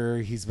worker.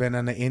 He's been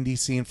on the indie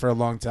scene for a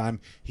long time.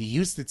 He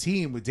used to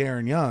team with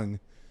Darren Young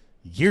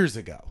years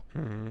ago.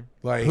 Mm-hmm.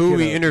 Like who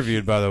we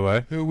interviewed, by the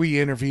way. Who we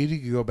interviewed. You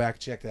can go back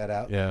check that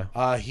out.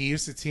 Yeah. He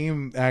used to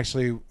team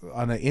actually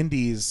on the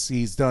indies.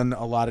 He's done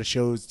a lot of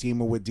shows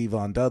teaming with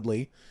Devon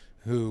Dudley,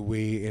 who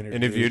we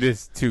interviewed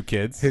his two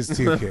kids. His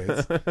two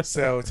kids.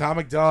 So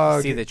Atomic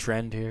Dog. See the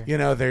trend here. You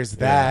know, there's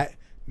that.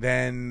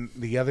 Then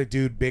the other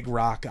dude, Big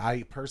Rock.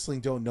 I personally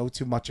don't know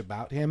too much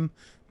about him,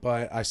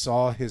 but I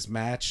saw his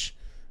match.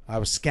 I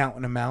was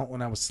scouting him out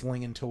when I was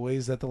slinging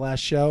toys at the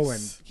last show,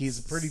 and he's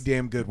a pretty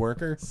damn good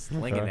worker.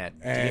 Slinging that.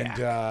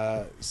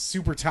 And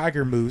Super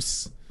Tiger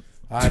Moose.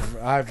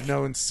 I've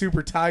known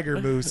Super Tiger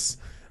Moose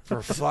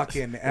for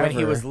fucking ever. When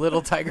he was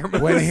Little Tiger Moose.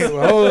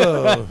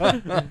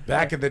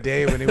 Back in the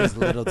day when he was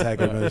Little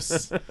Tiger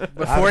Moose.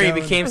 Before he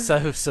became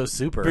so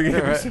super.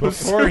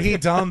 Before he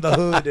donned the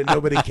hood and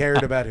nobody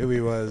cared about who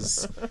he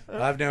was.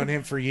 I've known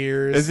him for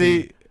years. Is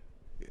he...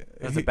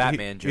 That's a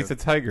Batman joke. He's a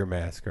tiger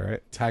mask, right?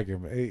 Tiger.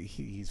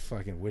 He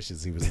fucking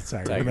wishes he was a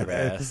tiger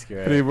mask.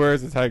 Right. But he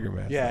wears a tiger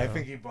mask. Yeah, I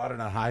think he bought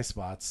it on High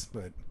Spots,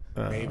 but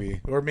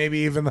maybe, or maybe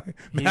even.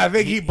 I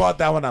think he bought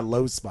that one on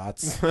Low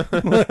Spots.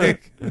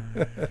 Like,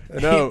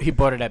 no, he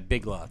bought it at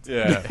Big Lots.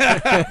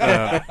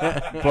 Yeah,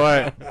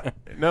 but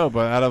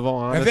out of all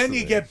honesty, and then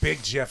you get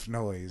Big Jeff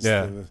Noyes.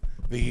 Yeah,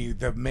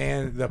 the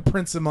man, the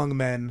prince among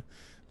men,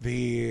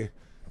 the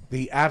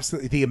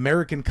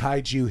American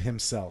kaiju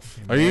himself.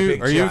 Are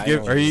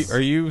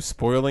you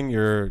spoiling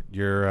your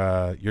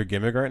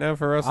gimmick right now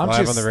for us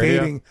live on the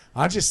radio?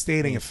 I'm just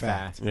stating a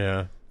fact.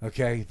 Yeah.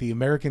 Okay, the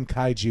American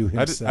kaiju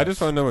himself. I just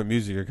want to know what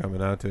music you're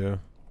coming out to.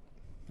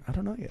 I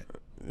don't know yet.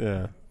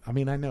 Yeah. I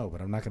mean, I know,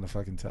 but I'm not going to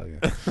fucking tell you.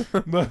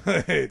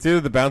 It's either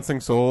the Bouncing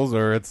Souls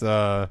or it's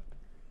I'm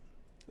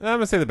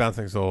gonna say the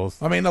Bouncing Souls.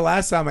 I mean, the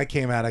last time I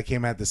came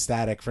out the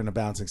Static from the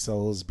Bouncing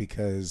Souls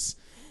because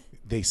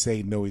they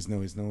say noise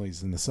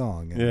in the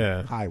song. And,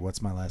 yeah. Hi,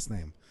 what's my last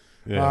name?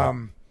 Yeah.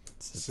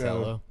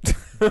 So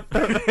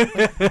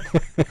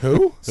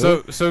who?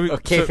 So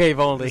kayfabe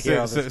only here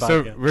on this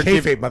podcast. We're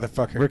kayfabe,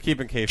 motherfucker. We're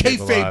keeping kayfabe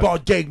alive. Kayfabe all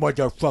day,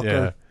 motherfucker.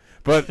 Yeah.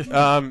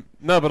 But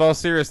no, but all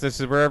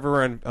seriousness, wherever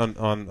we're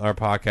on our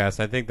podcast,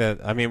 I think that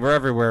we're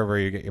everywhere where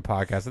you get your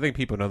podcast. I think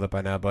people know that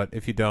by now, but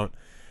if you don't,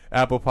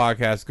 Apple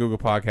Podcasts, Google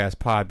Podcasts,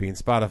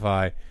 Podbean,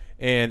 Spotify,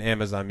 and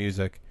Amazon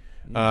Music.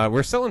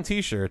 We're selling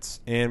T-shirts,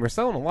 and we're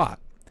selling a lot.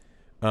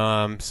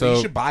 So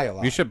you should buy a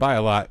lot. You should buy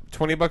a lot.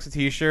 $20 a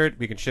T-shirt.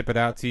 We can ship it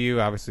out to you,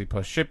 obviously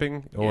plus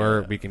shipping,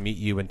 or we can meet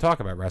you and talk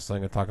about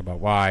wrestling and talk about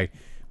why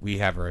we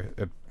have our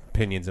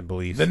opinions and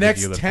beliefs. The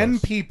next 10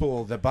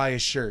 people that buy a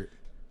shirt,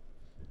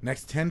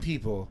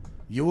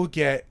 you will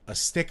get a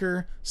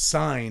sticker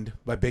signed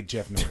by Big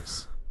Jeff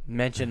Noyes.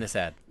 Mention this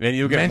ad. And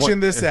you'll get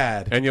this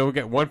ad, and you'll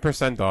get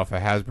 1% off a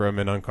Hasbro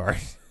Min on card.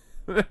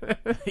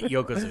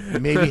 Yokozuna.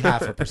 Maybe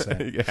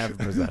 0.5%.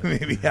 0.5%.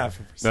 Maybe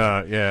 0.5%.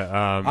 No,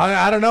 yeah.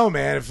 I don't know,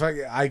 man. If I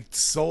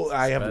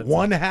have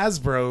one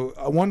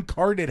Hasbro, one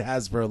carded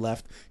Hasbro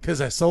left because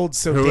I sold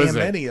damn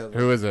many of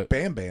them. Who is it?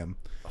 Bam Bam.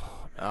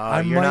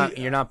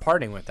 You're not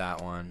parting with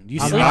that one.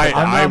 I'm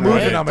not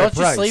moving on my price.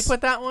 Don't you sleep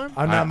with that one?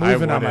 I'm not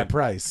moving on my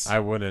price. I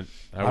wouldn't.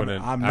 I'm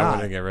not. I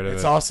wouldn't get rid of it.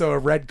 It's also a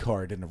red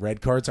card, and the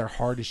red cards are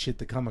hard as shit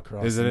to come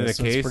across. Is it in a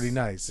case? It's pretty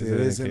nice. It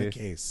is in a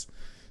case.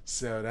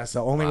 So that's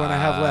the only one I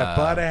have left.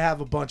 But I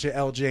have a bunch of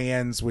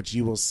LJNs, which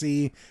you will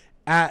see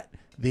at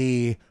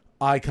the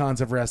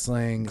Icons of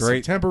Wrestling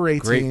September 18th.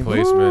 Great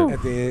placement.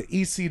 At the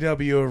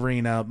ECW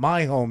Arena,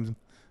 my home,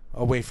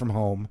 away from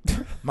home,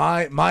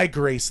 my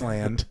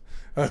Graceland.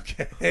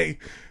 Okay.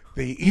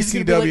 The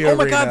ECW Arena. Oh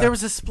my God, there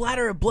was a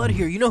splatter of blood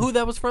here. You know who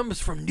that was from? It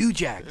was from New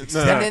Jack. And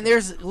then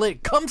there's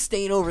cum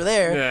stain over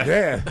there.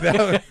 Yeah.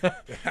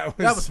 That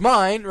was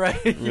mine,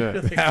 right? Yeah.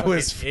 That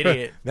was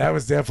idiot. That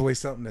was definitely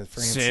something that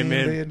Francine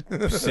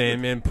did.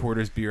 Sandman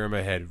Porter's beer on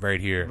my head,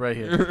 right here. Right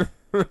here.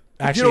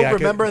 Actually, you don't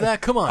remember that?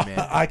 Come on, man.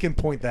 I can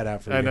point that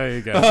out for you. I know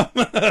you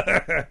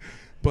guys.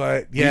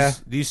 But yeah,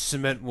 these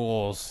cement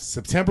walls.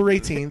 September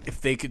 18th. If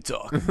they could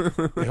talk.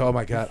 Oh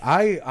my God,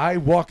 I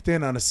walked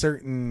in on a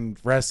certain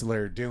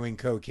wrestler doing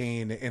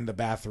cocaine in the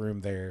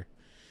bathroom there,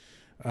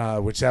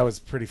 which that was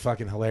pretty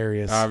fucking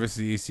hilarious.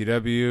 Obviously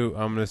ECW.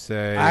 I'm gonna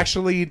say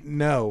actually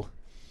no.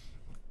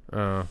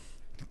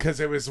 Because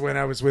it was when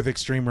I was with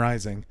Extreme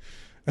Rising.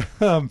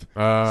 And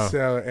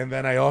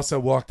then I also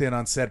walked in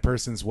on said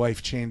person's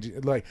wife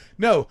changing.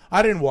 No,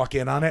 I didn't walk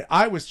in on it.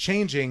 I was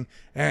changing,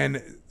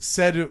 and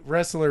said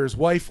wrestler's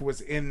wife was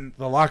in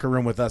the locker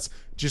room with us.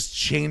 Just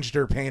changed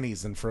her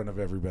panties in front of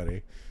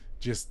everybody,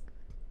 just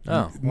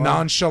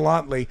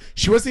nonchalantly.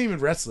 She wasn't even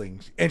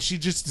wrestling, and she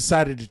just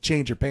decided to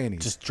change her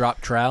panties. Just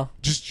drop trowel.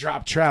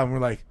 And we're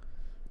like,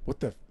 what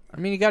the? I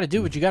mean, you got to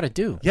do what you got to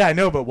do. Yeah, I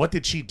know, but what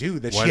did she do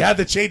that she had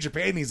to change her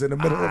panties in the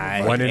middle of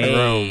the one in a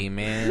room,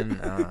 man?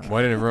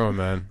 One in a room,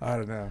 man. I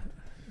don't know.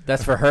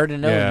 That's for her to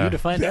know and you to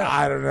find out.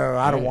 I don't know.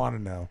 I don't want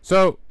to know.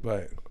 So,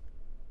 but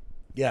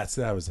yes,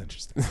 that was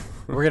interesting.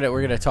 We're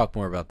gonna talk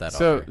more about that.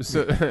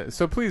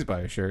 So please buy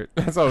a shirt.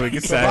 That's all we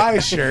can say. Buy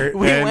a shirt.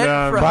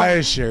 Buy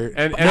a shirt.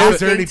 And those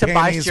dirty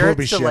panties will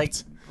be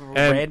shipped.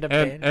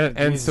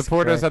 And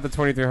support us at the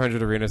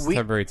 2300 Arena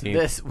September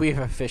 18th. We've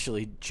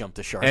officially jumped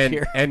the shark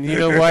here. And you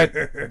know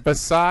what?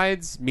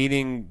 Besides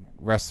meeting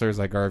wrestlers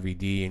like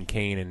RVD and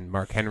Kane and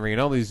Mark Henry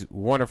and all these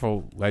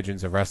wonderful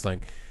legends of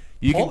wrestling,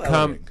 you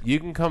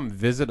can come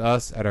visit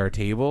us at our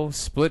table,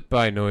 split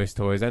by Noise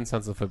Toys and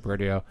Sunset Flip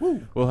Radio.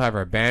 Woo. We'll have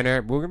our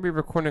banner. We're going to be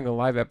recording a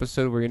live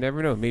episode where you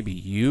never know. Maybe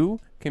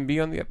you can be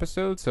on the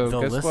episode. So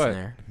guess what?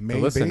 Maybe.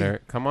 The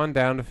listener, come on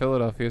down to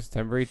Philadelphia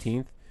September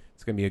 18th.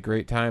 It's going to be a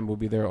great time. We'll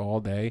be there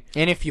all day.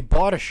 And if you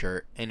bought a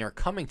shirt and are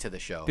coming to the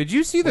show. Did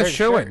you see the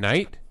show at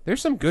night?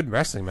 There's some good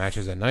wrestling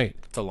matches at night.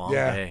 It's a long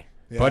day.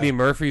 Yeah. Buddy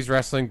Murphy's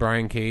wrestling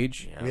Brian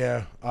Cage.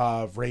 Yeah.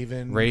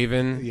 Raven.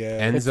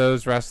 Yeah.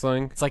 Enzo's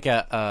wrestling. It's like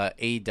a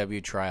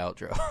AEW tryout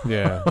drill.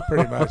 Yeah.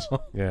 Pretty much.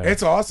 Yeah.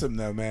 It's awesome,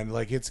 though, man.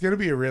 Like, it's going to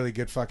be a really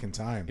good fucking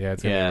time. Yeah,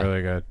 it's going to be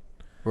really good.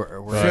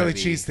 We're Philly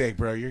cheesesteak,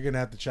 bro. You're going to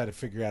have to try to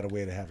figure out a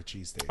way to have a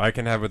cheesesteak. I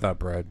can have without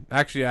bread.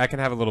 Actually, I can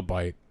have a little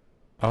bite.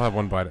 I'll have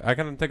one bite. I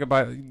can take a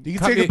bite. You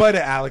can take a bite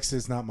of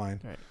Alex's, not mine.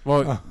 Right.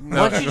 Well,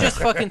 why don't you just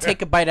fucking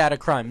take a bite out of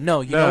crime?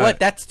 No, you know what?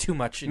 That's too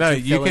much. No,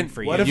 you can.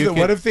 For what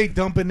if they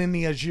dump it in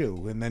the au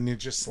jus and then it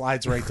just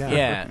slides right down?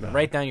 Yeah,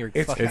 right down your.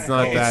 It's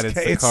not that. It's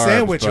the carbs,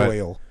 sandwich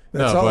oil.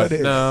 That's all it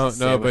is.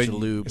 No, but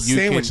lube.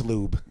 Sandwich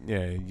lube.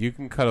 Yeah, you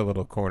can cut a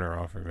little corner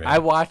off of it. I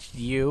watched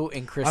you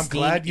and Christine. I'm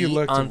glad you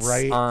looked on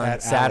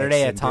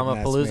Saturday at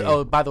Tomapalooza.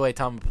 Oh, by the way,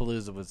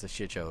 Tomapalooza was a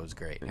shit show. It was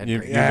great.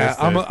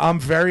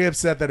 I'm very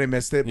upset that I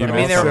missed it, but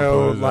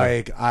also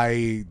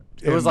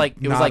it was like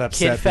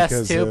Kid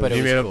Fest too, but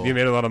it was cool. You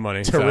made a lot of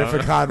money.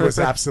 Terrificon was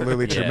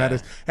absolutely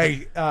tremendous.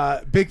 Hey,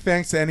 big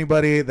thanks to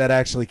anybody that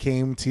actually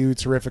came to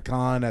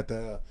Terrificon at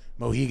the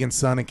Mohegan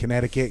Sun in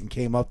Connecticut and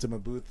came up to my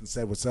booth and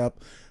said what's up.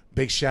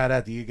 Big shout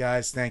out to you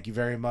guys. Thank you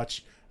very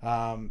much.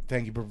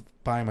 Thank you for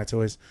buying my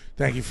toys.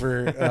 Thank you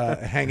for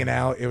hanging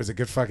out. It was a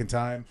good fucking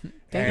time.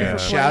 And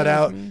shout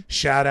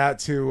out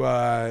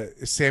to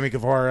Sammy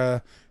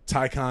Guevara,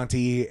 Ty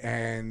Conti,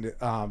 and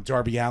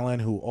Darby Allin,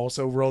 who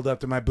also rolled up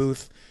to my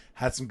booth.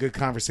 Had some good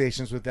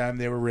conversations with them.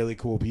 They were really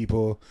cool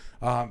people.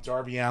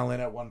 Darby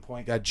Allin at one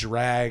point got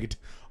dragged.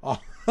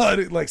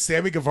 Like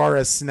Sammy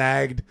Guevara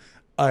snagged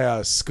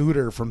a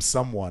scooter from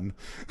someone.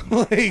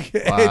 It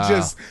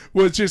just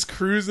was just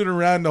cruising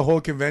around the whole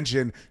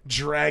convention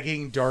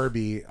dragging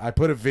Darby. I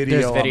put a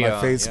video on my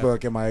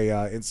Facebook and my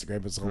Instagram.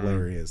 It was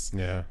hilarious.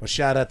 Yeah, well,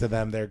 shout out to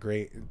them. They're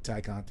great. Ty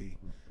Conti,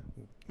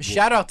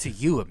 shout out to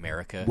you,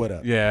 America. What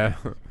up? Yeah.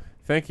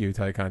 Thank you,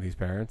 Ty Conti's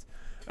parents.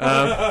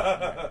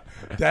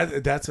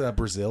 That's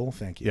Brazil.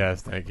 Thank you.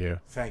 Yes, thank you.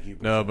 Thank you.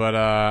 No, but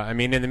I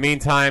mean, in the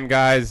meantime,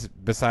 guys,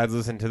 besides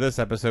listening to this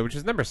episode, which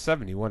is number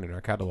 71 in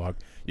our catalog,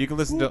 you can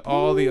listen to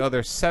all the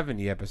other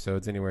 70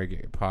 episodes anywhere you get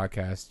your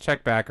podcasts.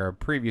 Check back our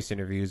previous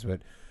interviews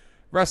with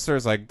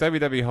wrestlers like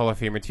WWE Hall of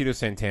Famer Tito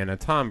Santana,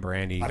 Tom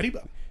Brandi,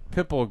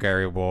 Pitbull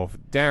Gary Wolf,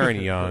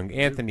 Darren Young,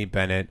 Anthony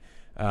Bennett,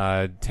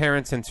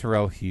 Terrence and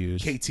Terrell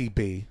Hughes,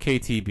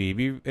 KTB.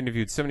 We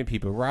interviewed so many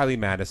people. Riley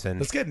Madison.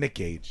 Let's get Nick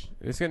Gage.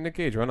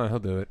 Why not? He'll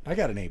do it. I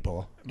got an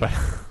 8-ball.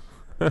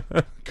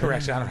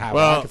 Correction, I don't have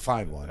one. I can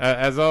find one.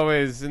 As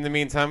always, in the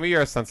meantime, we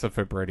are Sunset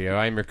Flip Radio.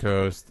 I'm your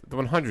co-host, the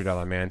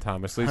 $100 man,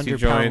 Thomas Lacey.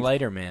 100-pound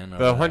lighter man.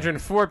 The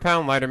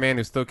 104-pound lighter man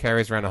who still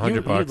carries around $100.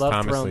 You love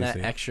Thomas throwing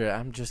Lacey. That extra.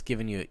 I'm just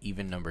giving you an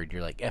even number.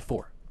 You're like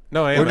F4.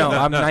 No, I am.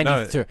 I'm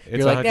 92.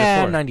 You're like,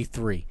 I'm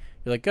 93.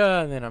 You're like,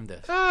 and then I'm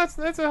this. That's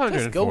 104.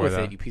 Just go with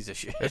though. it, you piece of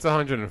shit. It's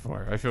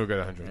 104. I feel good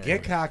at 104.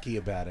 Get cocky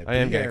about it. I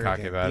am getting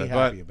cocky about it. Be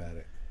happy about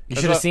it. You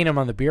should have seen him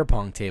on the beer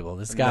pong table.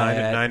 This guy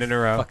nine in a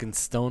row. Fucking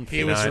stone.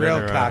 He was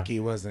real cocky,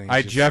 wasn't he?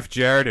 I Jeff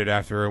Jarretted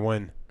after a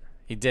win.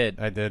 He did.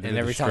 I did. And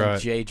every time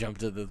Jay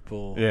jumped to the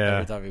pool,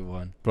 every time he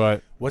won.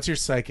 But what's your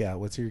psych out?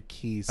 What's your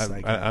key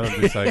psych out? I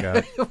don't do psych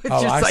out.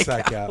 I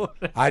psych out.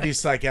 I do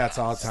psych outs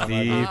all the time.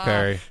 Steve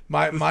Perry.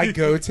 My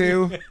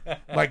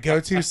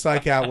go-to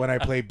psych out when I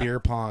play beer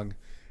pong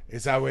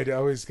is I would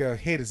always go,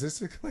 hey, does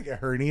this look like a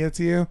hernia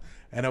to you?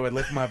 And I would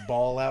lift my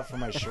ball out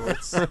from my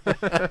shorts.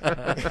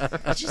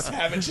 Just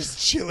have it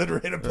just chilling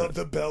right above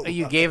the belt.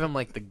 You gave him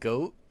like the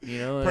goat,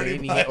 pretty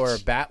much. Or a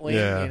bat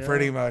wing,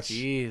 pretty much.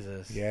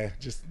 Jesus. Yeah,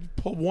 just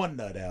pull one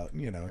nut out,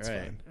 it's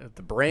fine.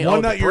 The brain.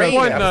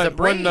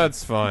 One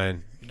nut's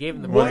fine. gave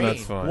him the One brain.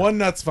 nut's fine. One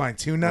nut's fine.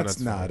 Two nuts,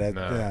 nut's fine.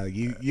 No.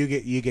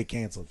 You get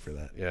canceled for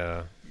that.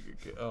 Yeah.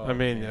 Oh, I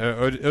mean,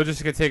 it'll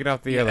just get taken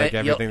off the air like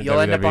everything you'll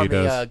end up WWE on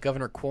does. the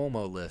Governor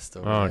Cuomo list.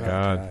 Oh, Over there.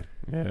 God.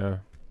 Yeah.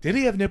 Did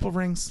he have nipple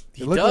rings?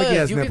 He It looked does. like he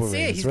has You nipple can see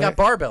rings, it. He's right?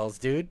 got barbells,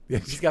 dude.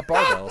 He's got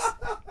barbells.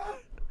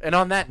 And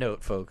on that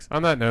note, folks.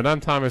 On that note, I'm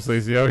Thomas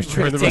Lisi. Always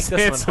We're joined the gonna most take this one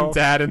handsome home.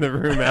 dad in the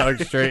room,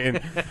 Alex Strayton,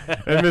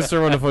 and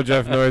Mr. Wonderful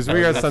Jeff Noyes.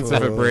 We are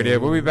Sunset Flip Radio.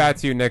 We'll be back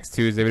to you next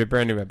Tuesday with a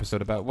brand new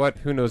episode about what,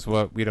 who knows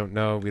what. We don't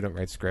know. We don't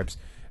write scripts.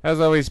 As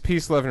always,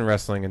 peace, love, and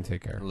wrestling, and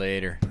take care.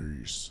 Later.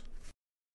 Peace.